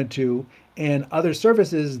I wanted to, and other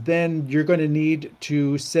services, then you're going to need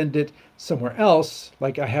to send it somewhere else.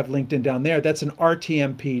 Like I have LinkedIn down there. That's an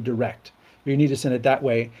RTMP direct. You need to send it that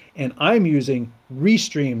way. And I'm using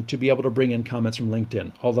Restream to be able to bring in comments from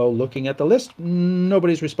LinkedIn. Although looking at the list,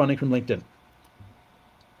 nobody's responding from LinkedIn.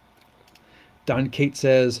 Don Kate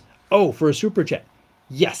says, oh, for a super chat.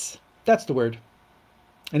 Yes, that's the word.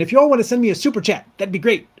 And if you all want to send me a super chat, that'd be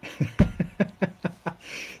great.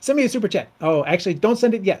 Send me a super chat. Oh, actually, don't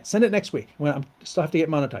send it yet. Send it next week when I still have to get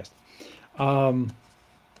monetized.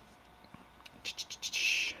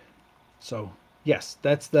 So yes,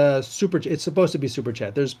 that's the super. It's supposed to be super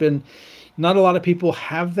chat. There's been not a lot of people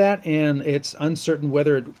have that, and it's uncertain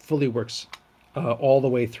whether it fully works all the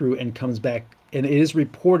way through and comes back. And it is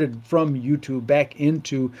reported from YouTube back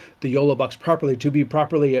into the YoloBox properly to be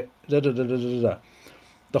properly. The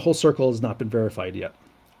whole circle has not been verified yet.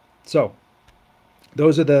 So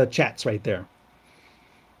those are the chats right there.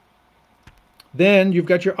 Then you've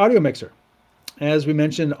got your audio mixer. As we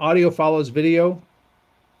mentioned, audio follows video.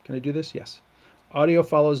 Can I do this? Yes. Audio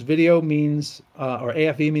follows video means, or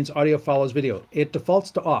AFV means audio follows video. It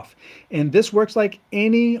defaults to off. And this works like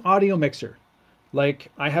any audio mixer.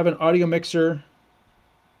 Like I have an audio mixer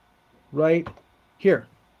right here.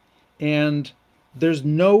 And there's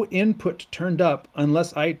no input turned up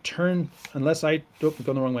unless I turn the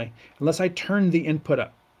input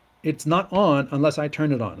up. It's not on unless I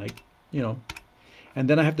turn it on, like, you know, and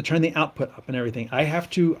then I have to turn the output up and everything. I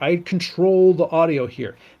control the audio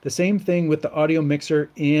here. The same thing with the audio mixer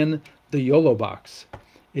in the YoloBox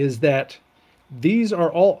is that these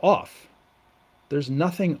are all off. There's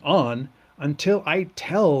nothing on until I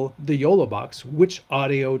tell the YoloBox which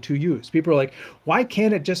audio to use. People are like, why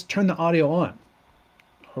can't it just turn the audio on?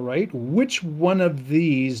 All right, which one of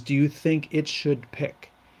these do you think it should pick?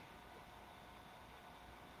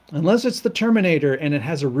 Unless it's the Terminator and it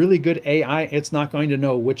has a really good AI, it's not going to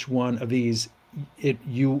know which one of these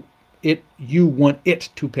you want it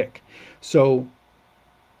to pick. So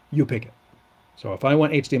you pick it. So if I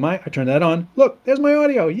want HDMI, I turn that on. Look, there's my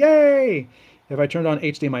audio. Yay! If I turned on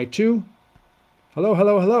HDMI 2, hello,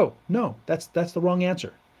 hello, hello. No, that's the wrong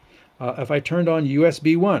answer. If I turned on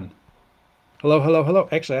USB 1, hello, hello, hello.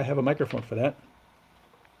 Actually, I have a microphone for that.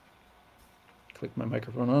 Click my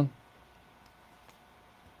microphone on.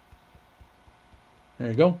 There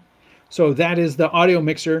you go. So that is the audio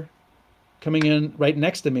mixer coming in right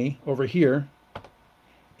next to me over here.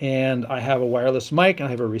 And I have a wireless mic, and I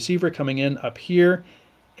have a receiver coming in up here.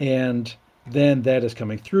 And then that is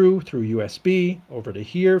coming through USB over to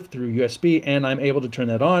here through USB, and I'm able to turn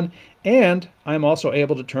that on. And I'm also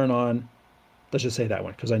able to turn on, let's just say that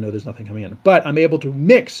one, because I know there's nothing coming in. But I'm able to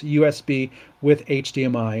mix USB with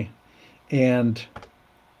HDMI, and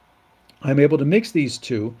I'm able to mix these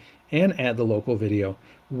two and add the local video.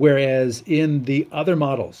 Whereas in the other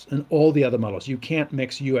models, in all the other models, you can't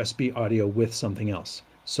mix USB audio with something else.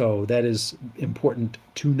 So that is important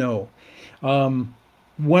to know.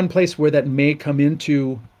 One place where that may come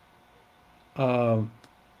into,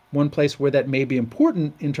 one place where that may be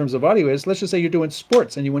important in terms of audio is, let's just say you're doing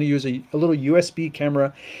sports and you want to use a little USB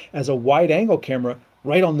camera as a wide angle camera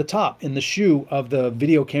right on the top in the shoe of the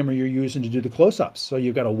video camera you're using to do the close-ups. So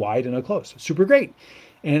you've got a wide and a close. Super great.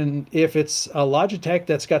 And if it's a Logitech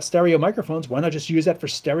that's got stereo microphones, why not just use that for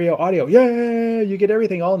stereo audio? Yeah, you get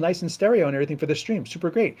everything all nice and stereo and everything for the stream.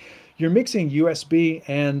 Super great. You're mixing USB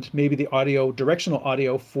and maybe the audio, directional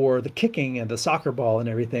audio for the kicking and the soccer ball and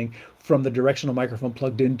everything from the directional microphone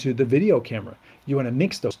plugged into the video camera. You want to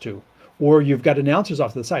mix those two. Or you've got announcers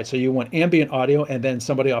off to the side. So you want ambient audio and then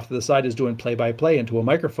somebody off to the side is doing play-by-play into a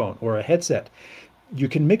microphone or a headset. You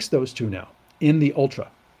can mix those two now in the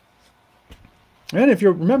Ultra. And if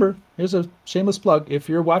you remember, here's a shameless plug. If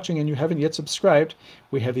you're watching and you haven't yet subscribed,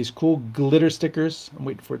 we have these cool glitter stickers. I'm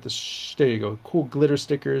waiting for it to, there you go, cool glitter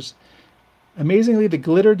stickers. Amazingly, the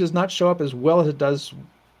glitter does not show up as well as it does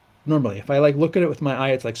normally. If I like look at it with my eye,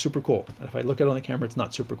 it's like super cool. And if I look at it on the camera, it's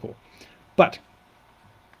not super cool. But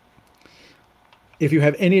if you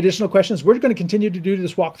have any additional questions, we're going to continue to do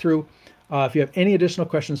this walkthrough. If you have any additional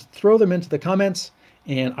questions, throw them into the comments,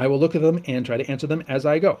 and I will look at them and try to answer them as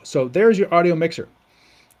I go. So there's your audio mixer.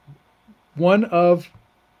 One other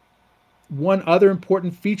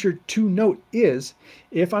important feature to note is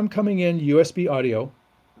if I'm coming in USB audio,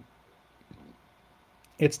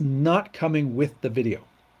 it's not coming with the video.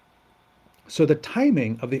 So the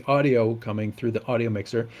timing of the audio coming through the audio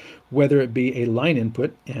mixer, whether it be a line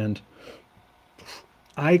input, and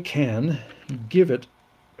I can give it,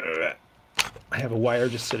 I have a wire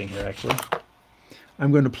just sitting here actually.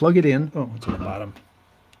 I'm going to plug it in. Oh, it's on the bottom.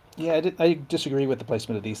 Yeah, I disagree with the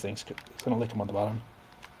placement of these things. It's going to lick them on the bottom.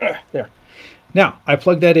 There. Now, I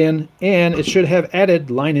plug that in, and it should have added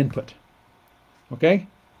line input. Okay?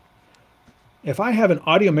 If I have an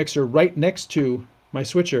audio mixer right next to my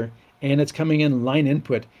switcher, and it's coming in line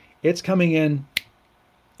input, it's coming in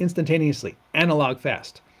instantaneously, analog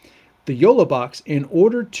fast. The YoloBox, in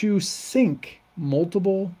order to sync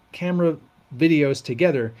multiple camera videos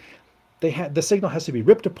together, the signal has to be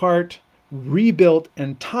ripped apart, rebuilt,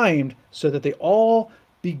 and timed so that they all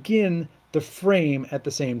begin the frame at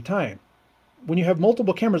the same time. When you have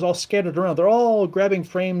multiple cameras all scattered around, they're all grabbing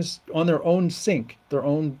frames on their own sync, their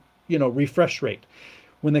own, refresh rate.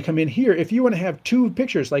 When they come in here, if you want to have two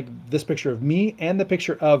pictures, like this picture of me and the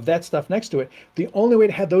picture of that stuff next to it, the only way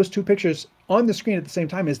to have those two pictures on the screen at the same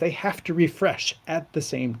time is they have to refresh at the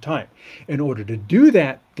same time. In order to do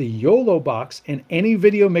that, the YoloBox and any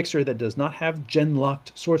video mixer that does not have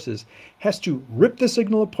gen-locked sources has to rip the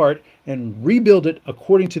signal apart and rebuild it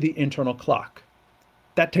according to the internal clock.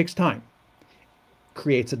 That takes time,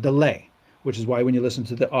 creates a delay, which is why when you listen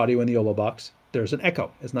to the audio in the YoloBox, there's an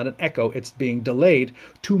echo. It's not an echo, it's being delayed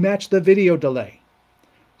to match the video delay.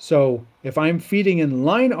 So if I'm feeding in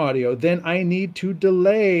line audio, then I need to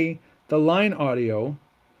delay the line audio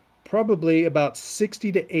probably about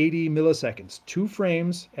 60 to 80 milliseconds. 2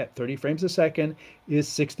 frames at 30 frames a second is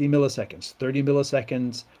 60 milliseconds. 30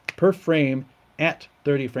 milliseconds per frame at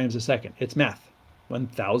 30 frames a second. It's math.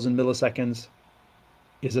 1,000 milliseconds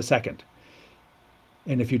is a second.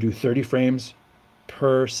 And if you do 30 frames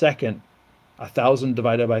per second, 1,000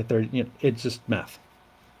 divided by 30, it's just math.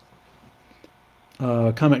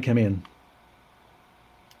 Comment came in.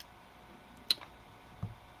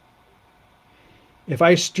 If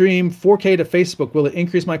I stream 4K to Facebook, will it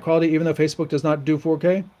increase my quality even though Facebook does not do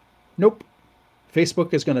 4K? Nope.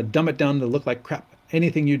 Facebook is going to dumb it down to look like crap.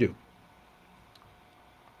 Anything you do.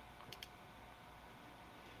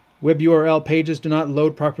 Web URL pages do not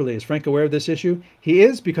load properly. Is Frank aware of this issue? He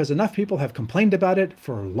is, because enough people have complained about it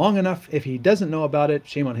for long enough. If he doesn't know about it,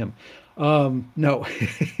 shame on him. No,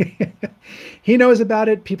 he knows about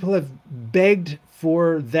it. People have begged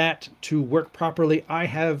for that to work properly. I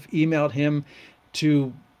have emailed him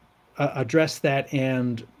to address that,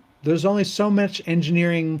 and there's only so much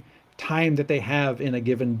engineering time that they have in a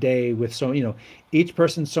given day, with so, each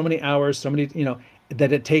person so many hours, so many,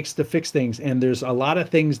 that it takes to fix things. And there's a lot of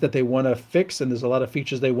things that they want to fix, and there's a lot of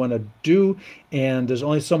features they want to do, and there's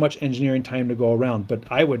only so much engineering time to go around. But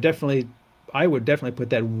I would definitely put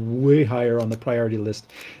that way higher on the priority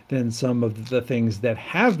list than some of the things that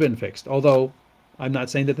have been fixed. Although I'm not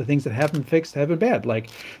saying that the things that have been fixed have been bad.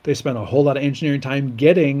 Like, they spent a whole lot of engineering time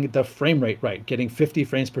getting the frame rate right, getting 50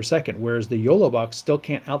 frames per second, whereas the YoloBox still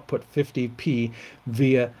can't output 50p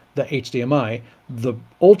via the HDMI. The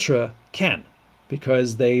Ultra can,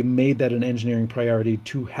 because they made that an engineering priority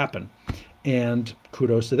to happen. And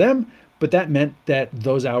kudos to them, but that meant that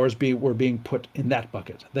those hours were being put in that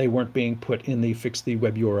bucket. They weren't being put in the fix the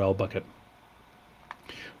web URL bucket.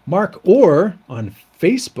 Mark Orr on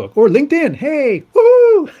Facebook or LinkedIn. Hey,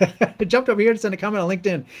 woohoo! I jumped over here to send a comment on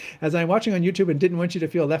LinkedIn as I'm watching on YouTube and didn't want you to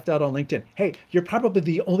feel left out on LinkedIn. Hey, you're probably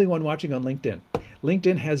the only one watching on LinkedIn.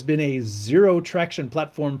 LinkedIn has been a zero traction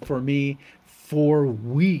platform for me for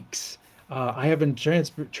weeks. I have been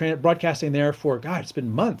broadcasting there for, God, it's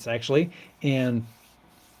been months actually. And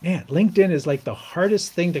man, LinkedIn is like the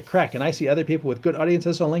hardest thing to crack. And I see other people with good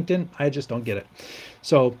audiences on LinkedIn. I just don't get it.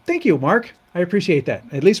 So thank you, Mark. I appreciate that.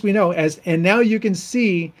 At least we know, and now you can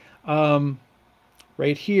see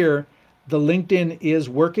right here, the LinkedIn is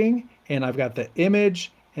working, and I've got the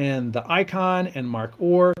image and the icon and Mark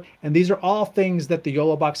Orr. And these are all things that the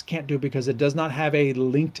YoloBox can't do because it does not have a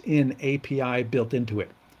LinkedIn API built into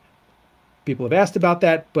it. People have asked about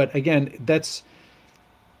that, but again, that's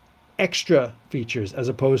extra features as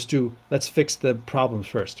opposed to let's fix the problems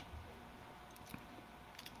first.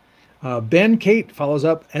 Ben Kate follows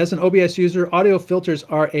up, as an OBS user, audio filters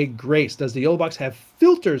are a grace. Does the YoloBox have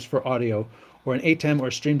filters for audio, or an ATEM or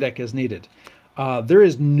StreamTEK is needed? There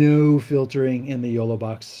is no filtering in the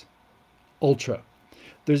YoloBox Ultra.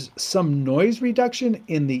 There's some noise reduction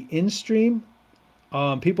in the in-stream.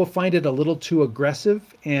 People find it a little too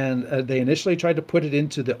aggressive, and they initially tried to put it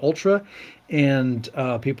into the Ultra, and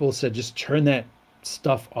people said just turn that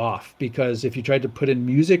stuff off, because if you tried to put in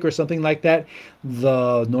music or something like that,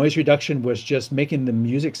 the noise reduction was just making the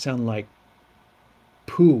music sound like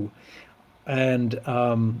poo. And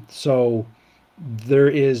so there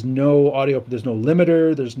is no audio, there's no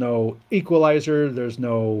limiter, there's no equalizer, there's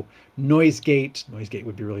no noise gate. Noise gate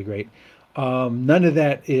would be really great. None of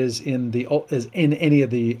that is in any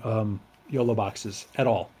of the YoloBoxes at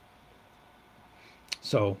all.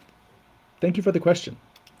 So thank you for the question.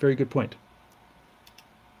 Very good point.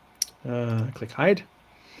 Click hide.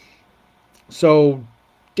 So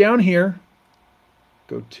down here,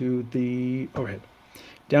 go to the overhead.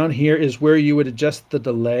 Down here is where you would adjust the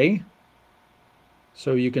delay.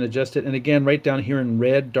 So you can adjust it. And again, right down here in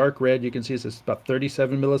red, dark red, you can see it's about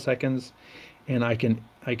 37 milliseconds. And I can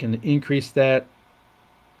increase that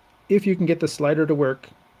if you can get the slider to work.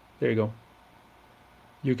 There you go.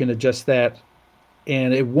 You can adjust that,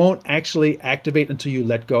 and it won't actually activate until you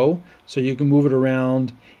let go. So you can move it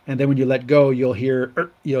around, and then when you let go, you'll hear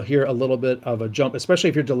a little bit of a jump. Especially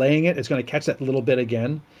if you're delaying it, it's going to catch that little bit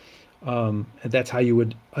again. And that's how you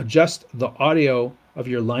would adjust the audio of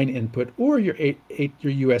your line input, or your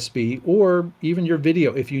USB, or even your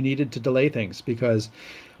video if you needed to delay things, because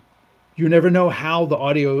you never know how the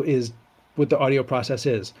audio is, what the audio process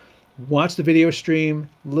is. Watch the video stream,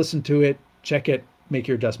 listen to it, check it, make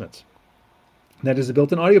your adjustments. That is a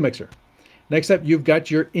built-in audio mixer. Next up, you've got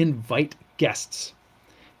your invite guests.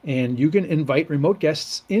 And you can invite remote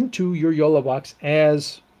guests into your YoloBox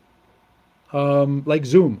as like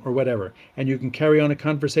Zoom or whatever. And you can carry on a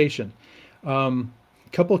conversation.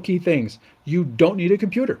 Couple key things. You don't need a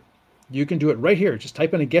computer. You can do it right here. Just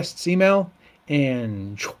type in a guest's email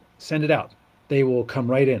and send it out. They will come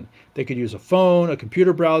right in. They could use a phone, a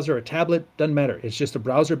computer browser, a tablet, doesn't matter. It's just a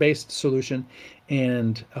browser-based solution.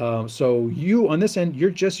 And so you, on this end, you're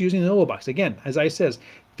just using the YoloBox. Again, as I says,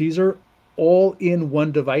 these are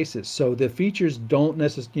all-in-one devices. So the features don't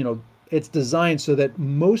necessarily, it's designed so that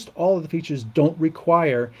most all of the features don't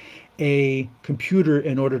require a computer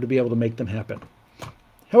in order to be able to make them happen.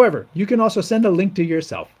 However, you can also send a link to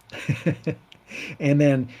yourself. And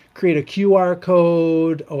then create a QR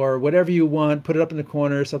code or whatever you want, put it up in the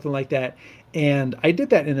corner, something like that. And I did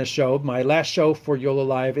that in a show, my last show for YOLO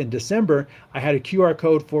Live in December. I had a QR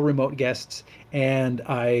code for remote guests, and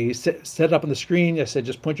I set it up on the screen. I said,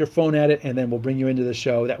 just point your phone at it, and then we'll bring you into the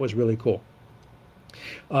show. That was really cool.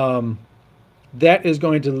 That is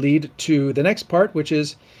going to lead to the next part, which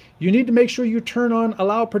is you need to make sure you turn on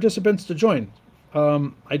allow participants to join.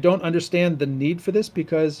 I don't understand the need for this,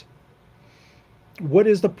 because what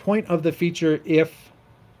is the point of the feature if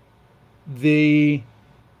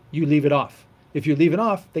you leave it off? If you leave it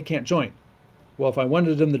off, they can't join. Well, if I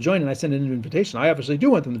wanted them to join and I send an invitation, I obviously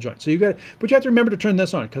do want them to join. So but you have to remember to turn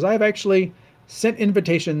this on, because I've actually sent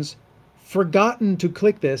invitations, forgotten to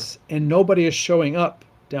click this, and nobody is showing up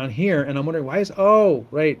down here. And I'm wondering why oh,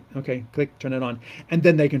 right. Okay. Click, turn it on, and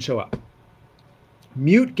then they can show up.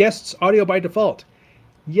 Mute guests audio by default.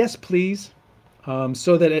 Yes, please.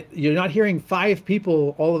 So that you're not hearing 5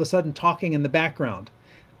 people all of a sudden talking in the background.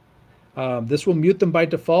 This will mute them by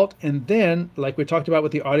default, and then, like we talked about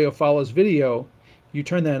with the audio follows video, you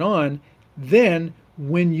turn that on. Then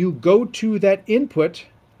when you go to that input,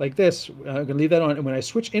 like this, I'm going to leave that on, and when I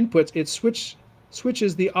switch inputs, it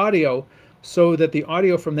switches the audio so that the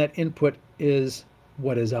audio from that input is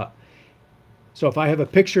what is up. So if I have a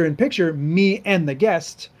picture-in-picture, me and the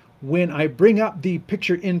guest, when I bring up the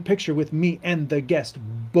picture-in-picture with me and the guest,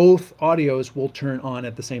 both audios will turn on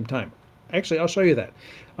at the same time. Actually, I'll show you that.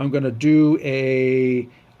 I'm going to do a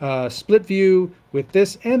split view with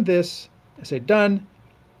this and this. I say done,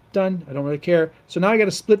 done. I don't really care. So now I got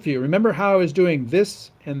a split view. Remember how I was doing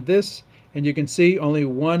this, and you can see only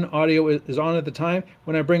one audio is on at the time.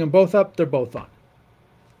 When I bring them both up, they're both on.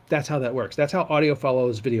 That's how that works. That's how audio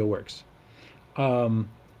follows video works.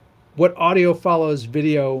 What audio follows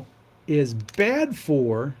video is bad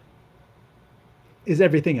for is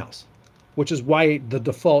everything else, which is why the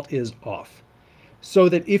default is off. So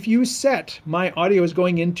that if you set my audio is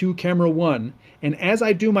going into camera 1, and as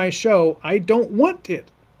I do my show, I don't want it.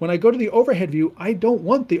 When I go to the overhead view, I don't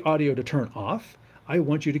want the audio to turn off. I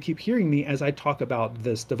want you to keep hearing me as I talk about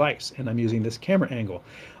this device, and I'm using this camera angle.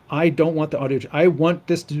 I don't want the audio, I want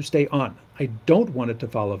this to stay on. I don't want it to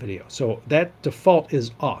follow video. So that default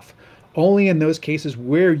is off. Only in those cases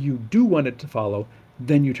where you do want it to follow,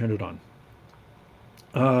 then you turn it on.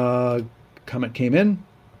 Comment came in.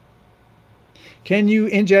 Can you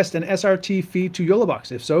ingest an SRT feed to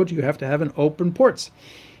YoloBox? If so, do you have to have an open ports?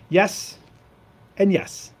 Yes and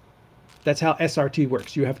yes. That's how SRT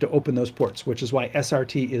works. You have to open those ports, which is why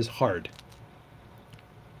SRT is hard.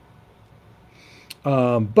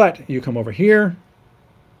 But you come over here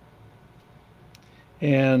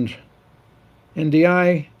and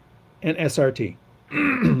NDI and SRT.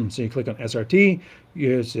 So you click on SRT,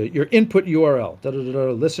 use your input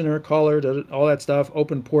URL, listener, caller, all that stuff,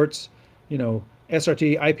 open ports, you know,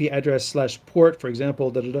 SRT IP address / port, for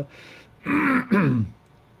example,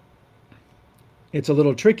 It's a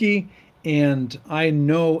little tricky, and I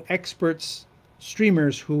know experts,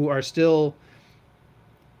 streamers who are still,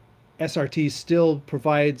 SRT still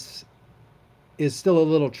is still a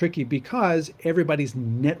little tricky because everybody's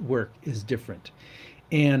network is different.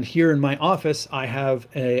 And here in my office, I have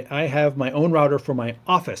my own router for my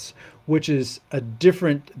office, which is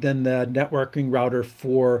different than the networking router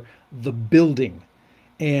for the building.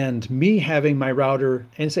 And me having my router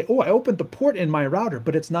and say, oh, I opened the port in my router,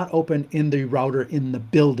 but it's not open in the router in the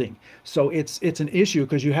building. So it's an issue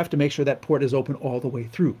because you have to make sure that port is open all the way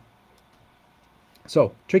through.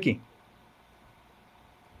 So tricky.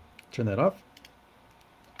 Turn that off.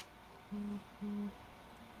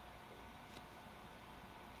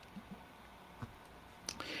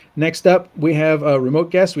 Next up, we have a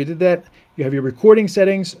remote guest. We did that. You have your recording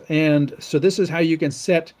settings. And so this is how you can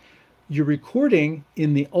set your recording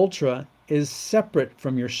in the Ultra is separate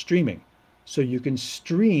from your streaming. So you can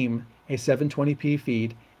stream a 720p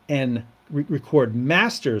feed and record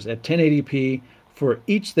masters at 1080p for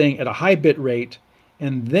each thing at a high bit rate.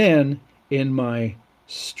 And then in my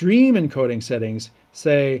stream encoding settings,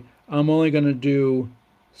 say I'm only going to do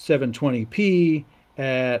 720p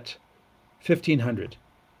at 1500.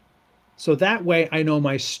 So that way I know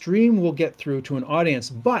my stream will get through to an audience,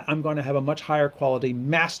 but I'm going to have a much higher quality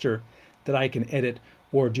master that I can edit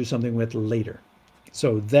or do something with later.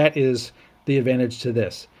 So that is the advantage to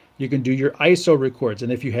this. You can do your ISO records,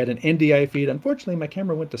 and if you had an NDI feed, unfortunately my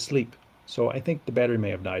camera went to sleep, so I think the battery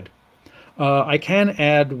may have died. I can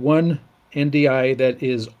add one NDI that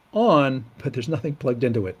is on, but there's nothing plugged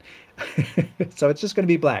into it. So it's just going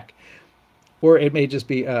to be black, or it may just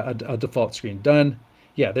be a default screen. Done.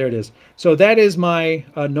 Yeah, there it is. So that is my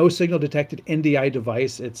no signal detected NDI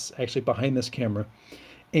device. It's actually behind this camera.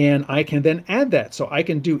 And I can then add that. So I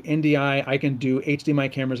can do NDI, I can do HDMI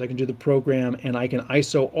cameras, I can do the program, and I can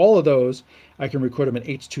ISO all of those. I can record them in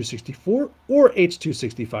H.264 or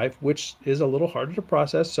H.265, which is a little harder to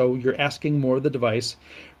process. So you're asking more of the device.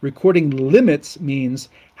 Recording limits means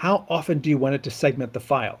how often do you want it to segment the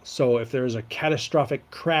file? So if there's a catastrophic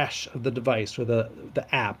crash of the device or the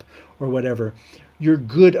app or whatever, you're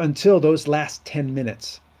good until those last 10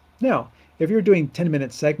 minutes. Now, if you're doing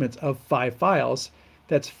 10-minute segments of 5 files,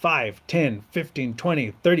 that's 5, 10, 15,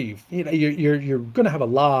 20, 30. You know, you're going to have a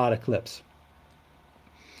lot of clips.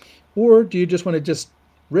 Or do you just want to just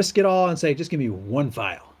risk it all and say, just give me one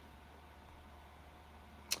file?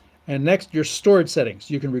 And next, your storage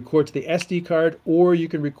settings. You can record to the SD card, or you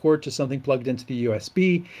can record to something plugged into the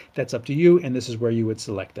USB. That's up to you, and this is where you would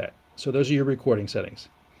select that. So those are your recording settings.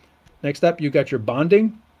 Next up, you got your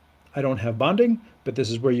bonding. I don't have bonding, but this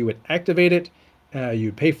is where you would activate it.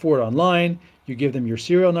 You pay for it online. You give them your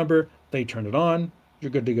serial number. They turn it on.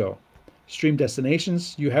 You're good to go. Stream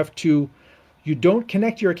destinations. You don't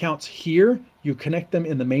connect your accounts here. You connect them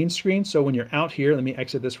in the main screen. So when you're out here, let me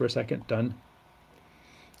exit this for a second. Done.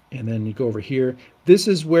 And then you go over here. This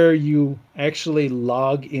is where you actually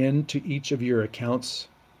log in to each of your accounts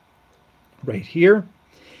right here.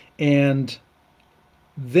 And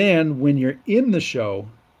then when you're in the show,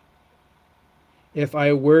 if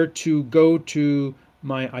I were to go to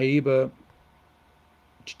my AIBA,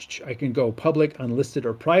 I can go public, unlisted,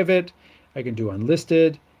 or private. I can do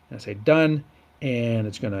unlisted, and I say done, and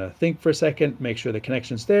it's going to think for a second, make sure the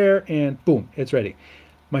connection's there, and boom, it's ready.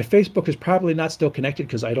 My Facebook is probably not still connected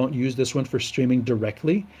because I don't use this one for streaming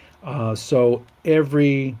directly. So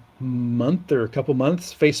every month or a couple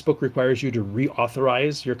months, Facebook requires you to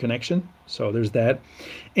reauthorize your connection. So there's that.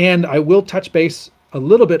 And I will touch base a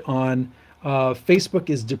little bit on Facebook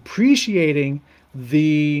is depreciating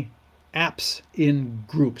the apps in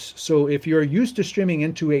groups. So if you're used to streaming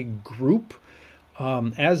into a group,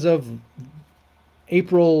 as of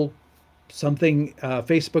April something,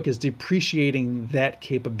 Facebook is depreciating that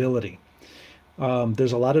capability.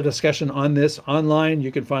 There's a lot of discussion on this online.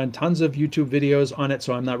 You can find tons of YouTube videos on it,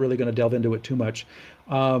 so I'm not really going to delve into it too much.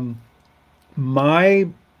 My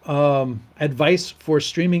advice for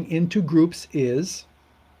streaming into groups is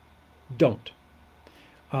don't.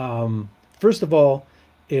 First of all,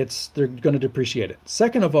 they're going to depreciate it.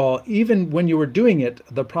 Second of all, even when you were doing it,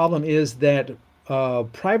 the problem is that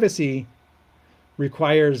privacy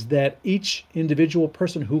requires that each individual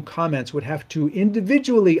person who comments would have to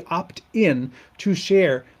individually opt in to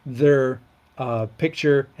share their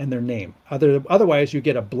picture and their name. Otherwise, you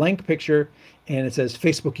get a blank picture and it says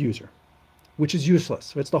Facebook user, which is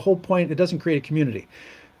useless. It's the whole point. It doesn't create a community.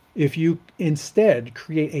 If you instead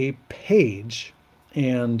create a page,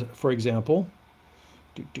 and for example,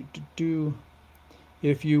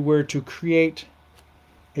 if you were to create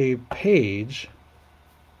a page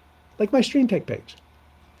like my StreamTEK page,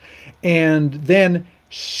 and then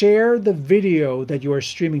share the video that you are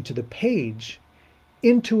streaming to the page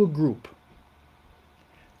into a group,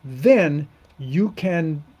 then you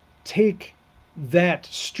can take that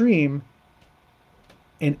stream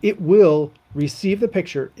and it will receive the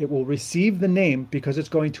picture, it will receive the name because it's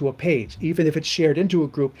going to a page. Even if it's shared into a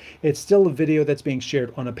group, it's still a video that's being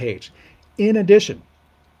shared on a page. In addition,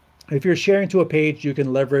 if you're sharing to a page, you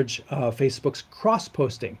can leverage Facebook's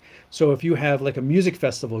cross-posting. So if you have like a music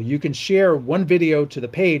festival, you can share one video to the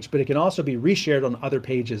page, but it can also be reshared on other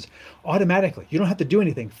pages automatically. You don't have to do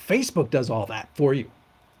anything. Facebook does all that for you.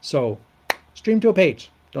 So stream to a page,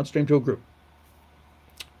 don't stream to a group.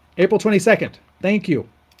 April 22nd, thank you.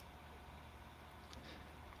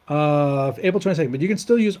 April 22nd, but you can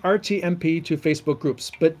still use RTMP to Facebook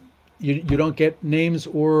groups, but you don't get names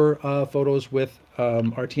or photos with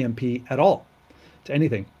RTMP at all to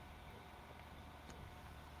anything.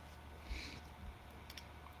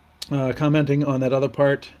 Commenting on that other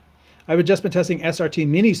part, I've just been testing SRT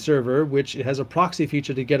Mini Server, which has a proxy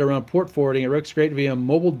feature to get around port forwarding. It works great via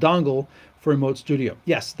mobile dongle for remote studio.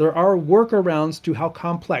 Yes, there are workarounds to how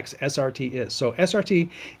complex SRT is. So SRT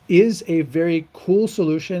is a very cool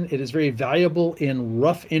solution. It is very valuable in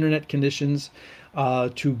rough internet conditions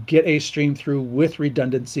to get a stream through with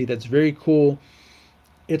redundancy. That's very cool.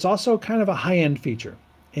 It's also kind of a high-end feature,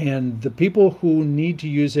 and the people who need to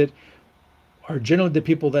use it are generally the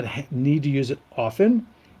people that need to use it often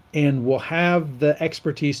and will have the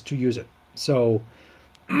expertise to use it. So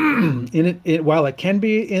while it can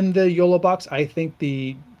be in the YoloBox, I think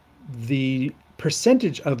the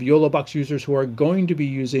percentage of YoloBox users who are going to be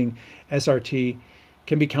using SRT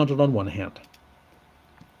can be counted on one hand.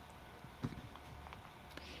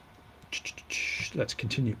 Let's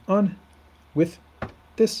continue on with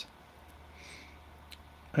this.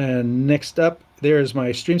 And next up, there's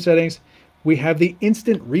my stream settings. We have the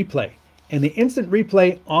instant replay. And the instant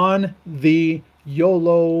replay on the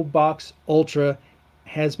YoloBox Ultra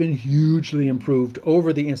has been hugely improved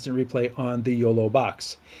over the instant replay on the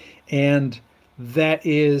YoloBox. And that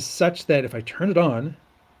is such that if I turn it on,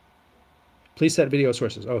 please set video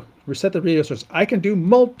sources. Oh, reset the video source. I can do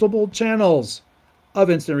multiple channels of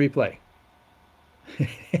instant replay.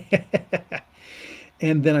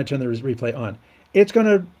 And then I turn the replay on. It's going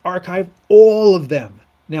to archive all of them.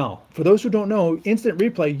 Now, for those who don't know, instant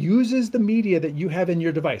replay uses the media that you have in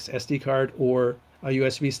your device, SD card or a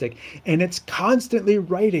USB stick, and it's constantly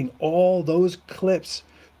writing all those clips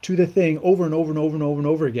to the thing over and over and over and over and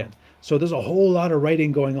over again. So there's a whole lot of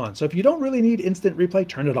writing going on. So if you don't really need instant replay,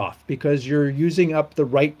 turn it off, because you're using up the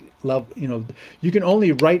write level. You know, you can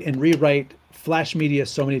only write and rewrite flash media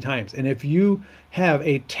so many times. And if you have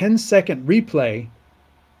a 10-second replay,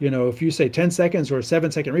 you know, if you say 10 seconds or a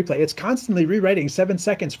 7-second replay, it's constantly rewriting 7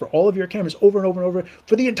 seconds for all of your cameras over and over and over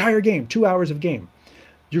for the entire game, 2 hours of game.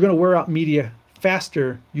 You're going to wear out media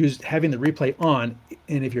faster having the replay on.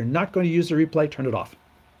 And if you're not going to use the replay, turn it off.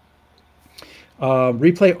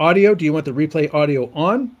 Replay audio, do you want the replay audio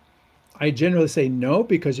on? I generally say no,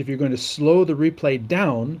 because if you're going to slow the replay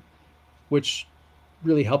down, which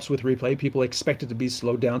really helps with replay, people expect it to be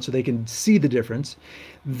slowed down so they can see the difference,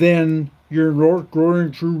 then you're not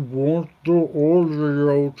going to want the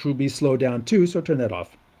audio to be slowed down too, so turn that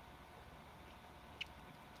off.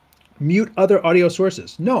 Mute other audio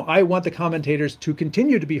sources. No, I want the commentators to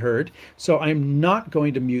continue to be heard, so I'm not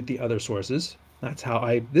going to mute the other sources.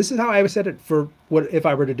 This is how I would set it for what if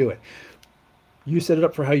I were to do it. You set it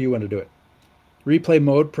up for how you want to do it. Replay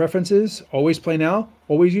mode preferences, always play now,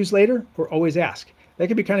 always use later, or always ask. That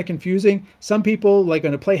can be kind of confusing. Some people, like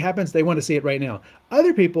when a play happens, they want to see it right now.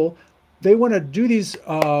 Other people, they want to do these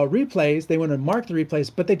replays, they want to mark the replays,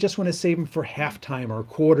 but they just want to save them for halftime or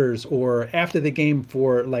quarters or after the game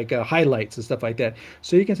for like highlights and stuff like that.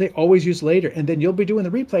 So you can say always use later, and then you'll be doing the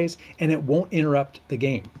replays and it won't interrupt the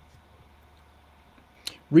game.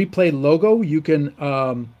 Replay logo, you can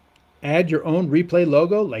add your own replay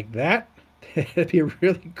logo like that. That'd be a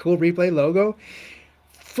really cool replay logo.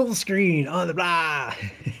 Full screen on the blah.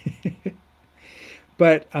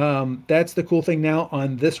 But that's the cool thing now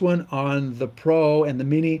on this one. On the Pro and the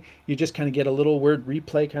Mini, you just kind of get a little word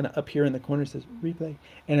replay kind of up here in the corner. It says replay,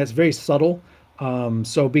 and it's very subtle.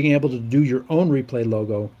 So being able to do your own replay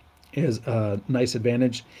logo is a nice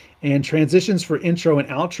advantage. And transitions for intro and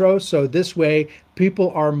outro. So this way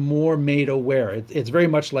people are more made aware. It's very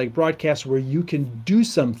much like broadcast, where you can do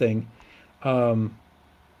something.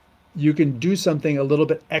 You can do something a little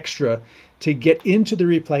bit extra to get into the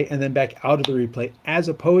replay and then back out of the replay, as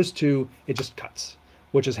opposed to it just cuts,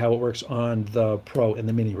 which is how it works on the Pro and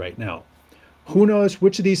the Mini right now. Who knows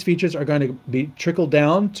which of these features are going to be trickled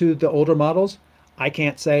down to the older models? I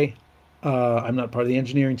can't say. I'm not part of the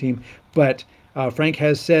engineering team, but Frank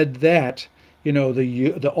has said that, you know,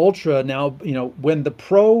 the Ultra now, you know, when the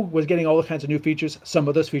Pro was getting all the kinds of new features, some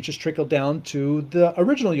of those features trickled down to the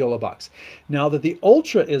original YoloBox. Now that the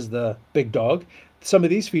Ultra is the big dog, some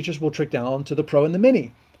of these features will trickle down to the Pro and the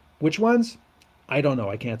Mini. Which ones? I don't know.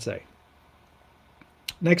 I can't say.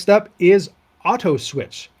 Next up is auto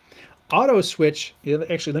switch. Auto switch,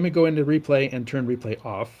 actually, let me go into replay and turn replay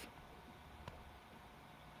off.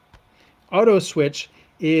 Auto switch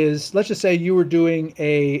is, let's just say you were doing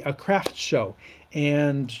a craft show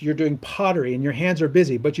and you're doing pottery and your hands are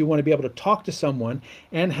busy, but you want to be able to talk to someone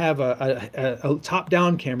and have a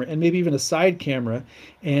top-down camera and maybe even a side camera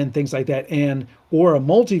and things like that, or a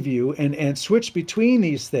multi-view, and switch between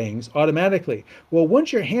these things automatically. Well,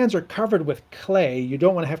 once your hands are covered with clay, you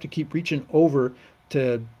don't want to have to keep reaching over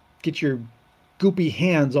to get your goopy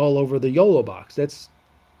hands all over the YoloBox. That's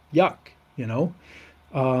yuck, you know.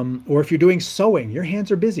 Or if you're doing sewing, your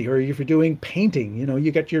hands are busy. Or if you're doing painting, you know,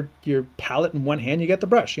 you got your palette in one hand, you got the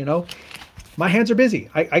brush. You know, my hands are busy.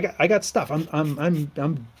 I got stuff. I'm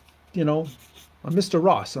you know, I'm Mr.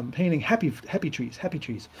 Ross. I'm painting happy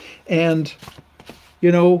trees, and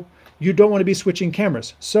you know, you don't want to be switching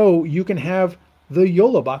cameras, so you can have the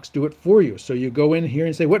YoloBox do it for you. So you go in here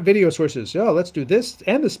and say, what video sources? Oh, let's do this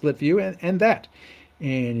and the split view and that.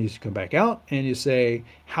 And you come back out and you say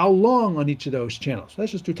how long on each of those channels.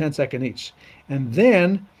 Let's just do 10-second each. And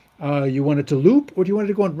then you want it to loop, or do you want it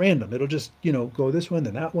to go on random? It'll just, you know, go this one,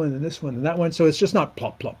 then that one, then this one, then that one. So it's just not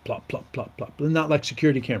plop, plop, plop, plop, plop, plop, not like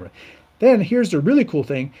security camera. Then here's the really cool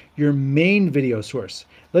thing, your main video source.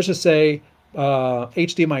 Let's just say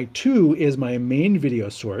HDMI 2 is my main video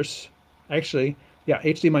source. Actually, yeah,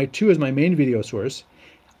 HDMI 2 is my main video source.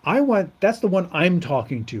 That's the one I'm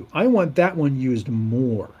talking to. I want that one used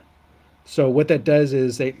more. So what that does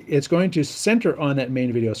is it's going to center on that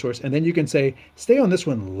main video source, and then you can say, stay on this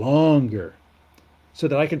one longer so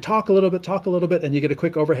that I can talk a little bit, and you get a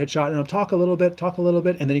quick overhead shot, and I'll talk a little bit,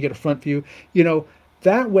 and then you get a front view. You know,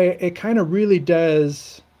 that way it kind of really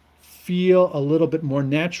does feel a little bit more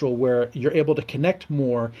natural where you're able to connect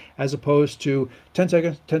more as opposed to 10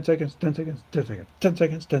 seconds, 10 seconds, 10 seconds, 10 seconds, 10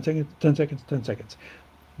 seconds, 10 seconds, 10 seconds, 10 seconds.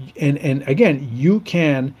 And again, you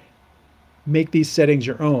can make these settings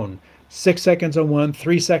your own. 6 seconds on one,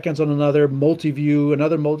 3 seconds on another, multi-view,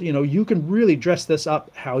 another multi, you know, you can really dress this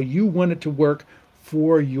up how you want it to work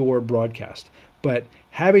for your broadcast. But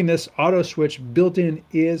having this auto switch built in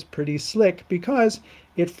is pretty slick because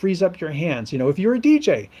it frees up your hands. You know, if you're a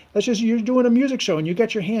DJ, let's just, you're doing a music show and you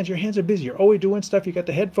got your hands are busy. You're always doing stuff. You got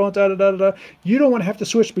the headphones, da da da da. You don't want to have to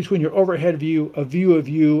switch between your overhead view, a view of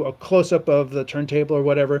you, a close up of the turntable or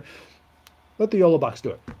whatever. Let the YoloBox do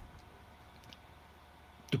it.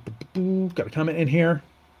 Got a comment in here.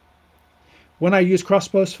 When I use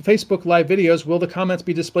cross-post for Facebook live videos, will the comments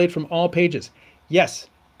be displayed from all pages? Yes,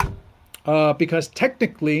 because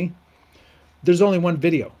technically there's only one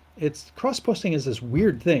video. It's cross-posting is this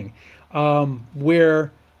weird thing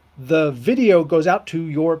where the video goes out to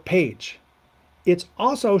your page. It's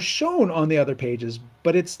also shown on the other pages,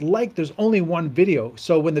 but it's like there's only one video.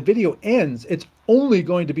 So when the video ends, it's only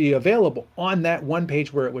going to be available on that one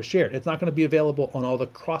page where it was shared. It's not going to be available on all the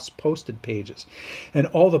cross-posted pages. And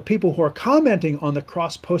all the people who are commenting on the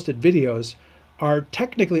cross-posted videos are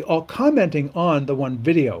technically all commenting on the one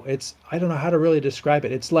video. It's, I don't know how to really describe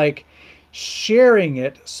it. It's like sharing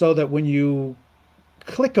it so that when you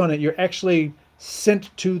click on it, you're actually sent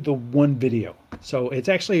to the one video. So it's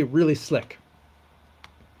actually really slick.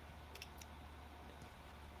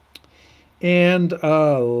 And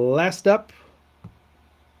last up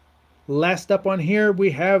on here, we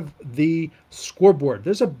have the scoreboard.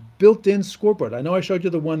 There's a built-in scoreboard. I know I showed you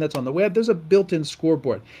the one that's on the web. There's a built-in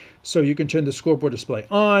scoreboard. So you can turn the scoreboard display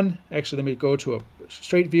on. Actually, let me go to a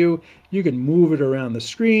straight view. You can move it around the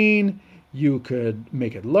screen. You could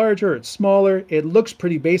make it larger, it's smaller. It looks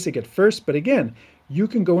pretty basic at first, but again, you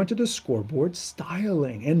can go into the scoreboard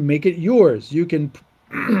styling and make it yours. You can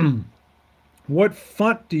what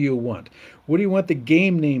font do you want? What do you want the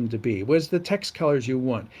game name to be? What's the text colors you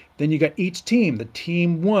want? Then you got each team, the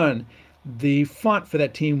team one, the font for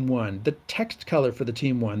that team one, the text color for the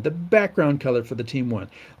team one, the background color for the team one,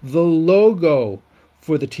 the logo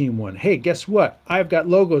for the team one. Hey, guess what? I've got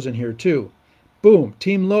logos in here too. Boom,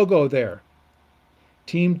 team logo there.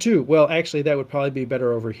 Team two, well, actually that would probably be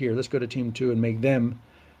better over here. Let's go to team two and make them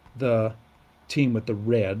the team with the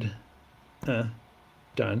red.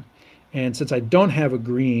 Done. And since I don't have a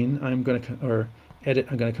green, I'm going to, or edit,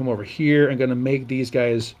 I'm going to come over here. I'm going to make these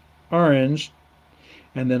guys orange.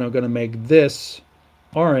 And then I'm going to make this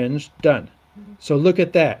orange. Done. So look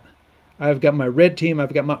at that. I've got my red team.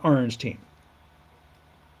 I've got my orange team.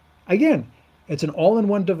 Again, it's an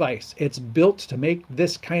all-in-one device. It's built to make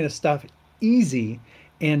this kind of stuff easy.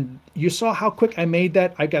 And you saw how quick I made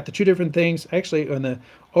that. I got the two different things. Actually, on the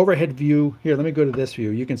overhead view, here, let me go to this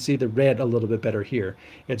view. You can see the red a little bit better here.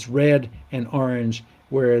 It's red and orange,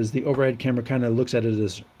 whereas the overhead camera kind of looks at it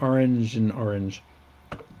as orange and orange.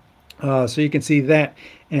 So you can see that.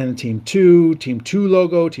 And team two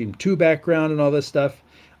logo, team two background, and all this stuff.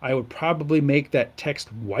 I would probably make that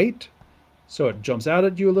text white so it jumps out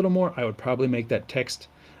at you a little more. I would probably make that text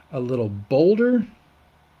a little bolder.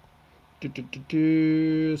 See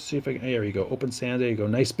if I can, there you go, open sand, there you go,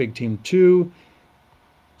 nice big team two.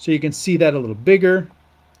 So you can see that a little bigger.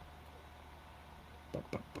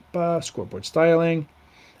 Scoreboard styling.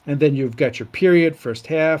 And then you've got your period, first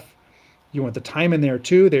half. You want the time in there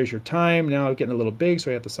too. There's your time. Now I'm getting a little big,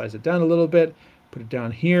 so I have to size it down a little bit. Put it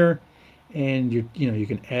down here. And you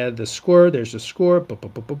can add the score. There's the score. Boop,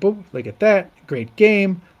 boop, boop, boop, boop. Look at that. Great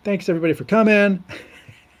game. Thanks everybody for coming.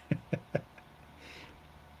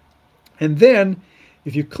 And then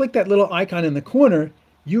if you click that little icon in the corner,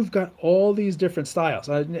 you've got all these different styles.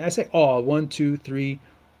 I say all, 1, 2, 3,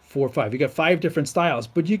 4, 5. You got 5 different styles,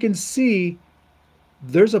 but you can see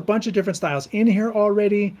there's a bunch of different styles in here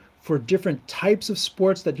already for different types of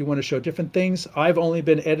sports that you want to show different things. I've only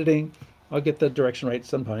been editing, I'll get the direction right at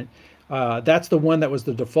some point. That's the one that was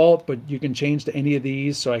the default, but you can change to any of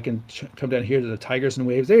these. So I can come down here to the tigers and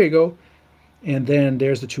waves. There you go. And then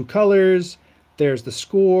there's the 2 colors. There's the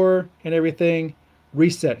score and everything.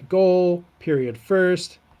 Reset goal, period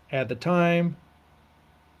first, add the time.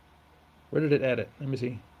 Where did it add it? Let me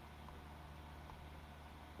see.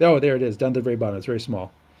 Oh, there it is, down to the very bottom. It's very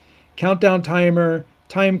small. Countdown timer,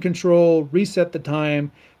 time control, reset the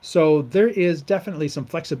time. So there is definitely some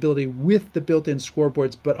flexibility with the built-in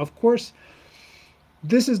scoreboards, but of course,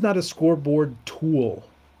 this is not a scoreboard tool.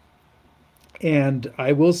 And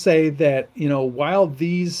I will say that, while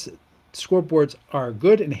these scoreboards are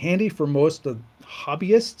good and handy for most of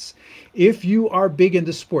hobbyists, if you are big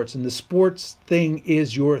into sports and the sports thing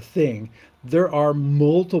is your thing, there are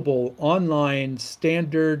multiple online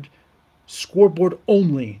standard scoreboard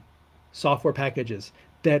only software packages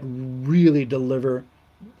that really deliver,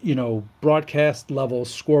 broadcast level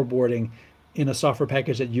scoreboarding in a software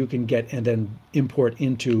package that you can get and then import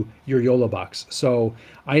into your YoloBox. So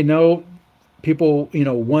I know people,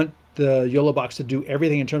 want the YoloBox to do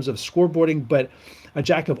everything in terms of scoreboarding, but a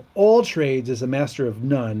jack of all trades is a master of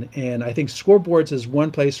none. And I think scoreboards is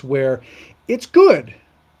one place where it's good.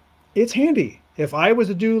 It's handy. If I was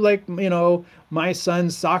to do like, my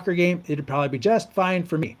son's soccer game, it'd probably be just fine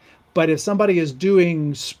for me. But if somebody is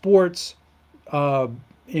doing sports,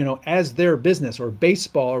 as their business or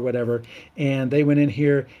baseball or whatever, and they went in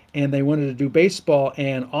here and they wanted to do baseball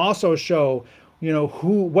and also show,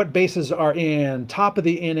 what bases are in, top of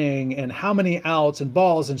the inning, and how many outs and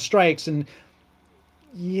balls and strikes, and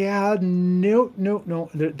yeah, no,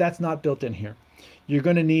 that's not built in here. You're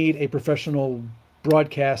going to need a professional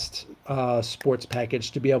broadcast sports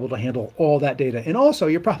package to be able to handle all that data. And also,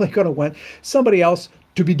 you're probably going to want somebody else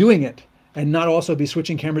to be doing it and not also be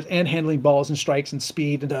switching cameras and handling balls and strikes and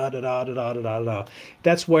speed and da da da da da da da da.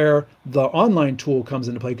 That's where the online tool comes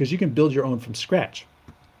into play, because you can build your own from scratch,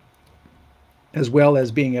 as well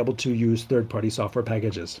as being able to use third-party software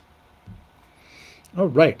packages. All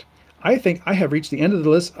right. I think I have reached the end of the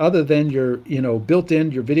list, other than your,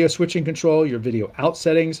 built-in, your video switching control, your video out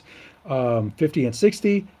settings, 50 and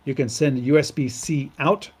 60. You can send USB-C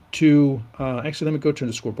out to, actually, let me go turn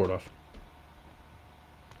the scoreboard off.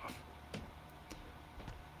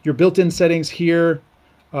 Your built-in settings here,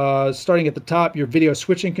 starting at the top, your video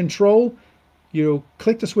switching control. You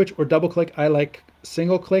click the switch or double click. I like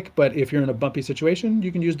single click, but if you're in a bumpy situation,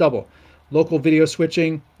 you can use double. Local video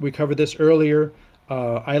switching, we covered this earlier.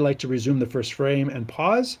 I like to resume the first frame and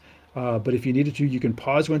pause, but if you needed to, you can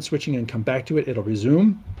pause when switching and come back to it. It'll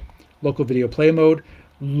resume. Local video play mode,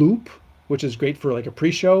 loop, which is great for like a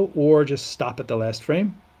pre-show, or just stop at the last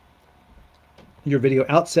frame. Your video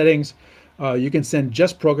out settings, you can send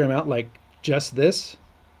just program out, like just this,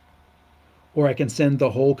 or I can send the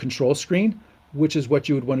whole control screen, which is what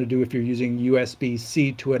you would want to do if you're using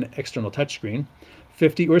USB-C to an external touchscreen.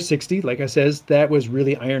 50 or 60, like I says, that was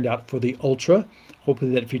really ironed out for the Ultra.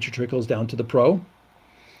 Hopefully that feature trickles down to the Pro.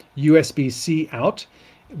 USB-C out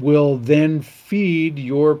will then feed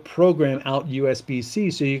your program out USB-C,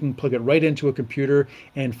 so you can plug it right into a computer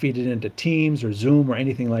and feed it into Teams or Zoom or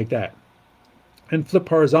anything like that. And flip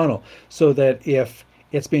horizontal, so that if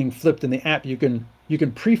it's being flipped in the app, you can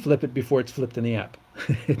pre-flip it before it's flipped in the app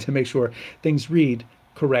to make sure things read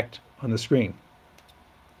correct on the screen.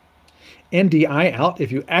 NDI out, if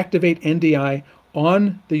you activate NDI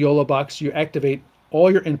on the YoloBox, you activate all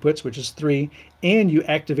your inputs, which is 3, and you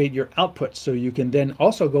activate your outputs. So you can then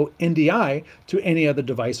also go NDI to any other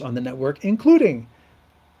device on the network, including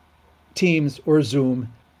Teams or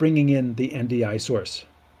Zoom, bringing in the NDI source.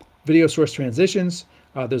 Video source transitions,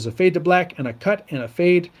 there's a fade to black and a cut and a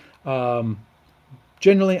fade.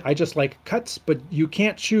 Generally, I just like cuts, but you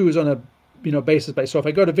can't choose on a basis. So if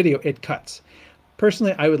I go to video, it cuts.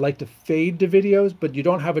 Personally, I would like to fade the videos, but you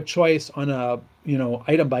don't have a choice on a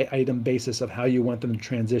item by item basis of how you want them to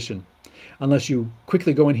transition, unless you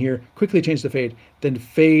quickly go in here, quickly change the fade, then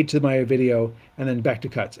fade to my video, and then back to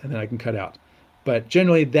cuts, and then I can cut out. But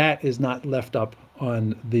generally, that is not left up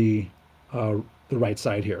on the right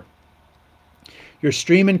side here. Your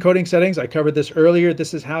stream encoding settings, I covered this earlier.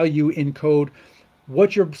 This is how you encode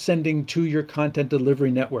what you're sending to your content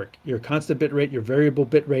delivery network, your constant bit rate, your variable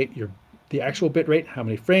bit rate, the actual bit rate, how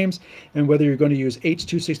many frames, and whether you're going to use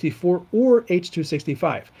H.264 or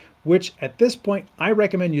H.265, which at this point, I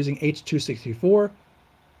recommend using H.264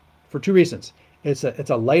 for 2 reasons. It's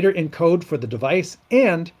a lighter encode for the device,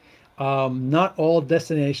 and not all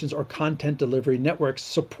destinations or content delivery networks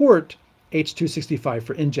support H.265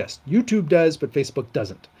 for ingest. YouTube does, but Facebook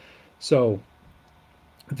doesn't. So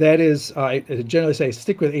that is, I generally say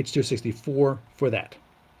stick with H.264 for that.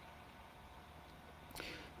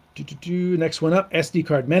 Next one up, SD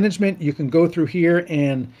card management. You can go through here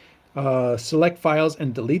and select files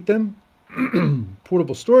and delete them.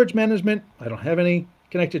 Portable storage management, I don't have any.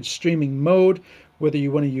 Connected streaming mode, whether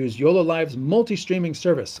you want to use YoloLive's multi-streaming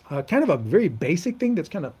service. Kind of a very basic thing that's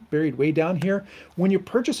kind of buried way down here. When you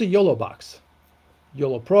purchase a YoloBox,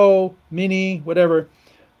 Yolo Pro, Mini, whatever,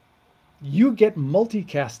 you get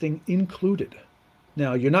multicasting included.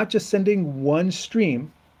 Now, you're not just sending one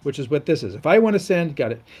stream, which is what this is. If I want to send,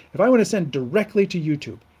 got it. If I want to send directly to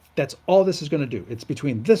YouTube, that's all this is going to do. It's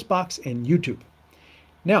between this box and YouTube.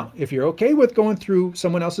 Now, if you're okay with going through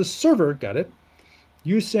someone else's server, got it,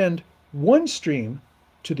 you send one stream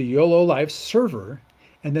to the YOLO Live server,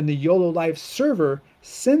 and then the YOLO Live server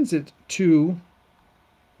sends it to,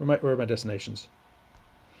 where are my destinations?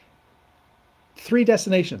 3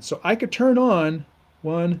 destinations. So I could turn on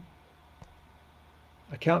one,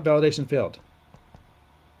 account validation failed.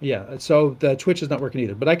 Yeah, so the Twitch is not working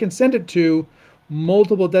either, but I can send it to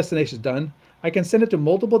multiple destinations. Done. I can send it to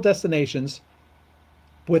multiple destinations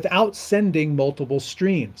without sending multiple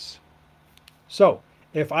streams. So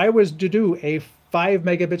if I was to do a 5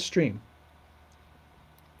 megabit stream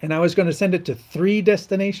and I was going to send it to 3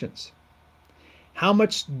 destinations, how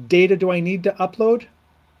much data do I need to upload?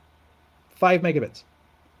 5 megabits.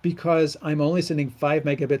 Because I'm only sending 5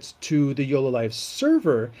 megabits to the YOLO Live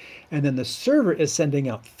server, and then the server is sending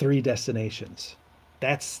out 3 destinations.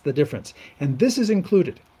 That's the difference. And this is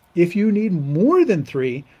included. If you need more than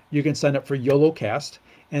 3, you can sign up for YOLOcast,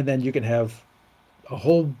 and then you can have a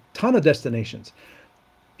whole ton of destinations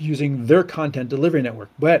using their content delivery network.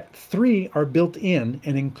 But 3 are built in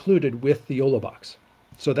and included with the YoloBox.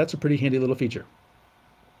 So that's a pretty handy little feature.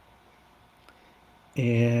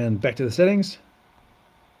 And back to the settings.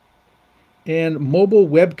 And mobile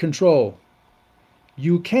web control.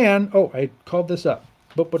 You can, oh, I called this up.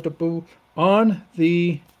 On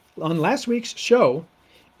last week's show,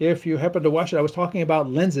 if you happen to watch it, I was talking about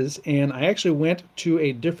lenses, and I actually went to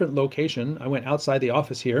a different location. I went outside the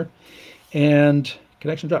office here, and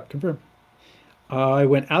connection dropped, confirm. I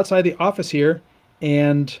went outside the office here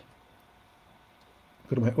and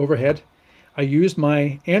go to my overhead. I used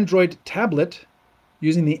my Android tablet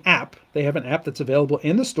using the app. They have an app that's available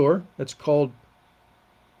in the store. It's called,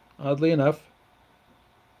 oddly enough,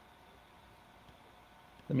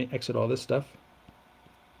 let me exit all this stuff.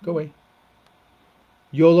 Go away.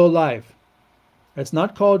 YOLO Live. It's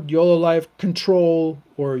not called YOLO Live Control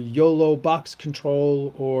or YoloBox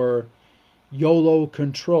Control or YOLO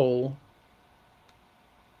Control.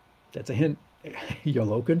 That's a hint.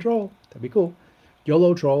 YOLO Control. That'd be cool.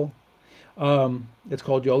 YOLO Troll. It's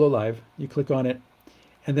called YOLO Live. You click on it,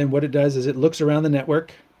 and then what it does is it looks around the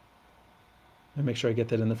network. Let me make sure I get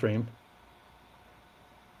that in the frame.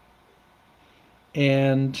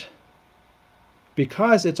 And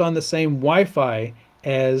because it's on the same Wi-Fi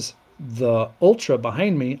as the Ultra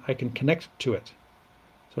behind me, I can connect to it.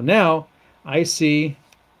 So now I see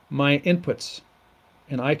my inputs,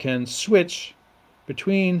 and I can switch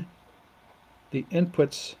between the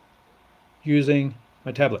inputs using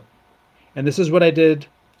my tablet. And this is what I did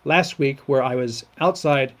last week, where I was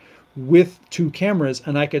outside with 2 cameras,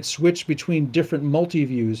 and I could switch between different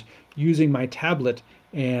multi-views using my tablet,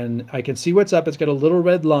 and I can see what's up. It's got a little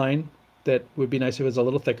red line that would be nice if it was a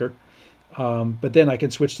little thicker. But then I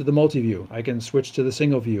can switch to the multi-view. I can switch to the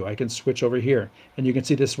single view. I can switch over here, and you can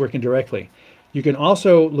see this working directly. You can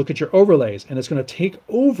also look at your overlays, and it's going to take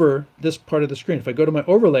over this part of the screen. If I go to my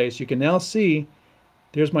overlays, you can now see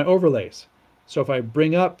there's my overlays. So if I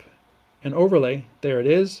bring up an overlay, there it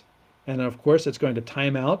is. And then of course it's going to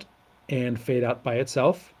time out and fade out by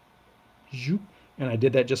itself. And I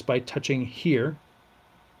did that just by touching here.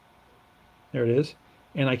 There it is.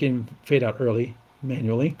 And I can fade out early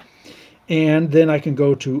manually. And then I can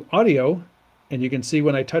go to audio, and you can see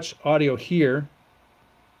when I touch audio here,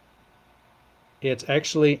 it's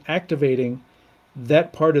actually activating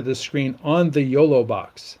that part of the screen on the YOLO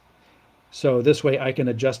box. So this way I can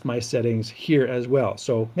adjust my settings here as well.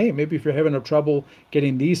 So hey, maybe if you're having a trouble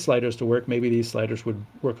getting these sliders to work, maybe these sliders would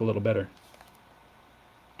work a little better.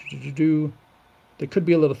 They could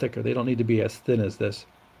be a little thicker. They don't need to be as thin as this.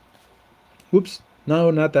 Oops,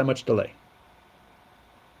 no, not that much delay.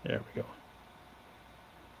 There we go.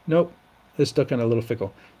 Nope, it's still kind of a little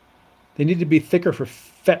fickle. They need to be thicker for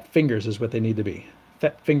fat fingers is what they need to be.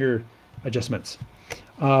 Fat finger adjustments.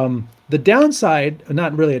 The downside,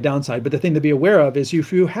 not really a downside, but the thing to be aware of is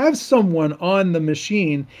if you have someone on the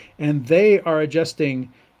machine and they are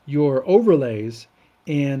adjusting your overlays,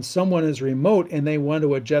 and someone is remote and they want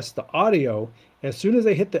to adjust the audio, as soon as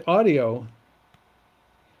they hit the audio,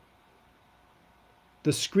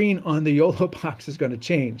 the screen on the YOLO box is going to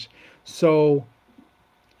change. So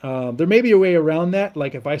there may be a way around that.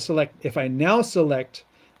 Like if I now select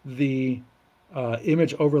the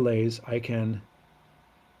image overlays, I can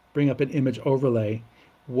bring up an image overlay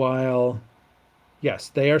while, yes,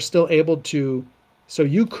 they are still able to, so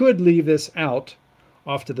you could leave this out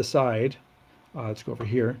off to the side. Let's go over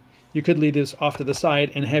here. you could leave this off to the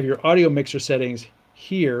side and have your audio mixer settings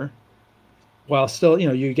here while still,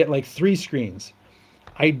 you get like 3 screens.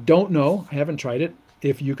 I don't know, I haven't tried it,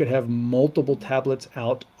 if you could have multiple tablets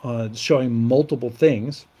out showing multiple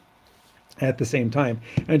things at the same time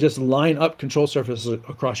and just line up control surfaces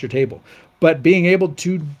across your table. But being able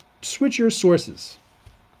to switch your sources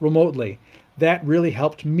remotely, that really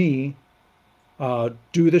helped me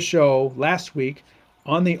do the show last week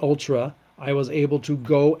on the Ultra. I was able to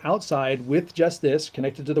go outside with just this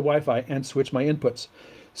connected to the Wi-Fi and switch my inputs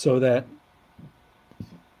so that,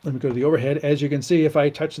 let me go to the overhead. As you can see, if I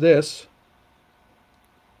touch this,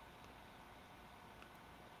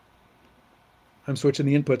 I'm switching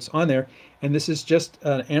the inputs on there, and this is just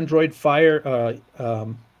an Android Fire,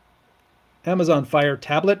 Amazon Fire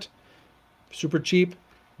tablet, super cheap,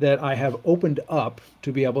 that I have opened up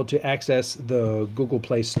to be able to access the Google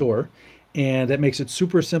Play Store, and that makes it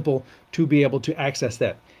super simple to be able to access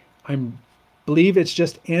that. I believe it's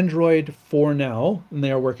just Android for now, and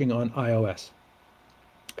they are working on iOS.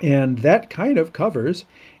 And that kind of covers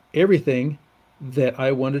everything that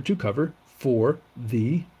I wanted to cover for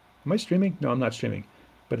the, am I streaming? No, I'm not streaming,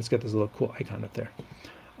 but it's got this little cool icon up there.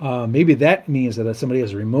 Maybe that means that somebody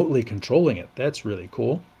is remotely controlling it. That's really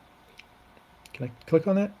cool. Can I click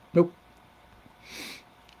on that? Nope.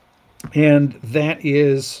 And that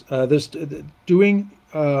is doing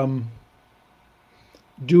a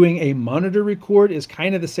monitor record is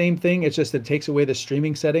kind of the same thing. It's just that it takes away the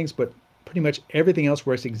streaming settings, but pretty much everything else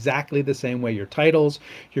works exactly the same way. Your titles,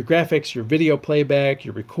 your graphics, your video playback,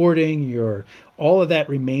 your recording, all of that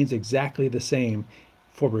remains exactly the same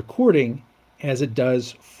for recording as it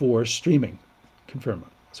does for streaming. Confirm.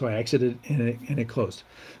 So I exited and it closed.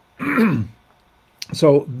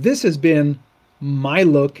 So this has been my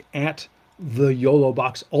look at the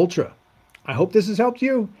YoloBox Ultra. I hope this has helped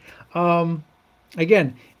you.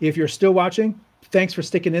 Again, if you're still watching, thanks for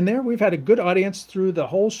sticking in there. We've had a good audience through the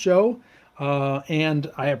whole show, and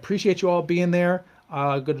I appreciate you all being there.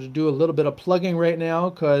 I'm going to do a little bit of plugging right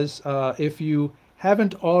now because if you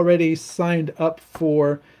haven't already signed up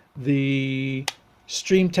for the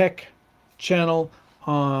StreamTEK channel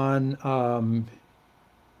on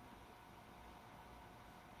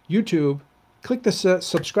YouTube, click the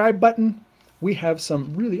subscribe button. We have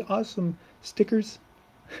some really awesome stickers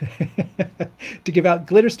to give out,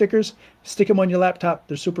 glitter stickers. Stick them on your laptop.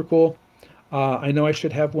 They're super cool. I know I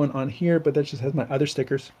should have one on here, but that just has my other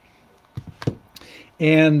stickers.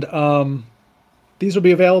 And these will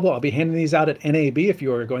be available. I'll be handing these out at NAB. If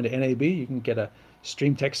you are going to NAB, you can get a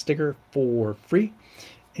StreamTEK sticker for free.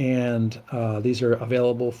 And these are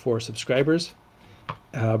available for subscribers.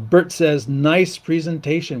 Bert says, nice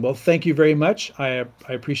presentation. Well, thank you very much. I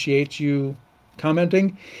appreciate you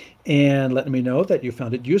commenting and letting me know that you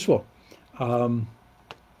found it useful.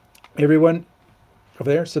 Everyone over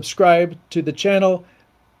there, subscribe to the channel,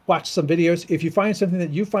 watch some videos. If you find something that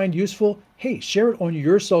you find useful, hey, share it on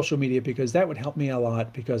your social media because that would help me a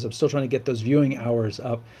lot because I'm still trying to get those viewing hours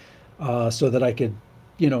up so that I could,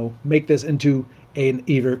 make this into an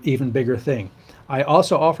even bigger thing. I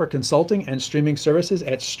also offer consulting and streaming services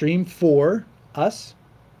at Stream4Us.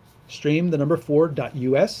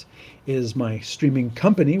 Stream4.us is my streaming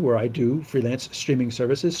company where I do freelance streaming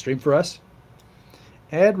services. Stream4Us.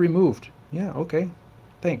 Ad removed. Yeah, okay.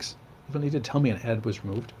 Thanks. You don't need to tell me an ad was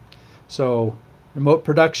removed. So, remote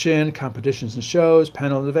production, competitions and shows,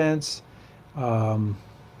 panel events.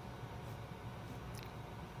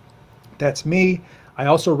 That's me. I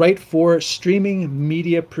also write for Streaming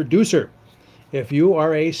Media Producer. If you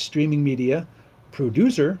are a streaming media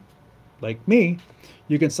producer, like me,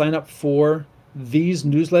 you can sign up for these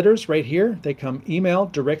newsletters right here. They come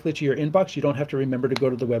emailed directly to your inbox. You don't have to remember to go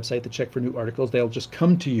to the website to check for new articles. They'll just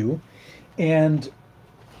come to you. And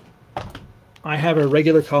I have a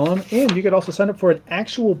regular column, and you could also sign up for an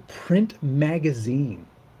actual print magazine,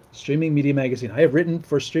 Streaming Media Magazine. I have written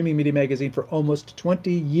for Streaming Media Magazine for almost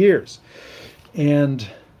 20 years. And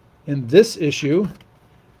in this issue,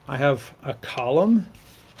 I have a column,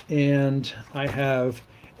 and I have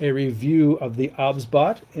a review of the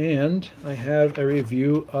OBSBot, and I have a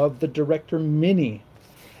review of the Director Mini.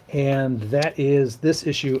 And that is this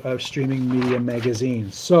issue of Streaming Media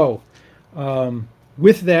Magazine. So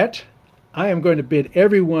with that, I am going to bid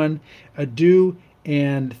everyone adieu,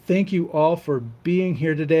 and thank you all for being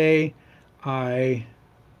here today. I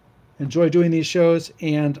enjoy doing these shows,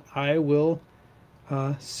 and I will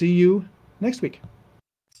see you next week.